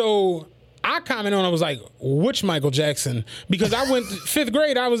 So I commented on it, I was like, which Michael Jackson? Because I went 5th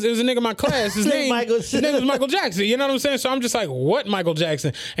grade, it was a nigga in my class. His name was Michael Jackson. You know what I'm saying? So I'm just like, what Michael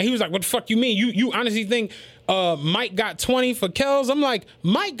Jackson? And he was like, what the fuck you mean? You honestly think Mike got 20 for Kells? I'm like,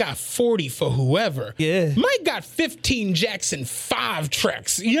 Mike got 40 for whoever. Yeah. Mike got 15 Jackson 5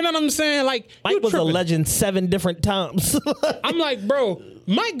 tracks. You know what I'm saying? Like, Mike was a legend 7 different times. I'm like, bro,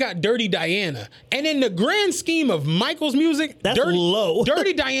 Mike got Dirty Diana. And in the grand scheme of Michael's music, that's low.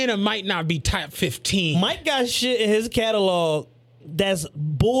 Dirty Diana might not be top 15. Mike got shit in his catalog that's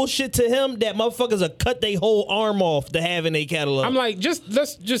bullshit to him that motherfuckers will cut their whole arm off to have in their catalog. I'm like,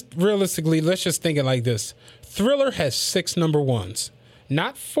 let's realistically, let's just think it like this. Thriller has 6 number ones.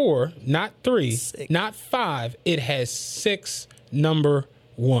 Not 4, not 3, not 5. It has 6 number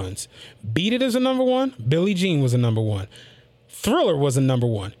ones. Beat It is a number 1. Billie Jean was a number 1. Thriller was a number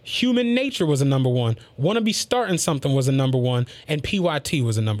 1. Human Nature was a number 1. Wanna Be Starting Something was a number 1. And PYT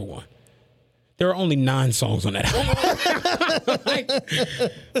was a number 1. There are only 9 songs on that album. Like,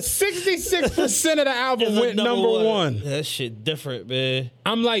 66% of the album went number one. That shit different, man.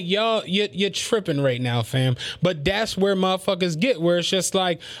 I'm like, y'all, you're tripping right now, fam. But that's where motherfuckers get, where it's just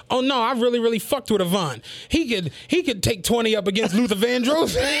like, oh no, I really fucked with Avant. He could take 20 up against Luther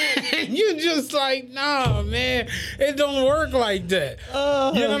Vandross. And you're just like, nah, man, it don't work like that.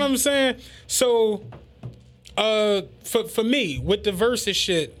 You know what I'm saying? So, for me, with the Verzuz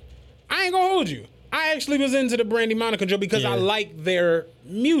shit, I ain't gonna hold you. I actually was into the Brandy Monica joint because I like their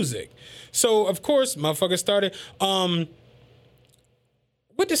music. So, of course, motherfuckers started. What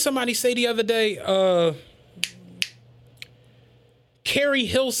did somebody say the other day? Carrie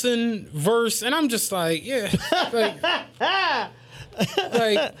Hilson verse. And I'm just like, yeah.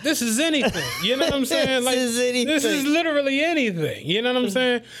 Like, this is anything. You know what I'm saying? Like, this is literally anything. You know what I'm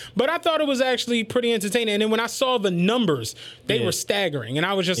saying? But I thought it was actually pretty entertaining. And then when I saw the numbers, they were staggering. And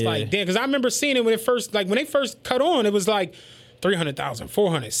I was just like, damn. Because I remember seeing it when they first cut on, it was like 300,000,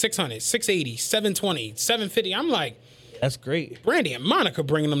 400, 600, 680, 720, 750. I'm like, that's great. Brandy and Monica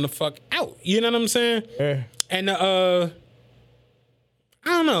bringing them the fuck out. You know what I'm saying? Yeah. And I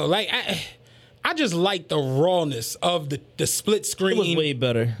don't know. Like, I just like the rawness of the split screen. It was way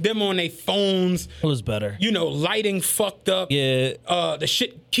better. Them on their phones. It was better. You know, lighting fucked up. Yeah. The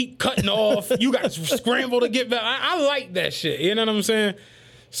shit keep cutting off. You got to scramble to get back. I like that shit. You know what I'm saying?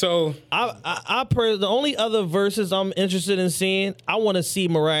 So the only other verses I'm interested in seeing, I want to see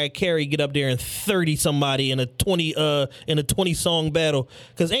Mariah Carey get up there and 30 somebody in a 20 song battle,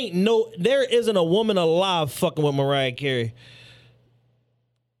 because there isn't a woman alive fucking with Mariah Carey.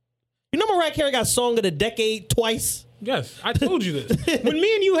 You know Mariah Carey got Song of the Decade twice? Yes, I told you this. When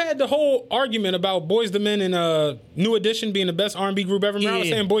me and you had the whole argument about Boyz II Men and New Edition being the best R&B group ever, I was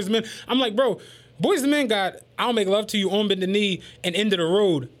saying Boyz II Men. I'm like, bro, Boyz II Men got I'll Make Love to You, On Bended Knee, and End of the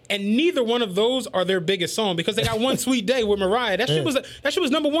Road. And neither one of those are their biggest song, because they got One Sweet Day with Mariah. That shit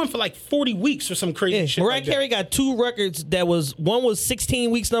was number 1 for like 40 weeks or some crazy shit. Mariah Carey got 2 records one was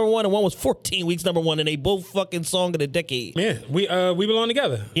 16 weeks number 1 and one was 14 weeks number 1, and they both fucking Song of the Decade. Yeah, we belong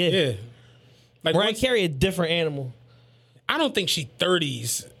together. Yeah. Like Mariah Carey a different animal. I don't think she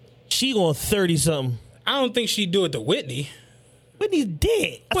 30s. She going 30 something. I don't think she'd do it to Whitney. Whitney's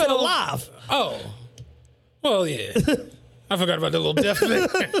dead. I said alive. Oh. Well, yeah. I forgot about the little death thing.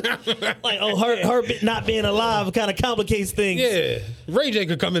 Like, her not being alive kind of complicates things. Yeah. Ray J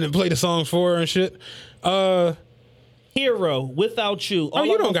could come in and play the songs for her and shit. Hero, Without You. Oh,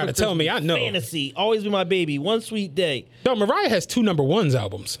 you don't got to tell me. I know. Fantasy, Always Be My Baby, One Sweet Day. No, Mariah has 2 number 1s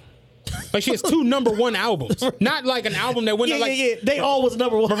albums. Like, she has 2 number 1 albums. Not like an album that went They all was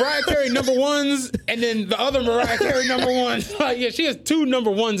number 1. Mariah Carey number 1s, and then the other Mariah Carey number 1s. Like, yeah, she has 2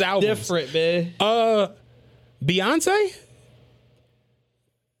 number 1s albums. Different, man. Beyonce?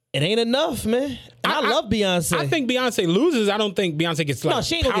 It ain't enough, man. And I love Beyonce. I think Beyonce loses. I don't think Beyonce gets like, no,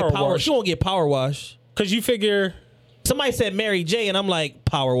 she ain't gonna get power. She won't get power wash. Cause you figure somebody said Mary J, and I'm like,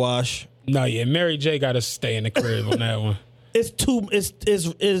 power wash. No, yeah, Mary J got to stay in the crib on that one. It's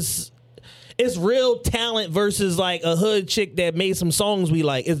real talent versus like a hood chick that made some songs we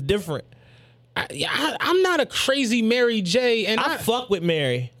like. It's different. I'm not a crazy Mary J, and I fuck with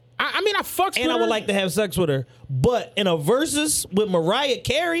Mary. I mean, I fucks with her. And I would like to have sex with her. But in a Verzuz with Mariah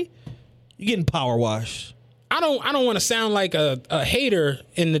Carey, you're getting power wash. I don't want to sound like a hater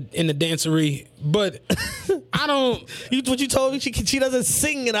in the dancery, but I don't. What you told me? She doesn't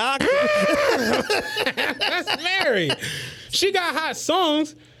sing in octave. That's Mary. She got hot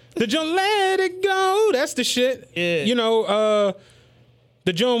songs. The joint Let It Go. That's the shit. Yeah. You know,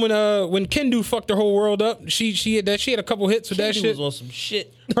 the joint when Kendu fucked her whole world up. She had that. She had a couple hits with that shit. Was on some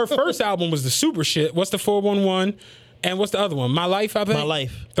shit. Her first album was the super shit. What's the 411? And what's the other one? My Life, I think. My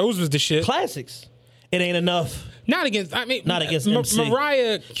Life. Those was the shit. Classics. It ain't enough. Not against MC.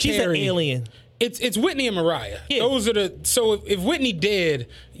 Mariah Carey. She's an alien. It's Whitney and Mariah. Yeah. Those are the. So if Whitney dead,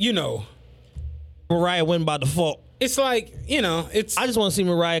 you know, Mariah win by default. It's like, you know, it's. I just want to see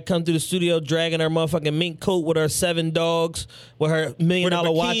Mariah come through the studio dragging her motherfucking mink coat with her 7 dogs, with her $1 million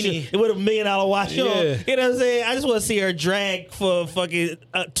watch, with a $1 million watch on. You know what I'm saying? I just want to see her drag for fucking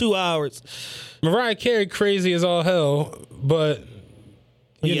 2 hours. Mariah Carey crazy as all hell, but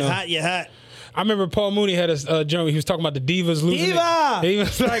you're hot. I remember Paul Mooney had a joke. He was talking about the divas losing Diva! it. He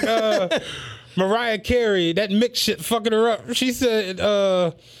was like, Mariah Carey, that mix shit fucking her up. She said,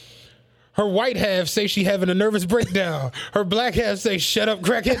 her white half say she having a nervous breakdown. Her black half say, shut up,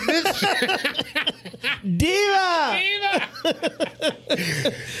 crackhead bitch. Diva!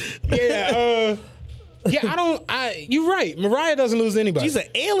 Yeah, you're right. Mariah doesn't lose anybody. She's an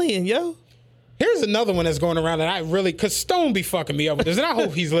alien, yo. Here's another one that's going around that I really, because Stone be fucking me up with this, and I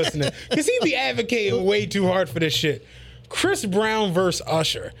hope he's listening, because he be advocating way too hard for this shit. Chris Brown versus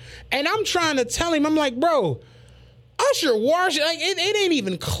Usher. And I'm trying to tell him, I'm like, bro, Usher washed, like, it ain't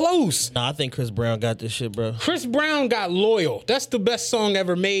even close. Nah, I think Chris Brown got this shit, bro. Chris Brown got Loyal. That's the best song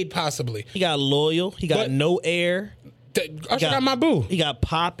ever made, possibly. He got Loyal. He got No Air. Usher got My Boo. He got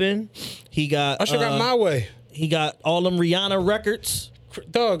Poppin'. He got Usher got My Way. He got all them Rihanna records.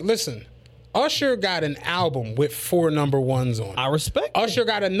 Dog, listen. Usher got an album with 4 number ones on it. I respect Usher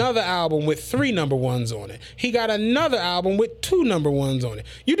got another album with 3 number ones on it. He got another album with 2 number ones on it.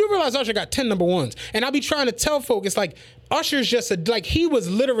 You do realize Usher got 10 number ones. And I be trying to tell folks, it's like, Usher's just he was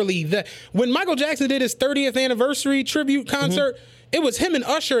literally when Michael Jackson did his 30th anniversary tribute concert, it was him and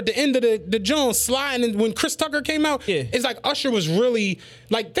Usher at the end of the Jones sliding, and when Chris Tucker came out, it's like Usher was really,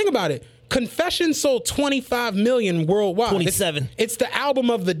 like, think about it. Confession sold 25 million worldwide. 27. It's the album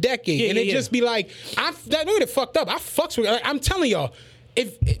of the decade. And it just be like, that don't get it fucked up. I fucks with it. I'm telling y'all,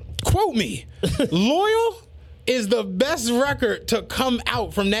 quote me, Loyal is the best record to come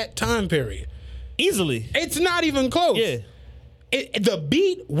out from that time period. Easily. It's not even close. Yeah. The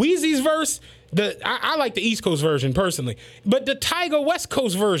beat, Wheezy's verse, I like the East Coast version personally, but the Tyga West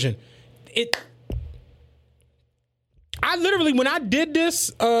Coast version, I literally, when I did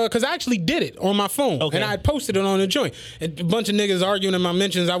this, because I actually did it on my phone, and I posted it on the joint. And a bunch of niggas arguing in my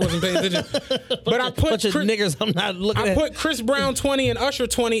mentions, I wasn't paying attention. But I put bunch of niggas I'm not looking at. I put Chris Brown 20 and Usher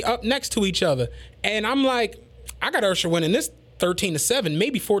 20 up next to each other. And I'm like, I got Usher winning this 13-7,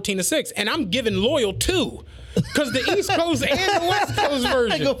 maybe 14-6. And I'm giving Loyal 2. Because the East Coast and the West Coast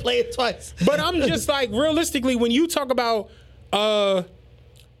version. I go play it twice. But I'm just like, realistically, when you talk about...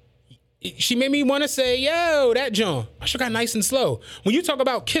 she made me want to say, yo, that John. Usher got Nice and Slow. When you talk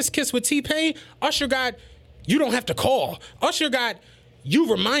about Kiss Kiss with T-Pain, Usher got You Don't Have to Call. Usher got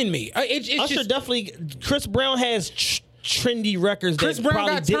You Remind Me. Usher just, definitely, Chris Brown has trendy records. Chris Brown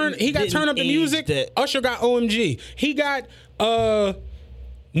got Turn Up the Music. Usher got OMG. He got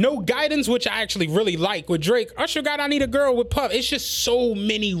No Guidance, which I actually really like with Drake. Usher got I Need a Girl with Puff. It's just so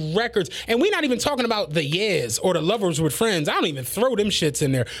many records. And we're not even talking about the Yeahs or the Lovers with Friends. I don't even throw them shits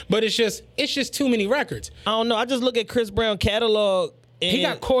in there. But it's just too many records. I don't know. I just look at Chris Brown catalog. And he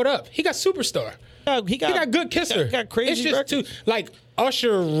got Caught Up. He got Superstar. He got Good Kisser. He got crazy It's just records. too, like,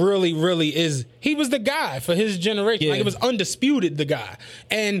 Usher really is, he was the guy for his generation. Yeah. Like, it was undisputed the guy.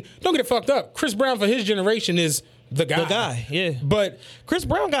 And don't get it fucked up. Chris Brown for his generation is the guy. The guy, yeah. But Chris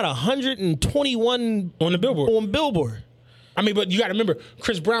Brown got 121 on the Billboard. On Billboard. I mean, but you got to remember,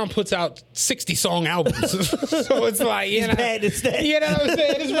 Chris Brown puts out 60-song albums. So it's like, you know, bad instead. You know what I'm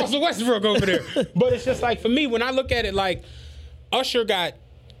saying? It's Russell Westbrook over there. But it's just like, for me, when I look at it, like, Usher got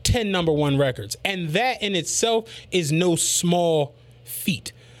 10 number one records. And that in itself is no small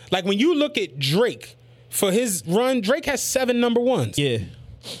feat. Like, when you look at Drake, for his run, Drake has 7 number ones. Yeah.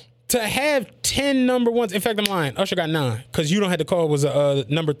 To have 10 number ones, in fact, I'm lying. Usher got 9 because You Don't Have to Call was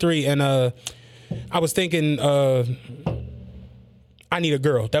number 3, and I was thinking I Need a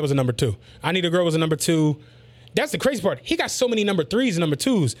Girl. That was a number 2. I Need a Girl was a number 2. That's the crazy part. He got so many number 3s and number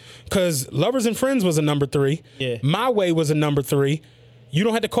 2s because Lovers and Friends was a number 3. Yeah. My Way was a number 3. You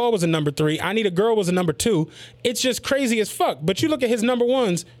Don't Have to Call was a number 3. I Need a Girl was a number 2. It's just crazy as fuck. But you look at his number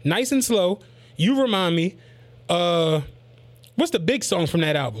ones, Nice and Slow, You Remind Me. What's the big song from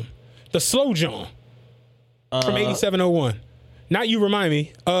that album? The Slow John from 8701. Not You Remind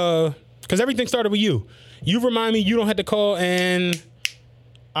Me, because everything started with You. You Remind Me, You Don't Have to Call, and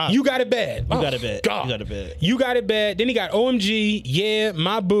You Got It Bad. You Got It Bad. God. You Got It Bad. You Got It Bad. Then he got OMG, Yeah,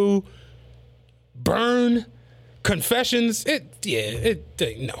 My Boo, Burn, Confessions. No.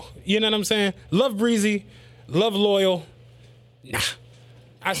 You know what I'm saying? Love Breezy, Love Loyal. Nah.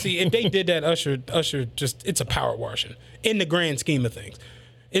 I see, if they did that, Usher just, it's a power washing in the grand scheme of things.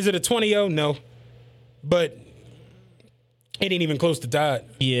 Is it a 20-0? No. But it ain't even close to that.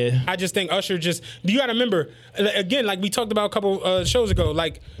 Yeah. I just think Usher just, you got to remember, again, like we talked about a couple shows ago,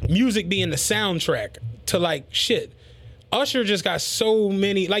 like music being the soundtrack to like shit. Usher just got so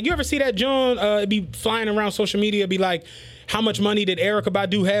many, like you ever see that John be flying around social media, be like, how much money did Erykah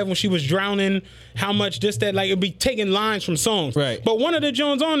Badu have when she was drowning? How much this, that, like it'd be taking lines from songs. Right. But one of the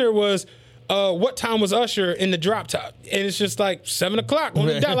Jones on there was, what time was Usher in the drop top? And it's just like 7 o'clock on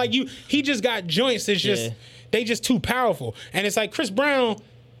the dot. Like he just got joints. It's just they just too powerful. And it's like Chris Brown,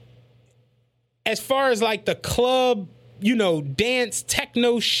 as far as like the club, dance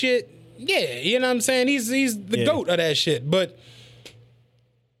techno shit. Yeah, you know what I'm saying? He's the GOAT of that shit, but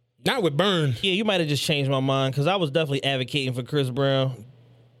not with Burn. Yeah, you might have just changed my mind because I was definitely advocating for Chris Brown.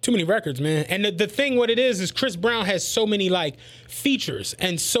 Too many records, man. And the thing, what it is Chris Brown has so many like features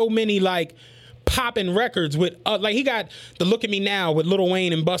and so many like popping records with like he got the Look at Me Now with Lil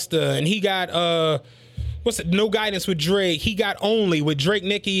Wayne and Busta, and he got No Guidance with Drake. He got Only with Drake,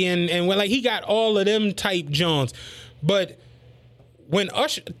 Nicki, and when like he got all of them type Johns. But when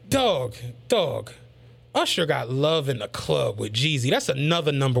Usher, dog, Usher got Love in the Club with Jeezy. That's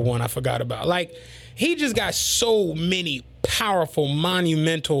another number one I forgot about. Like he just got so many powerful,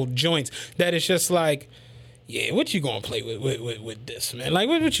 monumental joints that it's just like, yeah, what you gonna play with this, man? Like,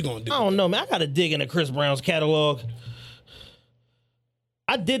 what you gonna do? I don't know, man. I gotta dig into Chris Brown's catalog.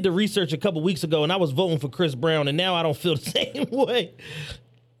 I did the research a couple weeks ago, and I was voting for Chris Brown, and now I don't feel the same way.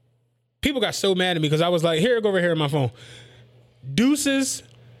 People got so mad at me because I was like, here, go over here on my phone. Deuces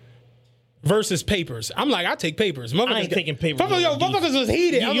versus Papers. I'm like, I take Papers. I ain't taking Papers. Motherfuckers was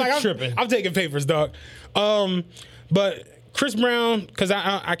heated. I'm like, tripping. I'm taking Papers, dog. But Chris Brown, because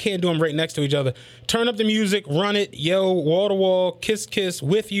I can't do them right next to each other. Turn Up the Music, Run It, Yo, Wall to Wall, Kiss Kiss,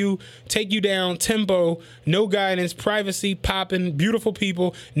 With You, Take You Down, Tempo, No Guidance, Privacy, Poppin', Beautiful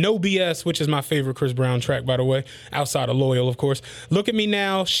People, No BS, which is my favorite Chris Brown track, by the way, outside of Loyal, of course. Look at Me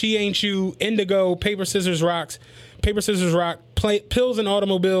Now, She Ain't You, Indigo, Paper, Scissors, Rock, Pills and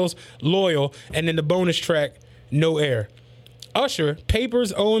Automobiles, Loyal, and then the bonus track, No Air. Usher,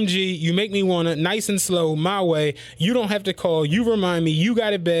 Papers, OMG, You Make Me Wanna, Nice and Slow, My Way, You Don't Have to Call, You Remind Me, You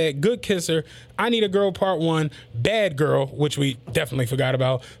Got It Bad, Good Kisser, I Need a Girl Part 1, Bad Girl, which we definitely forgot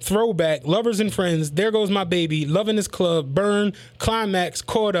about, Throwback, Lovers and Friends, There Goes My Baby, Lovin' This Club, Burn, Climax,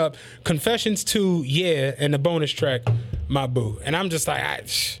 Caught Up, Confessions 2, Yeah, and the bonus track, My Boo. And I'm just like,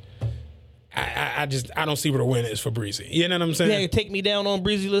 I don't see what the win is for Breezy. You know what I'm saying? Yeah, Take Me Down on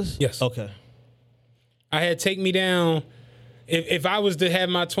Breezy list? Yes. Okay. I had Take Me Down. If I was to have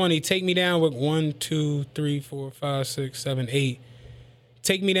my 20, Take Me Down with 1, 2, 3, 4, 5, 6, 7, 8.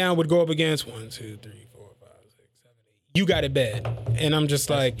 Take Me Down would go up against 1, 2, 3, 4, 5, 6, 7, 8. You Got It Bad. And I'm just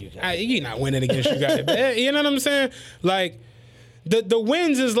like, you're not winning against You Got It Bad. You know what I'm saying? Like, the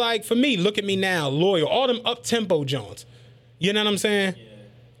wins is like, for me, Look at Me Now, Loyal, all them up-tempo Jones. You know what I'm saying?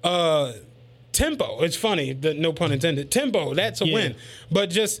 Yeah. Tempo, it's funny, no pun intended. Tempo, that's a win. But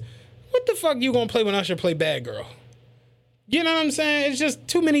just, what the fuck you gonna play when Usher play Bad Girl? You know what I'm saying? It's just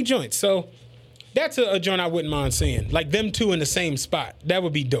too many joints. So that's a joint I wouldn't mind seeing. Like them two in the same spot. That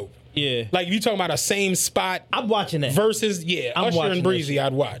would be dope. Yeah. Like if you talking about a same spot. I'm watching that. Versus, Usher and Breezy,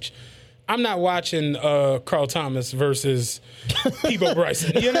 I'd watch. I'm not watching Carl Thomas versus Peebo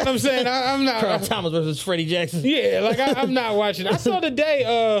Bryson. You know what I'm saying? I'm not. Carl Thomas versus Freddie Jackson. Yeah, like I'm not watching. I saw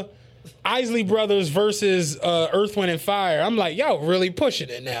today Isley Brothers versus Earth, Wind, and Fire. I'm like, yo, really pushing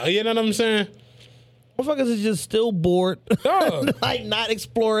it now. You know what I'm saying? Motherfuckers is just still bored. Like not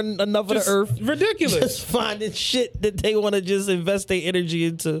exploring enough of the earth. Ridiculous. Just finding shit that they want to just invest their energy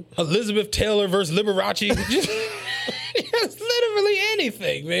into. Elizabeth Taylor versus Liberace. just literally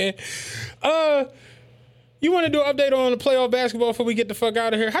anything, man. You want to do an update on the playoff basketball before we get the fuck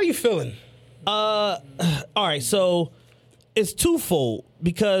out of here? How you feeling? All right, so it's twofold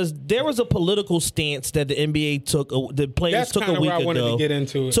because there was a political stance that the NBA took. The players took a week ago. That's kind of where I wanted to get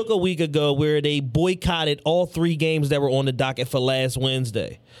into it. Took a week ago where they boycotted all 3 games that were on the docket for last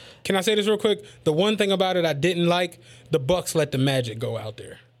Wednesday. Can I say this real quick? The one thing about it I didn't like, the Bucks let the Magic go out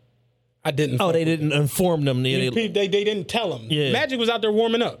there. I didn't. Oh, they didn't inform them. They didn't tell them. Yeah. Magic was out there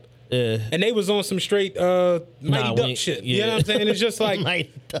warming up. Yeah. And they was on some straight Mighty Duck shit. Yeah. You know what I'm saying? It's just like,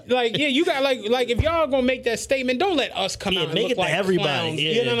 you got like if y'all gonna make that statement, don't let us come out and make look it like to everybody. Clowns.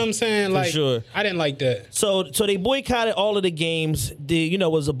 Yeah. You know what I'm saying? Like, sure. I didn't like that. So they boycotted all of the games.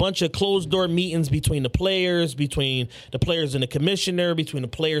 It was a bunch of closed door meetings between the players and the commissioner, between the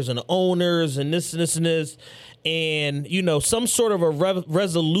players and the owners, and this and this and this. And, some sort of a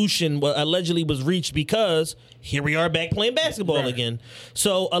resolution allegedly was reached because here we are back playing basketball again.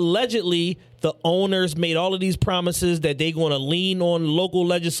 So allegedly, the owners made all of these promises that they're going to lean on local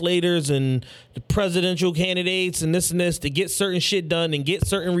legislators and the presidential candidates and this to get certain shit done and get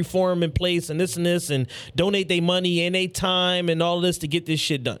certain reform in place and this and donate their money and their time and all of this to get this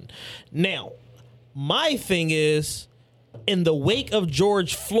shit done. Now, my thing is, in the wake of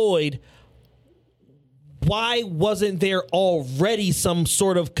George Floyd, why wasn't there already some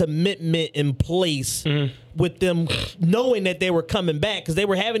sort of commitment in place with them knowing that they were coming back? Because they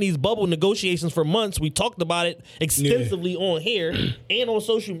were having these bubble negotiations for months. We talked about it extensively on here and on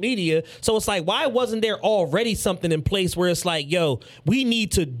social media. So it's like, why wasn't there already something in place where it's like, yo, we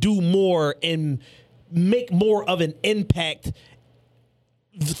need to do more and make more of an impact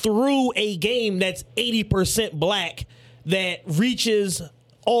through a game that's 80% black that reaches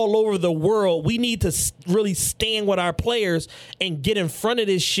all over the world? We need to really stand with our players and get in front of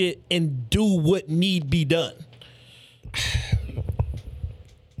this shit and do what need be done.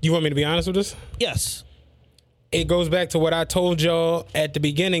 You want me to be honest with this? Yes. It goes back to what I told y'all at the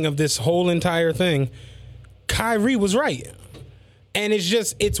beginning of this whole entire thing. Kyrie was right. And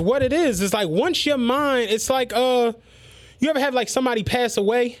it's what it is. It's like once your mind, it's like, you ever have like somebody pass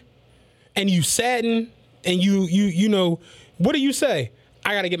away and you sadden and you know, what do you say?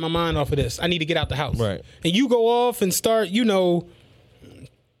 I got to get my mind off of this. I need to get out the house. Right. And you go off and start, you know,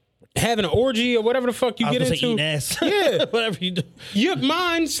 having an orgy or whatever the fuck you get into. Eating ass. Yeah. Whatever you do. Your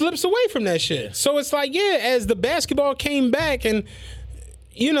mind slips away from that shit. So it's like, yeah, as the basketball came back and,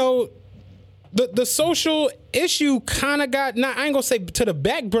 you know, the social issue kind of got, I ain't going to say to the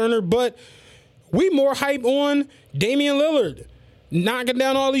back burner, but we more hype on Damian Lillard knocking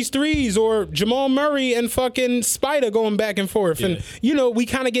down all these threes, or Jamal Murray and fucking Spider going back and forth. Yeah. And, you know, we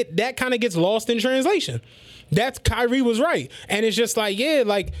kind of gets lost in translation. That's Kyrie was right. And it's just like, yeah,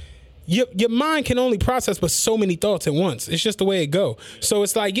 like your mind can only process but so many thoughts at once. It's just the way it go. So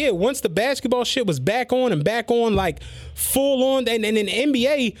it's like, yeah, once the basketball shit was back on like full on, and in the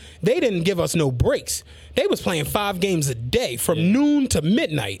NBA, they didn't give us no breaks. They was playing 5 games a day from noon to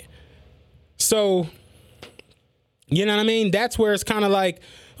midnight. So, you know what I mean? That's where it's kind of like,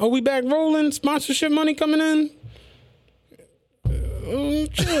 are we back rolling? Sponsorship money coming in?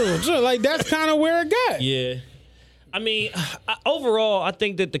 Chill. Like, that's kind of where it got. Yeah. I mean, overall, I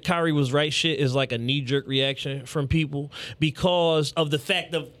think that the Kyrie was right shit is like a knee-jerk reaction from people because of the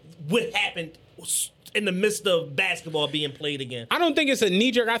fact of what happened in the midst of basketball being played again. I don't think it's a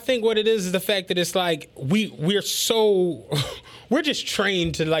knee-jerk. I think what it is the fact that it's like we're just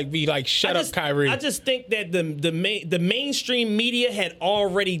trained to like be like shut up, Kyrie. I just think that the mainstream media had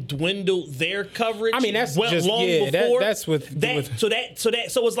already dwindled their coverage. I mean, that's long before. That's with that.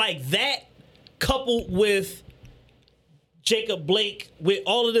 So it's like that coupled with Jacob Blake, with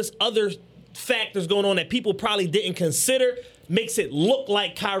all of this other factors going on that people probably didn't consider, makes it look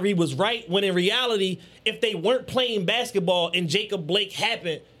like Kyrie was right, when in reality, if they weren't playing basketball and Jacob Blake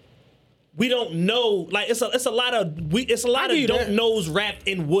happened, we don't know. Like, it's a lot of don't knows wrapped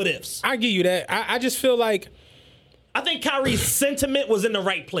in what ifs. I give you that. I just feel like I think Kyrie's sentiment was in the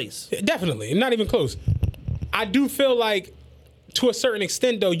right place. Definitely, not even close. I do feel like, to a certain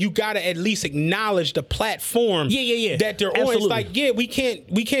extent, though, you gotta at least acknowledge the platform that they're on. It's like, yeah, we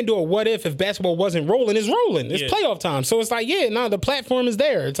can't do a what if basketball wasn't rolling. It's rolling. It's playoff time. So it's like, yeah, no, the platform is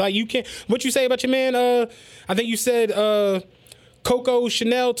there. It's like, you can't. What you say about your man? I think you said Coco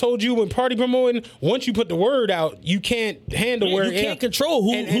Chanel told you when party promoting, once you put the word out, you can't handle where you can't control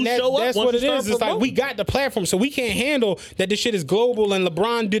who show up. That's what it is. It's like, we got the platform, so we can't handle that this shit is global and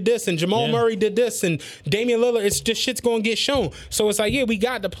LeBron did this and Jamal Murray did this and Damian Lillard. It's just shit's gonna get shown. So it's like, yeah, we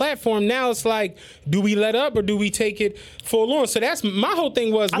got the platform. Now it's like, do we let up or do we take it full on? So that's my whole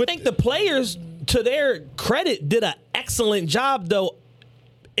thing was. I think the players, to their credit, did an excellent job though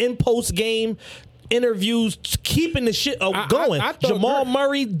in post game interviews, keeping the shit going. Jamal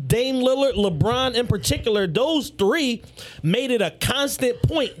Murray, Dame Lillard, LeBron in particular, those three made it a constant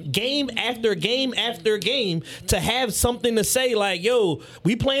point, game after game after game, to have something to say like, yo,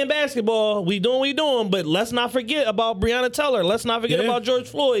 we playing basketball, we doing what we doing, but let's not forget about Breonna Taylor. Let's not forget about George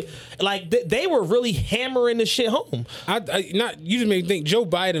Floyd. Like, they were really hammering the shit home. You just made me think Joe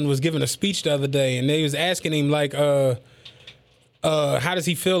Biden was giving a speech the other day, and they was asking him like, how does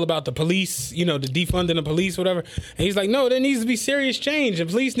he feel about the police, you know, the defunding the police, whatever. And he's like, no, there needs to be serious change. The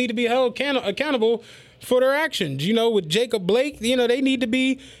police need to be held accountable for their actions. You know, with Jacob Blake, you know, they need to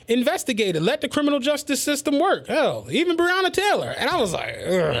be investigated. Let the criminal justice system work. Hell, even Breonna Taylor. And I was like,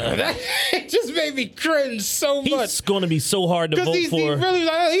 that just made me cringe so much. He's going to be so hard to vote for. He really,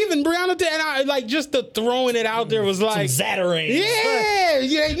 like, even Breonna Taylor, and I, like, just the throwing it out there was like. Some Zatarine. Yeah,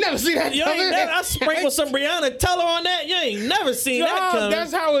 you ain't never seen that coming. I sprinkled some Breonna Taylor on that. You ain't never seen that coming.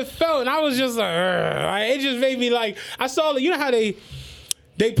 That's how it felt. And I was just like, it just made me like, I saw, you know how they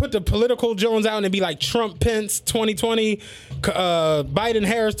put the political Jones out and it'd be like Trump, Pence, 2020, Biden,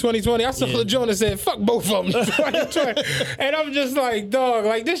 Harris, 2020. I saw the Jones that said, fuck both of them, 2020. And I'm just like, dog,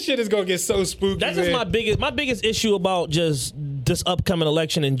 like, this shit is going to get so spooky. That's just my biggest issue about just this upcoming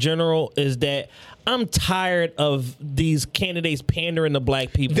election in general is that I'm tired of these candidates pandering to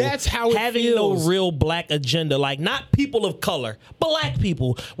black people. That's how it having feels. no real black agenda. Like, not people of color, black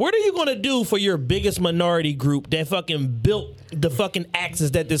people. What are you going to do for your biggest minority group that fucking built the fucking axis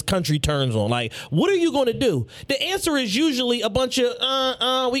that this country turns on? Like, what are you going to do? The answer is usually a bunch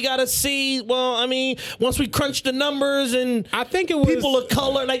of, we got to see. Well, I mean, once we crunch the numbers and I think it was people of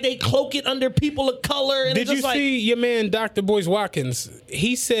color, like they cloak it under people of color. And Did you see your man, Dr. Boyce Watkins?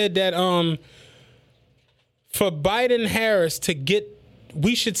 He said that for Biden Harris to get,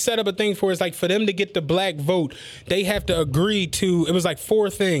 we should set up a thing for it's like for them to get the black vote, they have to agree to, it was like 4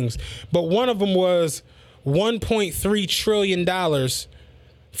 things, but one of them was $1.3 trillion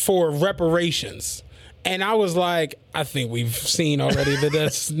for reparations. And I was like, I think we've seen already that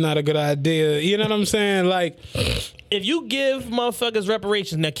that's not a good idea. You know what I'm saying? Like, if you give motherfuckers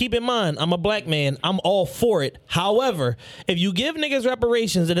reparations, now keep in mind, I'm a black man. I'm all for it. However, if you give niggas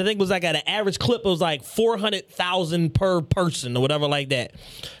reparations, and I think it was like at an average clip, it was like 400,000 per person or whatever like that,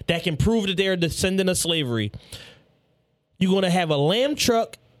 that can prove that they're a descendant of slavery. You're going to have a lamb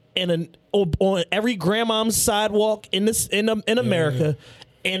truck and on every grandma's sidewalk in America,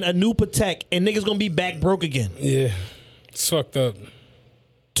 and a new Patek, and niggas going to be back broke again. yeah, it's fucked up.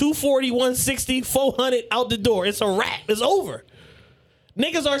 240, 160, 400 out the door. It's a wrap. It's over.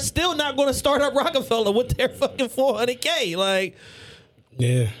 Niggas are still not going to start up Rockefeller with their fucking 400K. Like,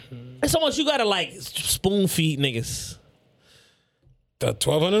 Yeah. it's almost you got to like spoon feed niggas. The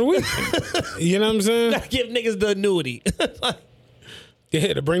 $1,200 a week. You know what I'm saying? Gotta give niggas the annuity.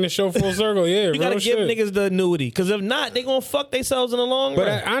 Yeah, to bring the show full circle. Yeah, You gotta real give shit. niggas the annuity. Because if not, they gonna fuck themselves in the long But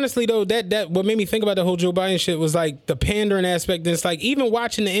run. honestly, though, that what made me think about the whole Joe Biden shit was like the pandering aspect. And it's like even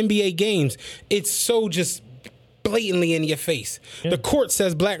watching the NBA games, it's so just blatantly in your face. The court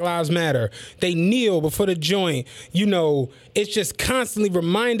says Black Lives Matter. They kneel before the joint. You know, it's just constantly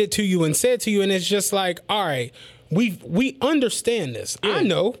reminded to you and said to you, and it's just like, all right, we understand this. I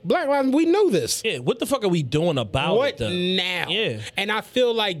know Black Lives. We know this. Yeah, what the fuck are we doing about What it, though? now? Yeah. And I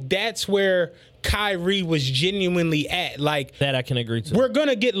feel like that's where Kyrie was genuinely at. Like, That I can agree to. we're going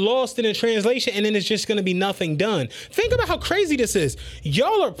to get lost in the translation and then it's just going to be nothing done. Think about how crazy this is.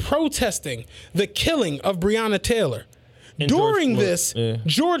 Y'all are protesting the killing of Breonna Taylor. And During George this, Floyd,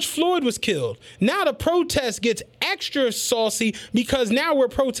 George Floyd was killed. Now the protest gets extra saucy because now we're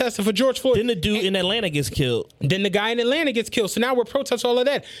protesting for George Floyd. Then the dude in Atlanta gets killed. Then the guy in Atlanta gets killed. So now we're protesting all of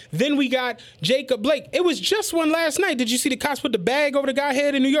that. Then we got Jacob Blake. It was just one last night. Did you see the cops put the bag over the guy's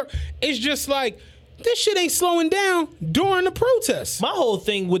head in New York? It's just like, this shit ain't slowing down during the protests. My whole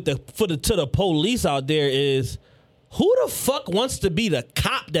thing with to the police out there is, who the fuck wants to be the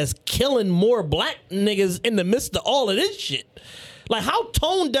cop that's killing more black niggas in the midst of all of this shit? Like, how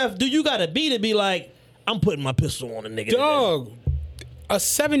tone deaf do you gotta be like, I'm putting my pistol on a nigga? Dog, a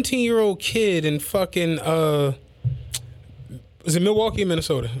 17-year-old kid in fucking, was it Milwaukee or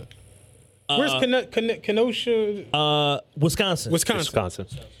Minnesota? Where's Kenosha? Wisconsin. Wisconsin.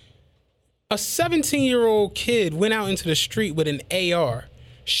 A 17-year-old kid went out into the street with an AR,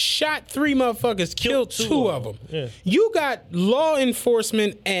 shot 3 motherfuckers, killed 2 of them. Yeah. You got law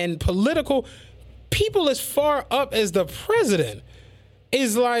enforcement and political people as far up as the president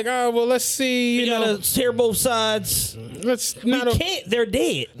is like, oh, well, let's see. You gotta hear both sides. Let's We not. can't. They're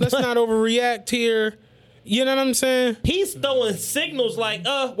dead. Let's not overreact here. You know what I'm saying? He's throwing signals like,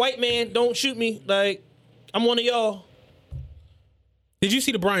 white man, don't shoot me. Like, I'm one of y'all. Did you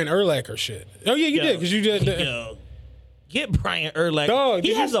see the Brian Urlacher shit? Oh yeah, you did because you did. Yo, get Brian Urlacher. Dog, he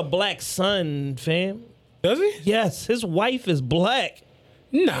did has you- a black son, fam. Does he? Yes, his wife is black.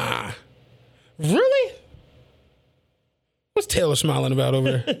 Nah. Really? What's Taylor smiling about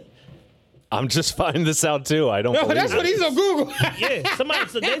over there? I'm just finding this out too. I don't No, believe that's it. what he's on Google. Yeah,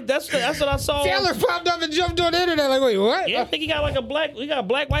 somebody. That's what I saw. Taylor popped up and jumped on the internet like, wait, what? Yeah, I think he got like he got a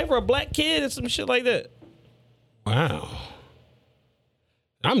black wife or a black kid or some shit like that. Wow.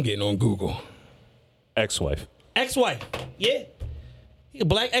 I'm getting on Google. Ex-wife. Ex-wife. Yeah. He a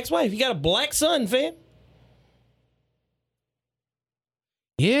black ex-wife. He got a black son, fam.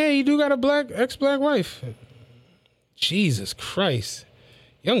 Yeah, you do got a ex-black wife. Jesus Christ.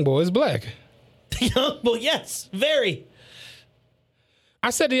 Young boy is black. Young boy, yes, very.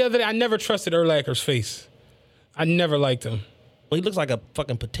 I said the other day, I never trusted Urlacher's face. I never liked him. Well, he looks like a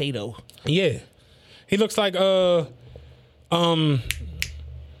fucking potato. Yeah. He looks like, what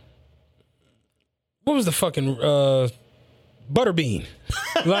was the fucking Butterbean?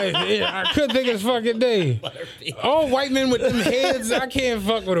 Like, yeah, I couldn't think of his fucking name. All white men with them heads, I can't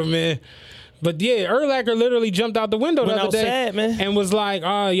fuck with them, man. But yeah, Urlacher literally jumped out the window the Went other day outside, man. and was like,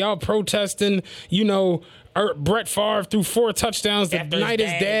 y'all protesting, you know, Brett Favre threw 4 touchdowns the night his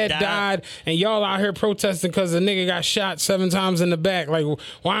dad died, and y'all out here protesting because the nigga got shot 7 times in the back. Like,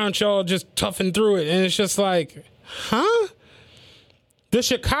 why aren't y'all just toughing through it? And it's just like, huh? The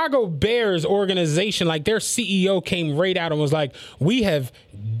Chicago Bears organization, like their CEO came right out and was like, we have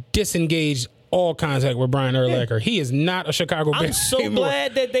disengaged all contact with Brian Urlacher. He is not a Chicago Bear. I'm so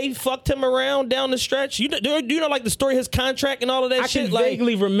glad that they fucked him around down the stretch. You know, like the story of his contract and all of that shit? I can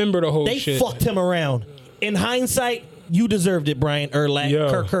vaguely remember the whole shit. They fucked him around. In hindsight, you deserved it, Brian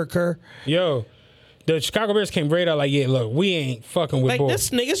Urlacher. Yo, the Chicago Bears came right out like, yeah, look, we ain't fucking with boys. This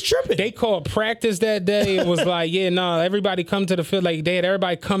nigga's tripping. They called practice that day. It was like, yeah, no, everybody come to the field. Like, they had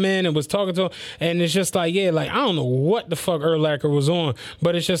everybody come in and was talking to him. And it's just like, yeah, like, I don't know what the fuck Urlacher was on.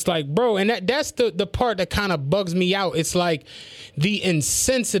 But it's just like, bro, and that's the part that kind of bugs me out. It's like the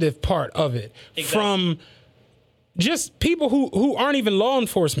insensitive part of it. Exactly. From just people who aren't even law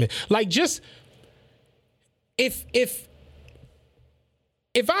enforcement. Like, just... If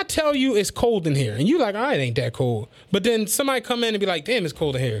I tell you it's cold in here and you like, it ain't that cold, but then somebody come in and be like, damn, it's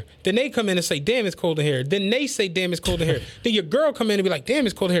cold in here. Then they come in and say, damn, it's cold in here. Then they say, damn, it's cold in here. Then your girl come in and be like, damn,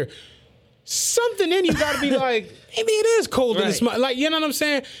 it's cold in here. Something in you got to be like, maybe it is cold in this month. Like, you know what I'm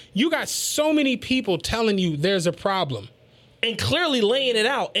saying? You got so many people telling you there's a problem. And clearly laying it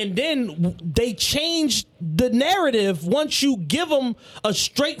out. And then they change the narrative once you give them a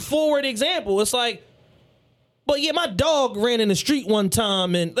straightforward example. It's like, but yeah, my dog ran in the street one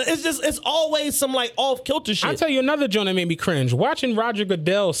time, and it's always some like off kilter shit. I'll tell you another joint that made me cringe. Watching Roger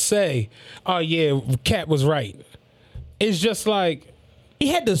Goodell say, "Oh yeah, Cat was right." It's just like he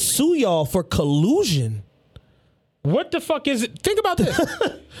had to sue y'all for collusion. What the fuck is it? Think about this.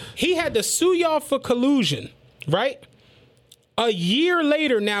 He had to sue y'all for collusion, right? A year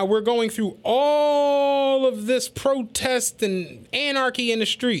later, now we're going through all of this protest and anarchy in the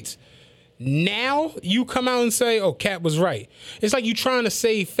streets. Now you come out and say, oh, Cat was right. It's like you trying to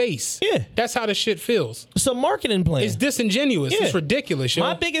save face. Yeah. That's how the shit feels. It's a marketing plan. It's disingenuous. Yeah. It's ridiculous, yo.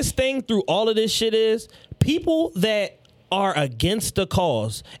 My biggest thing through all of this shit is people that are against the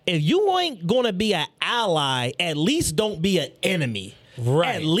cause. If you ain't going to be an ally, at least don't be an enemy.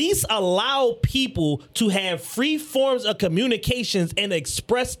 Right. At least allow people to have free forms of communications and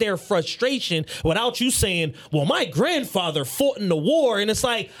express their frustration without you saying, well, my grandfather fought in the war. And it's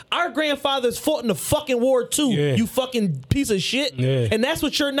like, our grandfathers fought in the fucking war too, you fucking piece of shit. Yeah. And that's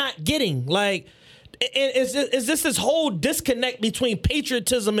what you're not getting. Like, is this whole disconnect between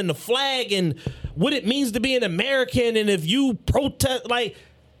patriotism and the flag and what it means to be an American? And if you protest, like...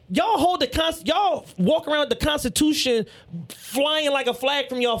 Y'all y'all walk around the Constitution flying like a flag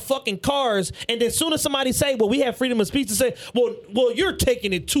from y'all fucking cars, and then as soon as somebody say, well, we have freedom of speech, to say, well, you're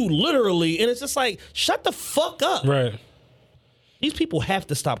taking it too literally. And it's just like, shut the fuck up. Right. These people have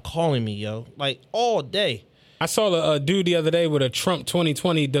to stop calling me, yo. Like, all day. I saw a dude the other day with a Trump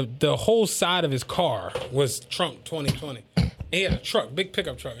 2020. The whole side of his car was Trump 2020. He had a truck, big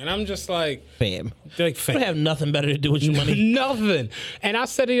pickup truck. And I'm just like... Fam. Like, fam. You have nothing better to do with your money. Nothing. And I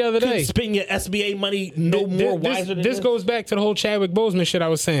said it the other day. Spend your SBA money more wiser than this. This goes back to the whole Chadwick Boseman shit I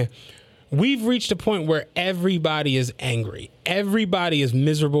was saying. We've reached a point where everybody is angry. Everybody is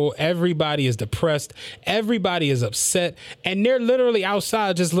miserable. Everybody is depressed. Everybody is upset. And they're literally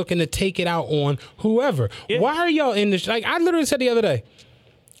outside just looking to take it out on whoever. Yeah. Why are y'all in this? Like, I literally said the other day,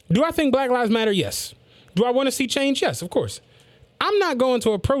 do I think Black Lives Matter? Yes. Do I want to see change? Yes, of course. I'm not going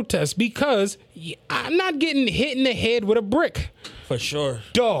to a protest because I'm not getting hit in the head with a brick. For sure.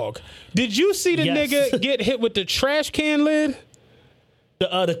 Dog, did you see the nigga get hit with the trash can lid?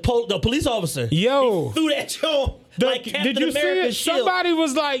 The police officer. Yo. He threw that joint like Captain Did you America's see it? shield. Somebody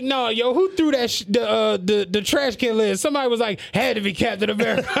was like, no, yo, who threw that the trash can lid? Somebody was like, had to be Captain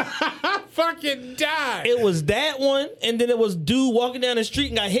America. I fucking died. It was that one, and then it was dude walking down the street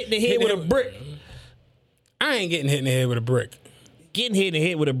and got hit in the head with a brick. I ain't getting hit in the head with a brick. Getting hit in the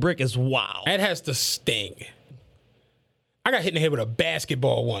head with a brick is wild. That has to sting. I got hit in the head with a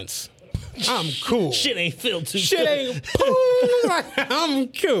basketball once. I'm cool. Shit ain't feel too Shit good. ain't I'm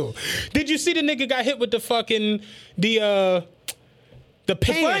cool. Did you see the nigga got hit with the fucking the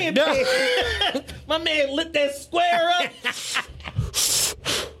pan? My man lit that square up.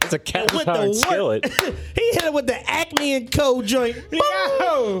 It's a cat and pound skillet. He hit it with the Acme and Co joint.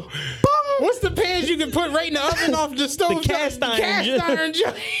 Yo, what's the pans you can put right in the oven off the stove? The cast iron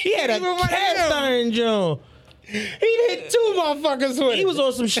joint. He had a cast iron joint. He hit 2 motherfuckers with it. He was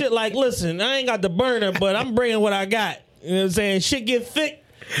on some shit like, listen, I ain't got the burner, but I'm bringing what I got. You know what I'm saying? Shit get thick.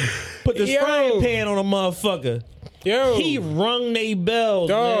 Put the frying pan on a motherfucker. Yo. He rung they bells,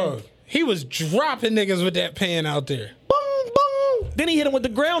 dog. man. He was dropping niggas with that pan out there. Boom, boom. Then he hit him with the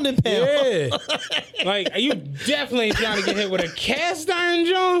grounding pound. Yeah. Like, you definitely ain't trying to get hit with a cast iron,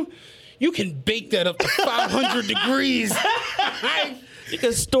 John. You can bake that up to 500 degrees. You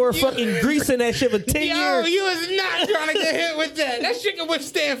can store fucking grease in that shit for 10 years. You was not trying to get hit with that. That shit can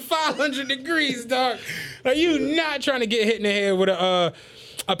withstand 500 degrees, dog. Like, you not trying to get hit in the head with a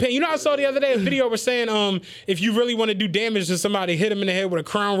pen. You know, I saw the other day a video was saying, if you really want to do damage to somebody, hit them in the head with a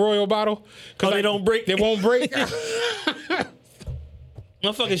Crown Royal bottle. Because they don't break. They won't break.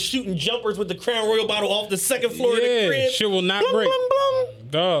 Motherfuckers shooting jumpers with the Crown Royal bottle off the second floor of the crib. Shit will not blum, break. blum, blum.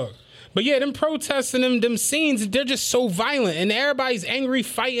 Dog. But yeah, them protests and them scenes, they're just so violent. And everybody's angry,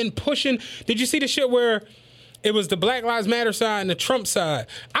 fighting, pushing. Did you see the shit where it was the Black Lives Matter side and the Trump side?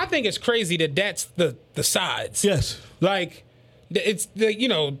 I think it's crazy that that's the sides. Yes. Like, it's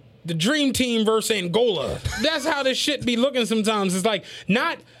the Dream Team versus Angola. That's how this shit be looking sometimes. It's like,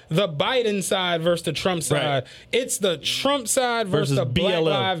 not the Biden side versus the Trump side. Right. It's the Trump side versus the Black BLM.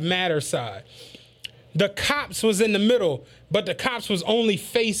 Lives Matter side. The cops was in the middle, but the cops was only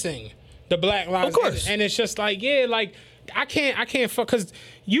facing the Black Lives. Of course. And it's just like, yeah, like, I can't fuck, because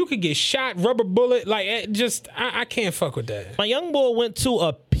you could get shot, rubber bullet, like, I can't fuck with that. My young boy went to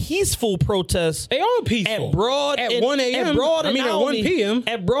a peaceful protest. They all peaceful. At Broad. At 1 a.m. At 1 p.m.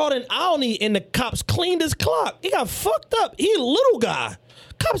 At Broad and Alney, and the cops cleaned his clock. He got fucked up. He a little guy.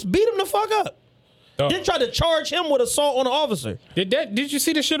 Cops beat him the fuck up. Then tried to charge him with assault on an officer. Did you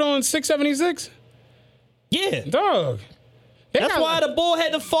see the shit on 676? Yeah. Dog. That's why the bull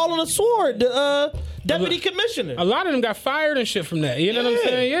had to fall on the sword, the deputy commissioner. A lot of them got fired and shit from that. You know what I'm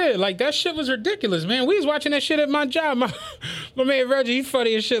saying? Yeah, like, that shit was ridiculous, man. We was watching that shit at my job. My man Reggie, he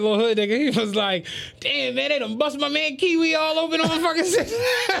funny as shit, little hood nigga. He was like, damn, man, they done bust my man Kiwi all open on fucking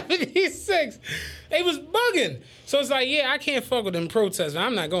 676. They was bugging. So it's like, yeah, I can't fuck with them protests.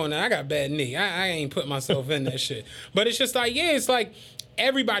 I'm not going there. I got bad knee. I ain't put myself in that shit. But it's just like, yeah, it's like,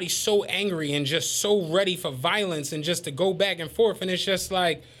 everybody's so angry and just so ready for violence and just to go back and forth. And it's just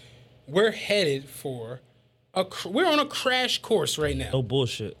like, we're headed for we're on a crash course right now. No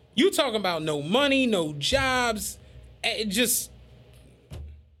bullshit. You talking about no money, no jobs, just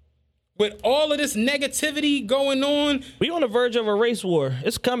with all of this negativity going on. We on the verge of a race war.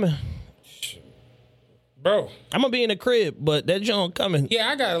 It's coming. Bro. I'm gonna be in the crib, but that joint coming. Yeah,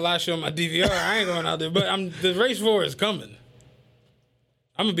 I got a lot of shit on my DVR. I ain't going out there, but the race war is coming.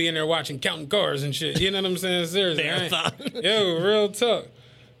 I'm gonna be in there watching, counting cars and shit. You know what I'm saying? Seriously. Yo, real talk.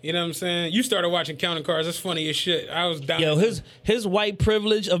 You know what I'm saying? You started watching Counting Cars. That's funny as shit. I was dying. Yo, his white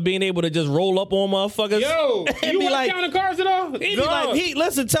privilege of being able to just roll up on motherfuckers. Yo, you be watch like, Counting Cars at all? He be like,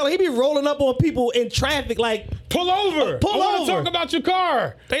 he be rolling up on people in traffic like, pull over. I want to talk about your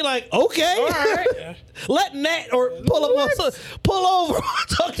car. They like, okay. All right. Let Nat or pull over.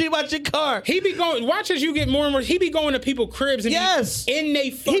 Talk to you about your car. He be going, watch as you get more and more. He be going to people's cribs and in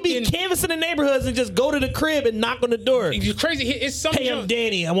they fucking. He be canvassing the neighborhoods and just go to the crib and knock on the door. It's crazy. It's some hey, I'm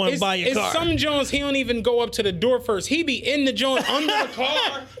Danny. I want to buy your car. It's some Jones, he don't even go up to the door first. He be in the joint under the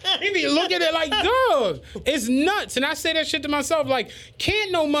car. He be looking at it like, dog, it's nuts. And I say that shit to myself, like, can't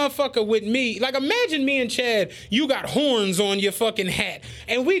no motherfucker with me. Like, imagine me and Chad, you got horns on your fucking hat,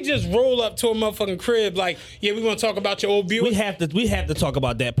 and we just roll up to a motherfucking crib like, yeah, we want to talk about your old Buick. We have to talk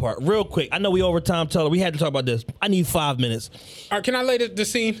about that part real quick. I know we over time, Teller. We had to talk about this. I need 5 minutes. All right, can I lay the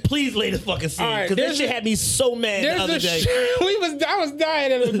scene? Please lay the fucking scene, because this shit had me so mad the other day. I was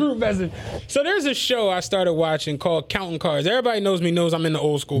dying at a group message. So there's a show I started watching called Counting Cars. Everybody knows I'm in the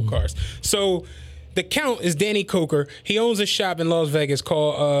old school cars. So the Count is Danny Coker. He owns a shop in Las Vegas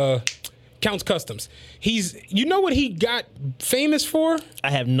called Count's Customs. You know what he got famous for? I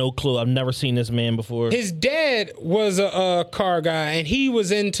have no clue. I've never seen this man before. His dad was a car guy, and he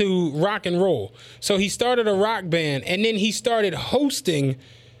was into rock and roll. So he started a rock band, and then he started hosting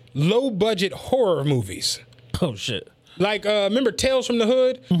low-budget horror movies. Oh, shit. Like, remember Tales from the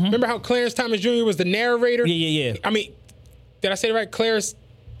Hood? Mm-hmm. Remember how Clarence Thomas Jr. was the narrator? Yeah. I mean, did I say it right?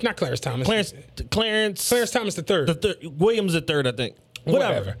 Not Clarence Thomas. Clarence Thomas III. Williams III, I think.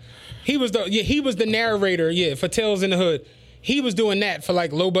 Whatever. He was the narrator, for Tales in the Hood. He was doing that for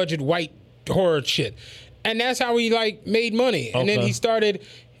like low budget white horror shit. And that's how he like made money. Okay. And then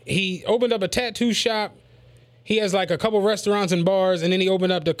he opened up a tattoo shop. He has like a couple restaurants and bars, and then he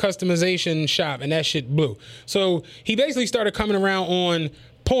opened up the customization shop, and that shit blew. So he basically started coming around on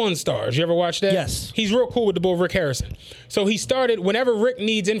Pawn Stars. You ever watch that? Yes. He's real cool with the bull Rick Harrison. So he started, whenever Rick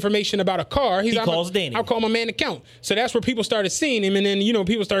needs information about a car, he calls Danny. I'll call my man the Count. So that's where people started seeing him, and then,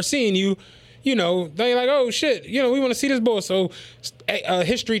 people start seeing you. They're like, oh shit, we want to see this bull. So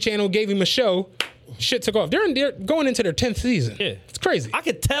History Channel gave him a show. shit took off. They're going into their 10th season. Yeah. It's crazy. I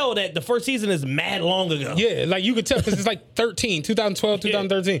could tell that the first season is mad long ago. Yeah, like you could tell because it's like 2012,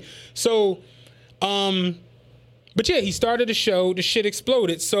 2013. So, but yeah, he started the show. The shit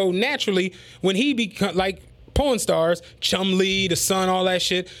exploded. So naturally, when he become like porn stars, Chumlee, the Sun, all that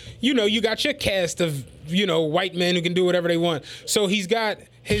shit, you know, you got your cast of, you know, white men who can do whatever they want. So he's got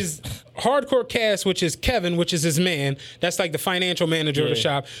his hardcore cast, which is Kevin, which is his man. That's like the financial manager of the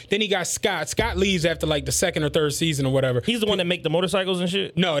shop. Then he got Scott. Scott leaves after like the second or third season or whatever. He's the one that make the motorcycles and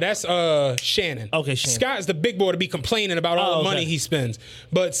shit? No, that's Shannon. Okay, Shannon. Scott's the big boy to be complaining about all the money he spends.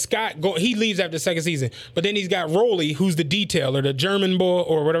 But Scott, he leaves after the second season. But then he's got Rolly, who's the detailer, the German boy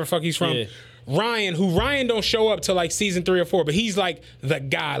or whatever the fuck he's from. Yeah. Ryan don't show up till like season 3 or 4, but he's like the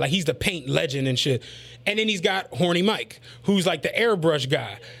guy. Like he's the paint legend and shit. And then he's got Horny Mike, who's like the airbrush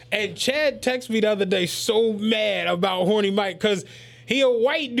guy. And Chad texted me the other day so mad about Horny Mike because he a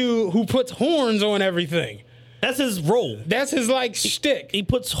white dude who puts horns on everything. That's his role. That's his like shtick. He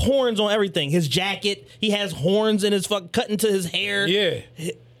puts horns on everything. His jacket, he has horns in his cut into his hair. Yeah.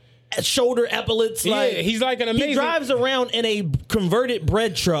 Shoulder epaulets. Like, he's like an amazing. He drives around in a converted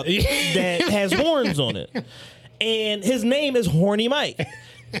bread truck that has horns on it. And his name is Horny Mike.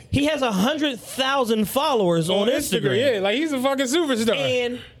 He has 100,000 followers on Instagram. Yeah, like he's a fucking superstar.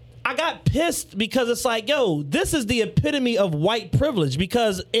 And I got pissed because it's like, yo, this is the epitome of white privilege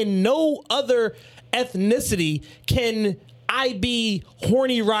because in no other ethnicity can I be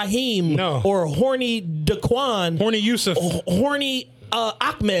Horny Raheem or Horny Daquan. Horny Yusuf. Horny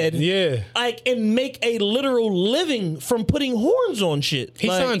Ahmed. Yeah. Like, and make a literal living from putting horns on shit. He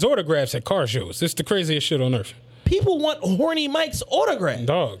signs autographs at car shows. It's the craziest shit on earth. People want Horny Mike's autograph.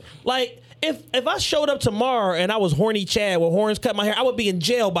 Dog. Like, if I showed up tomorrow and I was Horny Chad with horns cut my hair, I would be in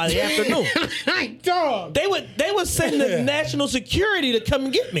jail by the afternoon. Dog. They would send the national security to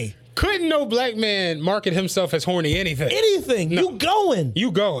come get me. Couldn't no black man market himself as horny anything? Anything. No. You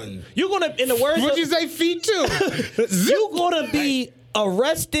going. You're gonna, in the words What'd you say, feet too? You're gonna be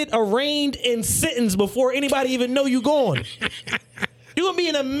arrested, arraigned, and sentenced before anybody even know you going. You're gonna be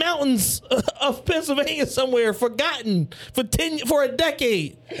in the mountains of Pennsylvania somewhere, forgotten for a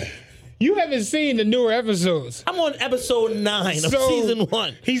decade. You haven't seen the newer episodes. I'm on episode 9 of season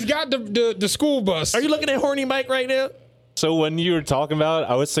 1. He's got the school bus. Are you looking at Horny Mike right now? So when you were talking about it,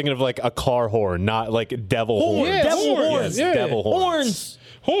 I was thinking of like a car horn, not like devil horns. Yeah, devil horns. Yes, devil horns.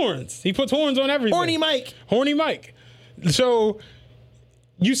 Horns. He puts horns on everything. Horny Mike. Horny Mike. So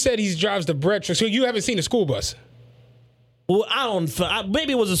you said he drives the bread truck. So you haven't seen the school bus? Well,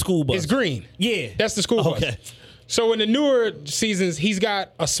 maybe it was a school bus. It's green. Yeah. That's the school bus. So in the newer seasons, he's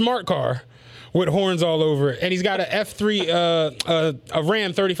got a smart car with horns all over it. And he's got a F3, a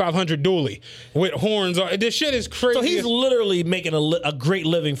Ram 3500 dually with horns on it. This shit is crazy. So he's literally making a great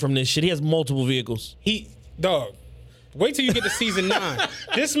living from this shit. He has multiple vehicles. Dog, wait till you get to season 9.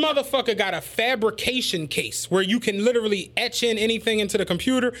 This motherfucker got a fabrication case where you can literally etch in anything into the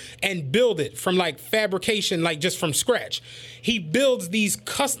computer and build it from like fabrication, like just from scratch. He builds these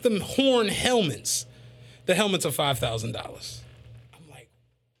custom horn helmets. The helmets are $5,000. I'm like,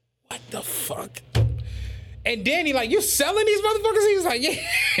 what the fuck? And Danny like, you selling these motherfuckers? He was like,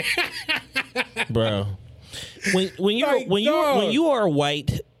 yeah. Bro. When you are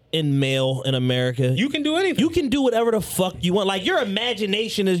white and male in America, you can do anything. You can do whatever the fuck you want. Like, your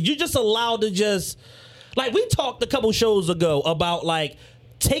imagination is, you're just allowed to just, like, we talked a couple shows ago about like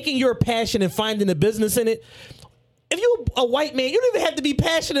taking your passion and finding a business in it. If you're a white man, you don't even have to be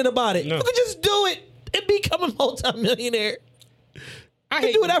passionate about it. No. You can just do it and become a multimillionaire. You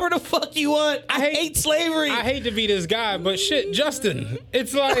can do whatever the fuck you want. I hate slavery. I hate to be this guy, but shit, Justin.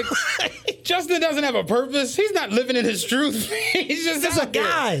 It's like, Justin doesn't have a purpose. He's not living in his truth. He's just a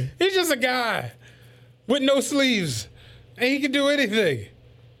guy. He's just a guy with no sleeves. And he can do anything.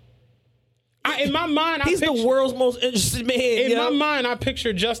 In my mind, he's the world's most interesting man. In my mind, I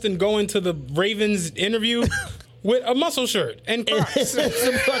picture Justin going to the Ravens interview with a muscle shirt and Crocs. Some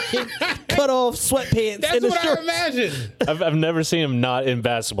fucking cut off sweatpants. That's what I imagine. I've never seen him not in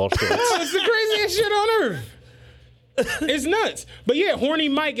basketball shorts. It's the craziest shit on earth. It's nuts. But yeah, Horny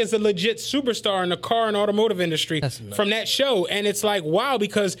Mike is a legit superstar in the car and automotive industry from that show. And it's like, wow,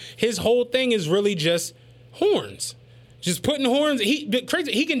 because his whole thing is really just horns. Just putting horns. He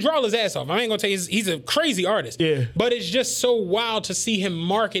can draw his ass off. I ain't gonna tell you, he's a crazy artist. Yeah. But it's just so wild to see him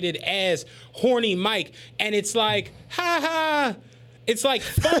marketed as Horny Mike, and it's like, ha ha. It's like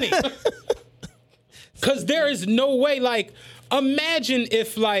funny, because there is no way. Like, imagine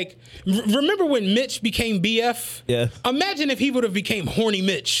if like, remember when Mitch became BF? Yeah. Imagine if he would have became Horny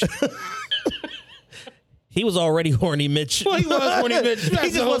Mitch. He was already horny, Mitch. Well, he was horny, Mitch.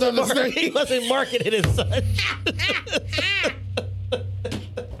 He wasn't marketing it as such.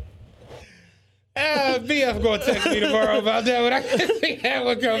 BF gonna text me tomorrow about that one. I can't see that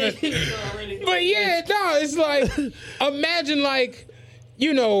one coming. But yeah, no, it's like, imagine like,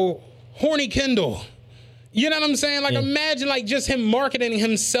 horny Kendall. You know what I'm saying? Like, imagine like just him marketing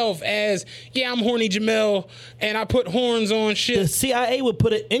himself as, I'm horny Jamel, and I put horns on shit. The CIA would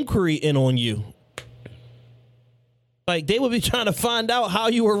put an inquiry in on you. Like, they would be trying to find out how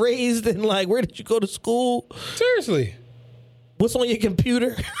you were raised and like, where did you go to school? Seriously. What's on your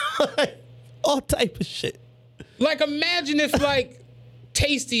computer? All type of shit. Like, imagine if like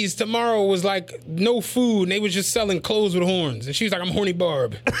Tasties tomorrow was like no food and they was just selling clothes with horns, and she was like, I'm horny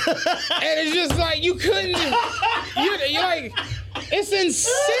Barb. And it's just like, you couldn't, you're like, it's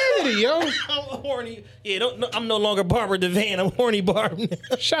insanity, yo. I'm horny. Yeah, I'm no longer Barbara DeVan. I'm horny Barb.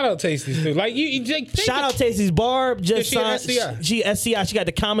 Shout out Tasties too. Like shout out Tasties. Barb just signed. She SCI. She got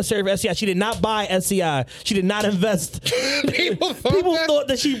the commissary for SCI. She did not buy SCI. She did not invest. People thought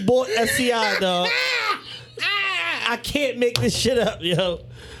that she bought SCI, dog. I can't make this shit up, yo.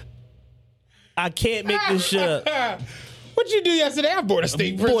 I can't make this shit up. What'd you do yesterday? I bought a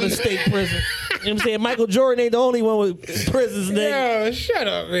state prison. You know what I'm saying? Michael Jordan ain't the only one with prisons, nigga. Yo, shut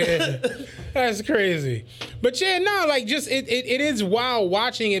up, man. That's crazy. But yeah, no, like, just it is wild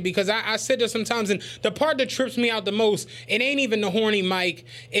watching it, because I sit there sometimes, and the part that trips me out the most, it ain't even the horny mic.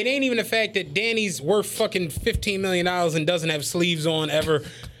 It ain't even the fact that Danny's worth fucking $15 million and doesn't have sleeves on ever.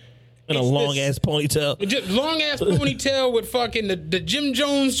 And a long-ass ponytail. Just long-ass ponytail with fucking the Jim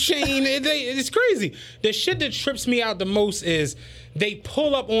Jones chain. It's crazy. The shit that trips me out the most is they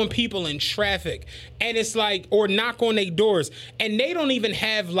pull up on people in traffic, and it's like, or knock on their doors, and they don't even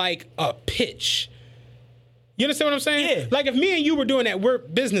have like a pitch. You understand what I'm saying? Yeah. Like, if me and you were doing that, we're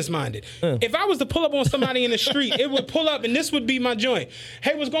business-minded. If I was to pull up on somebody in the street, it would pull up, and this would be my joint.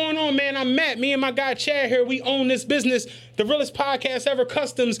 Hey, what's going on, man? I'm Matt. Me and my guy Chad here, we own this business, the realest podcast ever,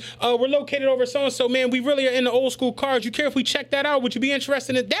 Customs. We're located over so-and-so, man. We really are in the old school cars. You care if we check that out? Would you be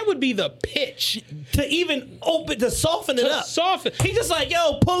interested in it? That would be the pitch. To even soften it up. Soften. He just like,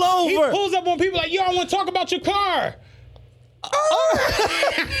 yo, pull over. He pulls up on people like, yo, I want to talk about your car.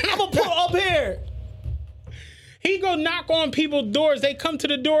 I'm going to pull up here. He go knock on people's doors. They come to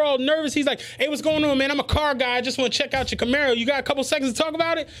the door all nervous. He's like, hey, what's going on, man? I'm a car guy. I just want to check out your Camaro. You got a couple seconds to talk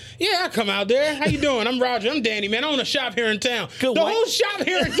about it? Yeah, I come out there. How you doing? I'm Roger. I'm Danny, man. I own a shop here in town. Whole shop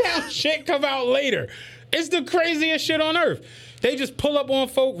here in town shit come out later. It's the craziest shit on earth. They just pull up on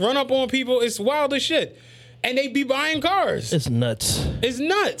folk, run up on people. It's wild as shit. And they be buying cars. It's nuts. It's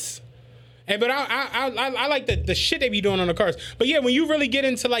nuts. But I like the shit they be doing on the cars. But yeah, when you really get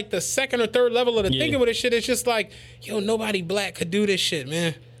into like the second or third level of the thinking with this shit, it's just like, yo, nobody black could do this shit,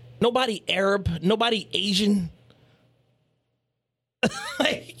 man. Nobody Arab, nobody Asian.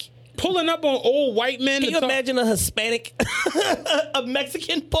 Like, pulling up on old white men. Can you imagine a Hispanic, a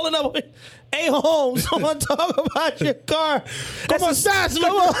Mexican pulling up with, hey, Holmes, I want to talk about your car. Come on, stars,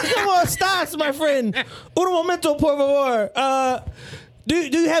 my friend. Un momento, por favor. Do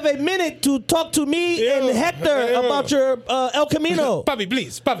you have a minute to talk to me and Hector about your El Camino? Bobby,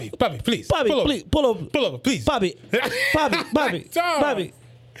 please. Bobby, please. Bobby, please. Pull over, please. Bobby. Bobby.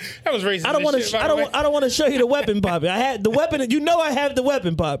 That was racist. I don't want to show you the weapon, Bobby. I had the weapon. You know I have the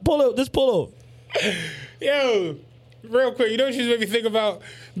weapon, Bobby. Just pull over. Yo, real quick. You know what you made me think about?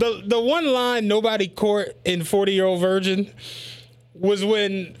 The one line nobody caught in 40-Year-Old Virgin was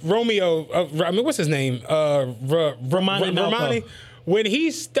when Romeo. What's his name? Romani. When he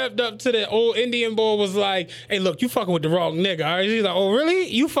stepped up to the old Indian boy, was like, hey, look, you fucking with the wrong nigga. All right? He's like, oh, really?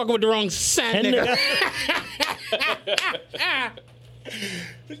 You fucking with the wrong son, nigga.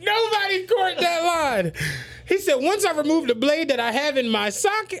 Nobody caught that line. He said, once I remove the blade that I have in my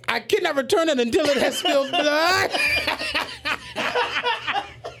sock, I cannot return it until it has spilled blood.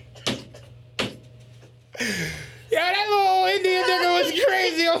 Yeah, that little Indian nigga was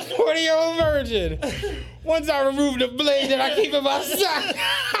crazy on 40-Year-Old Virgin. Once I remove the blade that I keep in my sock,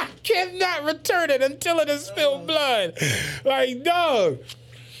 I cannot return it until it has spilled blood. Like, dog.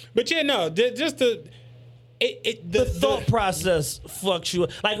 But yeah, no, just the thought process fucks you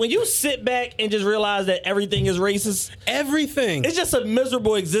up. Like, when you sit back and just realize that everything is racist. Everything. It's just a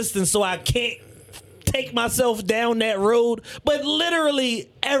miserable existence, so I can't take myself down that road. But literally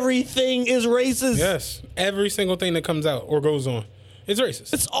everything is racist. Yes. Every single thing that comes out or goes on. It's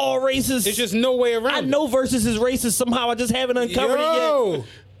racist. It's all racist. It's just no way around I know Verzuz is racist somehow. I just haven't uncovered it yet.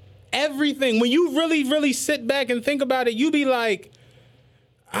 Everything. When you really, really sit back and think about it, you be like,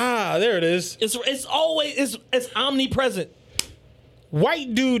 there it is. It's always, it's omnipresent.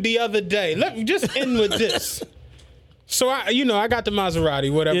 white dude the other day. Let me just end with this. So I got the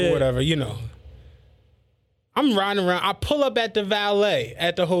Maserati, whatever. I'm riding around. I pull up at the valet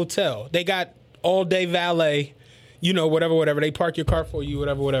at the hotel. They got all day valet, whatever. They park your car for you,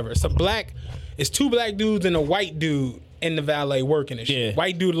 whatever. It's two black dudes and a white dude in the valet working and shit. Yeah.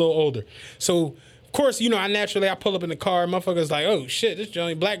 White dude a little older. So of course, I pull up in the car. Motherfuckers like, oh shit, this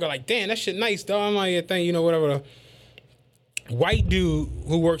Johnny black girl like, damn, that shit nice, dog. I'm like, yeah, thank whatever. White dude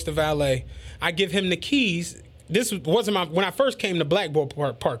who works the valet, I give him the keys. This wasn't when I first came, the black boy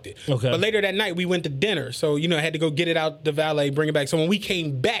parked it. Okay. But later that night we went to dinner, so I had to go get it out the valet, bring it back. So when we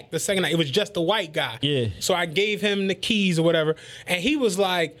came back the second night, it was just the white guy. Yeah. So I gave him the keys or whatever, and he was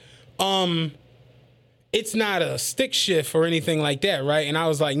like, it's not a stick shift or anything like that, right? And I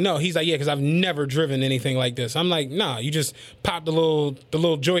was like, no. He's like, yeah, because I've never driven anything like this. I'm like, nah, you just pop the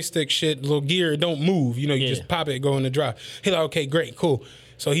little joystick shit, the little gear, it don't move. You just pop it, go in the drive. He's like, okay, great, cool.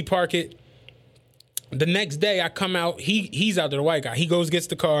 So he park it. The next day I come out, he's out there, the white guy. He goes, gets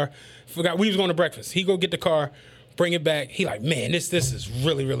the car. Forgot we was going to breakfast. He go get the car, bring it back. He like, man, this is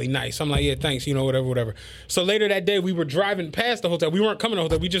really, really nice. I'm like, yeah, thanks, whatever. So later that day, we were driving past the hotel. We weren't coming to the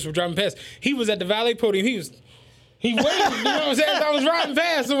hotel. We just were driving past. He was at the valet podium. He waved, you know what I'm saying? As I was driving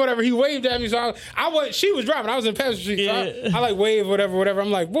past or whatever, he waved at me. So she was driving. I was in the passenger seat. Yeah. So I like wave, whatever.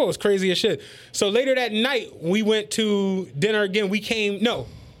 I'm like, whoa, it's crazy as shit. So later that night, we went to dinner again. Was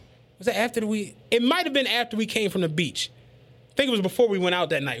that after it might have been after we came from the beach. I think it was before we went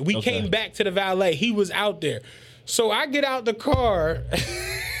out that night. We came back to the valet. He was out there. So I get out the car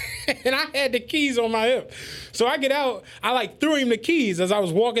and I had the keys on my hip. So I get out, I threw him the keys as I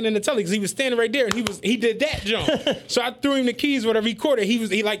was walking in the telly because he was standing right there and he did that jump. So I threw him the keys, whatever he caught it.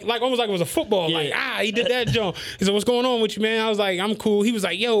 He like almost like it was a football. Yeah. He did that jump. He said, what's going on with you, man? I was like, I'm cool. He was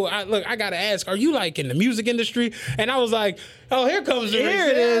like, yo, I gotta ask, are you in the music industry? And I was like, oh, here comes the There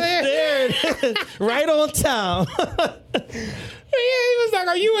it is. Right on time. Yeah, he was like,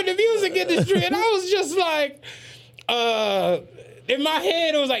 are you in the music industry? And I was just like, in my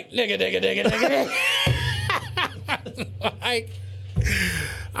head, it was like, nigga.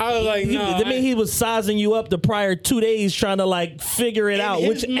 I was like, no. I mean, he was sizing you up the prior 2 days trying to figure it out,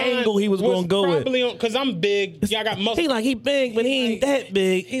 which angle he was going to go with. Because I'm big. Yeah, I got muscle. He big, but he ain't that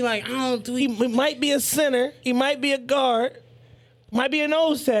big. He I don't do. He might be a center. He might be a guard. Might be a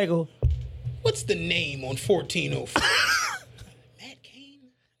nose tackle. What's the name on 1404? Matt Cain?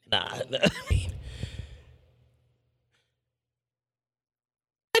 Nah.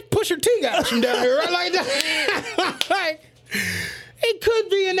 Pusher T got from down here, right? Like that. It could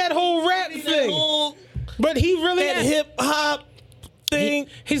be in that whole rap thing. But he really that hip hop thing.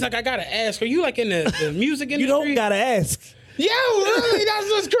 He's like, I gotta ask, are you in the music industry? You don't gotta ask. Yo, really? That's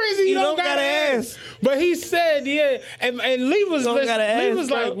what's crazy. You don't gotta ask. But he said, yeah. And Lee was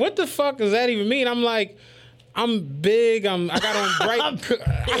like, what the fuck does that even mean? I'm like, I'm big. I got on bright.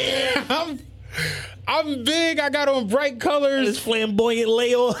 I'm big. I got on bright colors. This flamboyant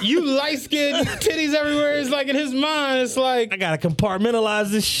layoff. You light skinned, titties everywhere. It's like in his mind, it's like I gotta compartmentalize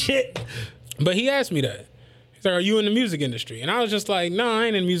this shit. But he asked me that. He's like, "Are you in the music industry?" And I was just like, "No, I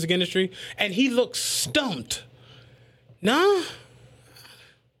ain't in the music industry." And he looked stumped. No.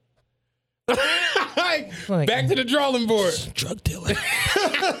 Back to the drawing board. Drug dealer.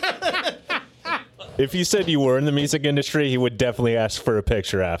 If you said you were in the music industry, he would definitely ask for a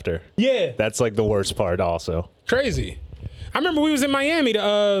picture after. Yeah. That's the worst part also. Crazy. I remember we was in Miami.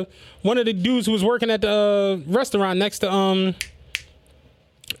 One of the dudes who was working at the restaurant next to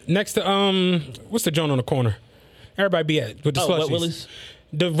what's the joint on the corner? Everybody be at with the slushies. Wet Willie's?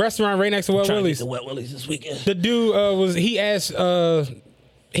 The restaurant right next to Wet Willie's. The Wet Willie's this weekend. The dude he asked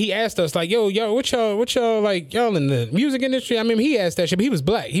us yo, what y'all y'all in the music industry? I mean, he asked that shit, but he was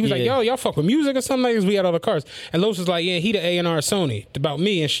black. He was like, yo, y'all fuck with music or something like this? We had all the cars. And Los was like, yeah, he the A&R Sony about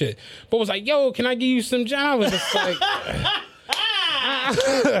me and shit. But was like, yo, can I give you some job? I was just like,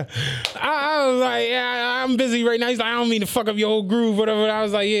 I was like, yeah, I'm busy right now. He's like, I don't mean to fuck up your whole groove, whatever. I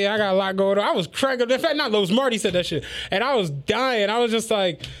was like, yeah, I got a lot going on. I was cracking. In fact, not Los, Marty said that shit. And I was dying. I was just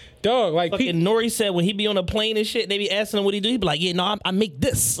like, dog, fucking Nori said when he be on a plane and shit, they be asking him what he do. He be like, yeah, no, I make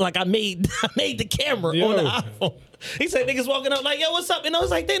this. I made the camera on the iPhone. He said niggas walking up like, yo, what's up? And I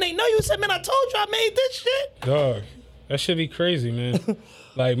was like, they ain't know you. Said, man, I told you I made this shit. Dog, that should be crazy, man.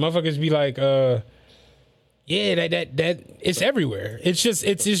 Motherfuckers be like, yeah, that it's everywhere. It's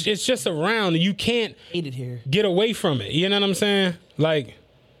just around. You can't get away from it. You know what I'm saying?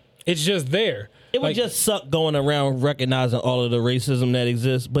 It's just there. It would just suck going around recognizing all of the racism that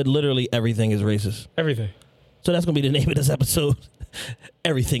exists, but literally everything is racist. Everything. So that's going to be the name of this episode.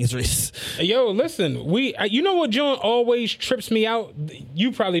 Everything is racist. Yo, listen, you know what, John, always trips me out?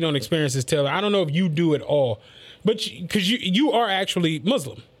 You probably don't experience this, Taylor. I don't know if you do at all, but because you are actually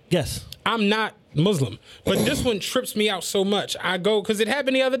Muslim. Yes. I'm not Muslim, but this one trips me out so much. I go, because it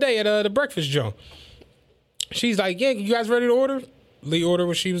happened the other day at the breakfast joint. She's like, yeah, you guys ready to order? Lee ordered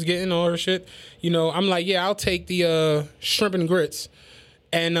what she was getting, all her shit. You know, I'm like, yeah, I'll take the shrimp and grits.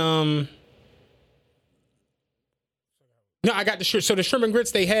 And, no, I got the shrimp. So the shrimp and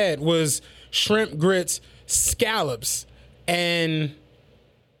grits they had was shrimp, grits, scallops, and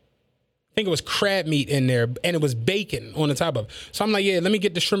I think it was crab meat in there, and it was bacon on the top of it. So I'm like, yeah, let me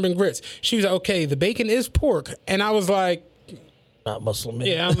get the shrimp and grits. She was like, okay, the bacon is pork. And I was like, not Muslim, man.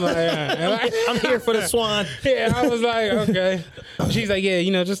 yeah, I'm like, I'm here for the swan. Yeah, I was like, okay. She's like, yeah,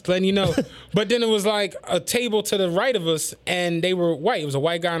 just letting you know. But then it was like a table to the right of us, and they were white. It was a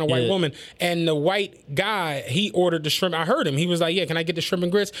white guy and a white woman. And the white guy, he ordered the shrimp. I heard him. He was like, yeah, can I get the shrimp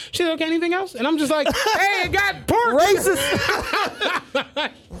and grits? She's like, okay, anything else? And I'm just like, hey, it got pork.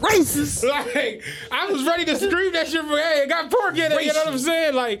 Racist. Racist. Like, I was ready to scream that shit. Hey, it got pork in it. You know what I'm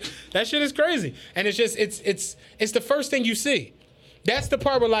saying? Like, that shit is crazy. And it's just, it's the first thing you see. That's the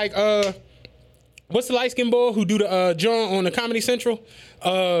part where, like, what's the light-skinned boy who do the John on the Comedy Central?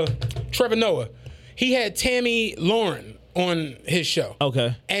 Trevor Noah. He had Tammy Lauren on his show.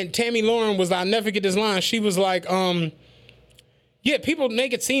 Okay. And Tammy Lauren was, I'll never forget this line. She was like, yeah, people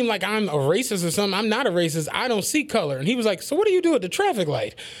make it seem like I'm a racist or something. I'm not a racist. I don't see color. And he was like, so what do you do at the traffic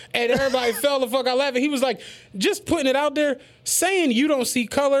light? And everybody fell the fuck out laughing. He was like, just putting it out there, saying you don't see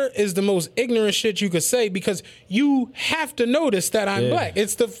color is the most ignorant shit you could say because you have to notice that I'm black.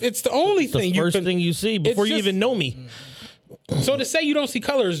 It's the only thing you can. The first thing you see before you even know me. So to say you don't see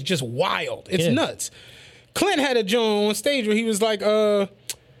color is just wild. It's nuts. Clint had a joint on stage where he was like,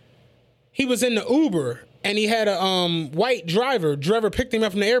 he was in the Uber. And he had a white driver. Driver picked him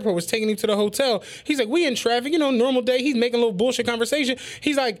up from the airport, was taking him to the hotel. He's like, we in traffic, normal day. He's making a little bullshit conversation.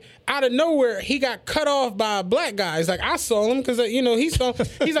 He's like, out of nowhere, he got cut off by a black guy. He's like, I saw him because, he saw.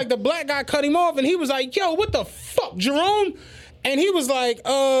 He's like, the black guy cut him off. And he was like, yo, what the fuck, Jerome? And he was like,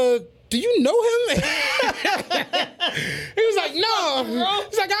 do you know him? He was like, no.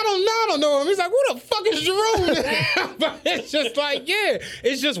 He's like, I don't know him. He's like, who the fuck is Jerome? But it's just like, yeah,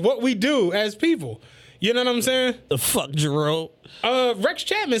 it's just what we do as people. You know what I'm saying? The fuck, Jerome? Rex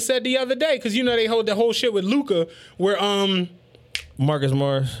Chapman said the other day, because they hold the whole shit with Luca, where Marcus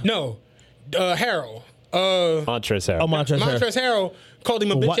Morris. No, Harold. Montrezl Harrell. Oh, Montrezl Harrell called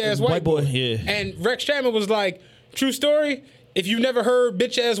him a bitch ass white boy. Yeah. And Rex Chapman was like, true story. If you've never heard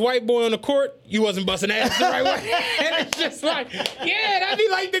bitch ass white boy on the court, you wasn't busting ass the right way. And it's just like, yeah, that'd be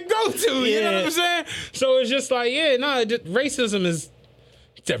like the go-to. You know what I'm saying? So it's just like, yeah, racism is.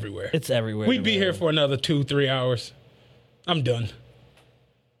 It's everywhere. It's everywhere. We'd be here for another 2-3 hours. I'm done.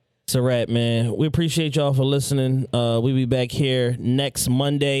 It's a wrap, man. We appreciate y'all for listening. We'll be back here next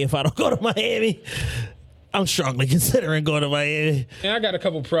Monday if I don't go to Miami. I'm strongly considering going to Miami. Yeah, I got a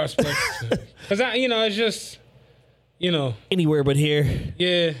couple prospects. Because, it's just, anywhere but here.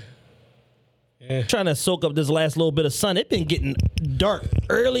 Yeah. Trying to soak up this last little bit of sun. It's been getting dark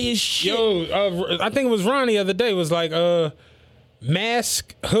early as shit. Yo, I think it was Ronnie the other day was like,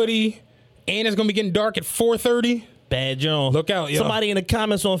 mask, hoodie, and it's gonna be getting dark at 4:30. Bad John. Look out, yo. Somebody in the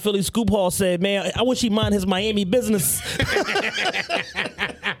comments on Philly Scoop Hall said, man, I wish he mind his Miami business.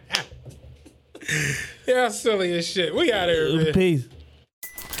 Yeah, silly as shit. We out here, man. Peace.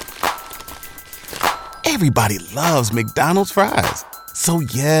 Everybody loves McDonald's fries. So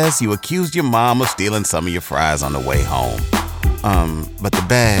yes, you accused your mom of stealing some of your fries on the way home. But the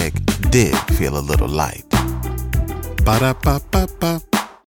bag did feel a little light. Ba-da-ba-ba-ba.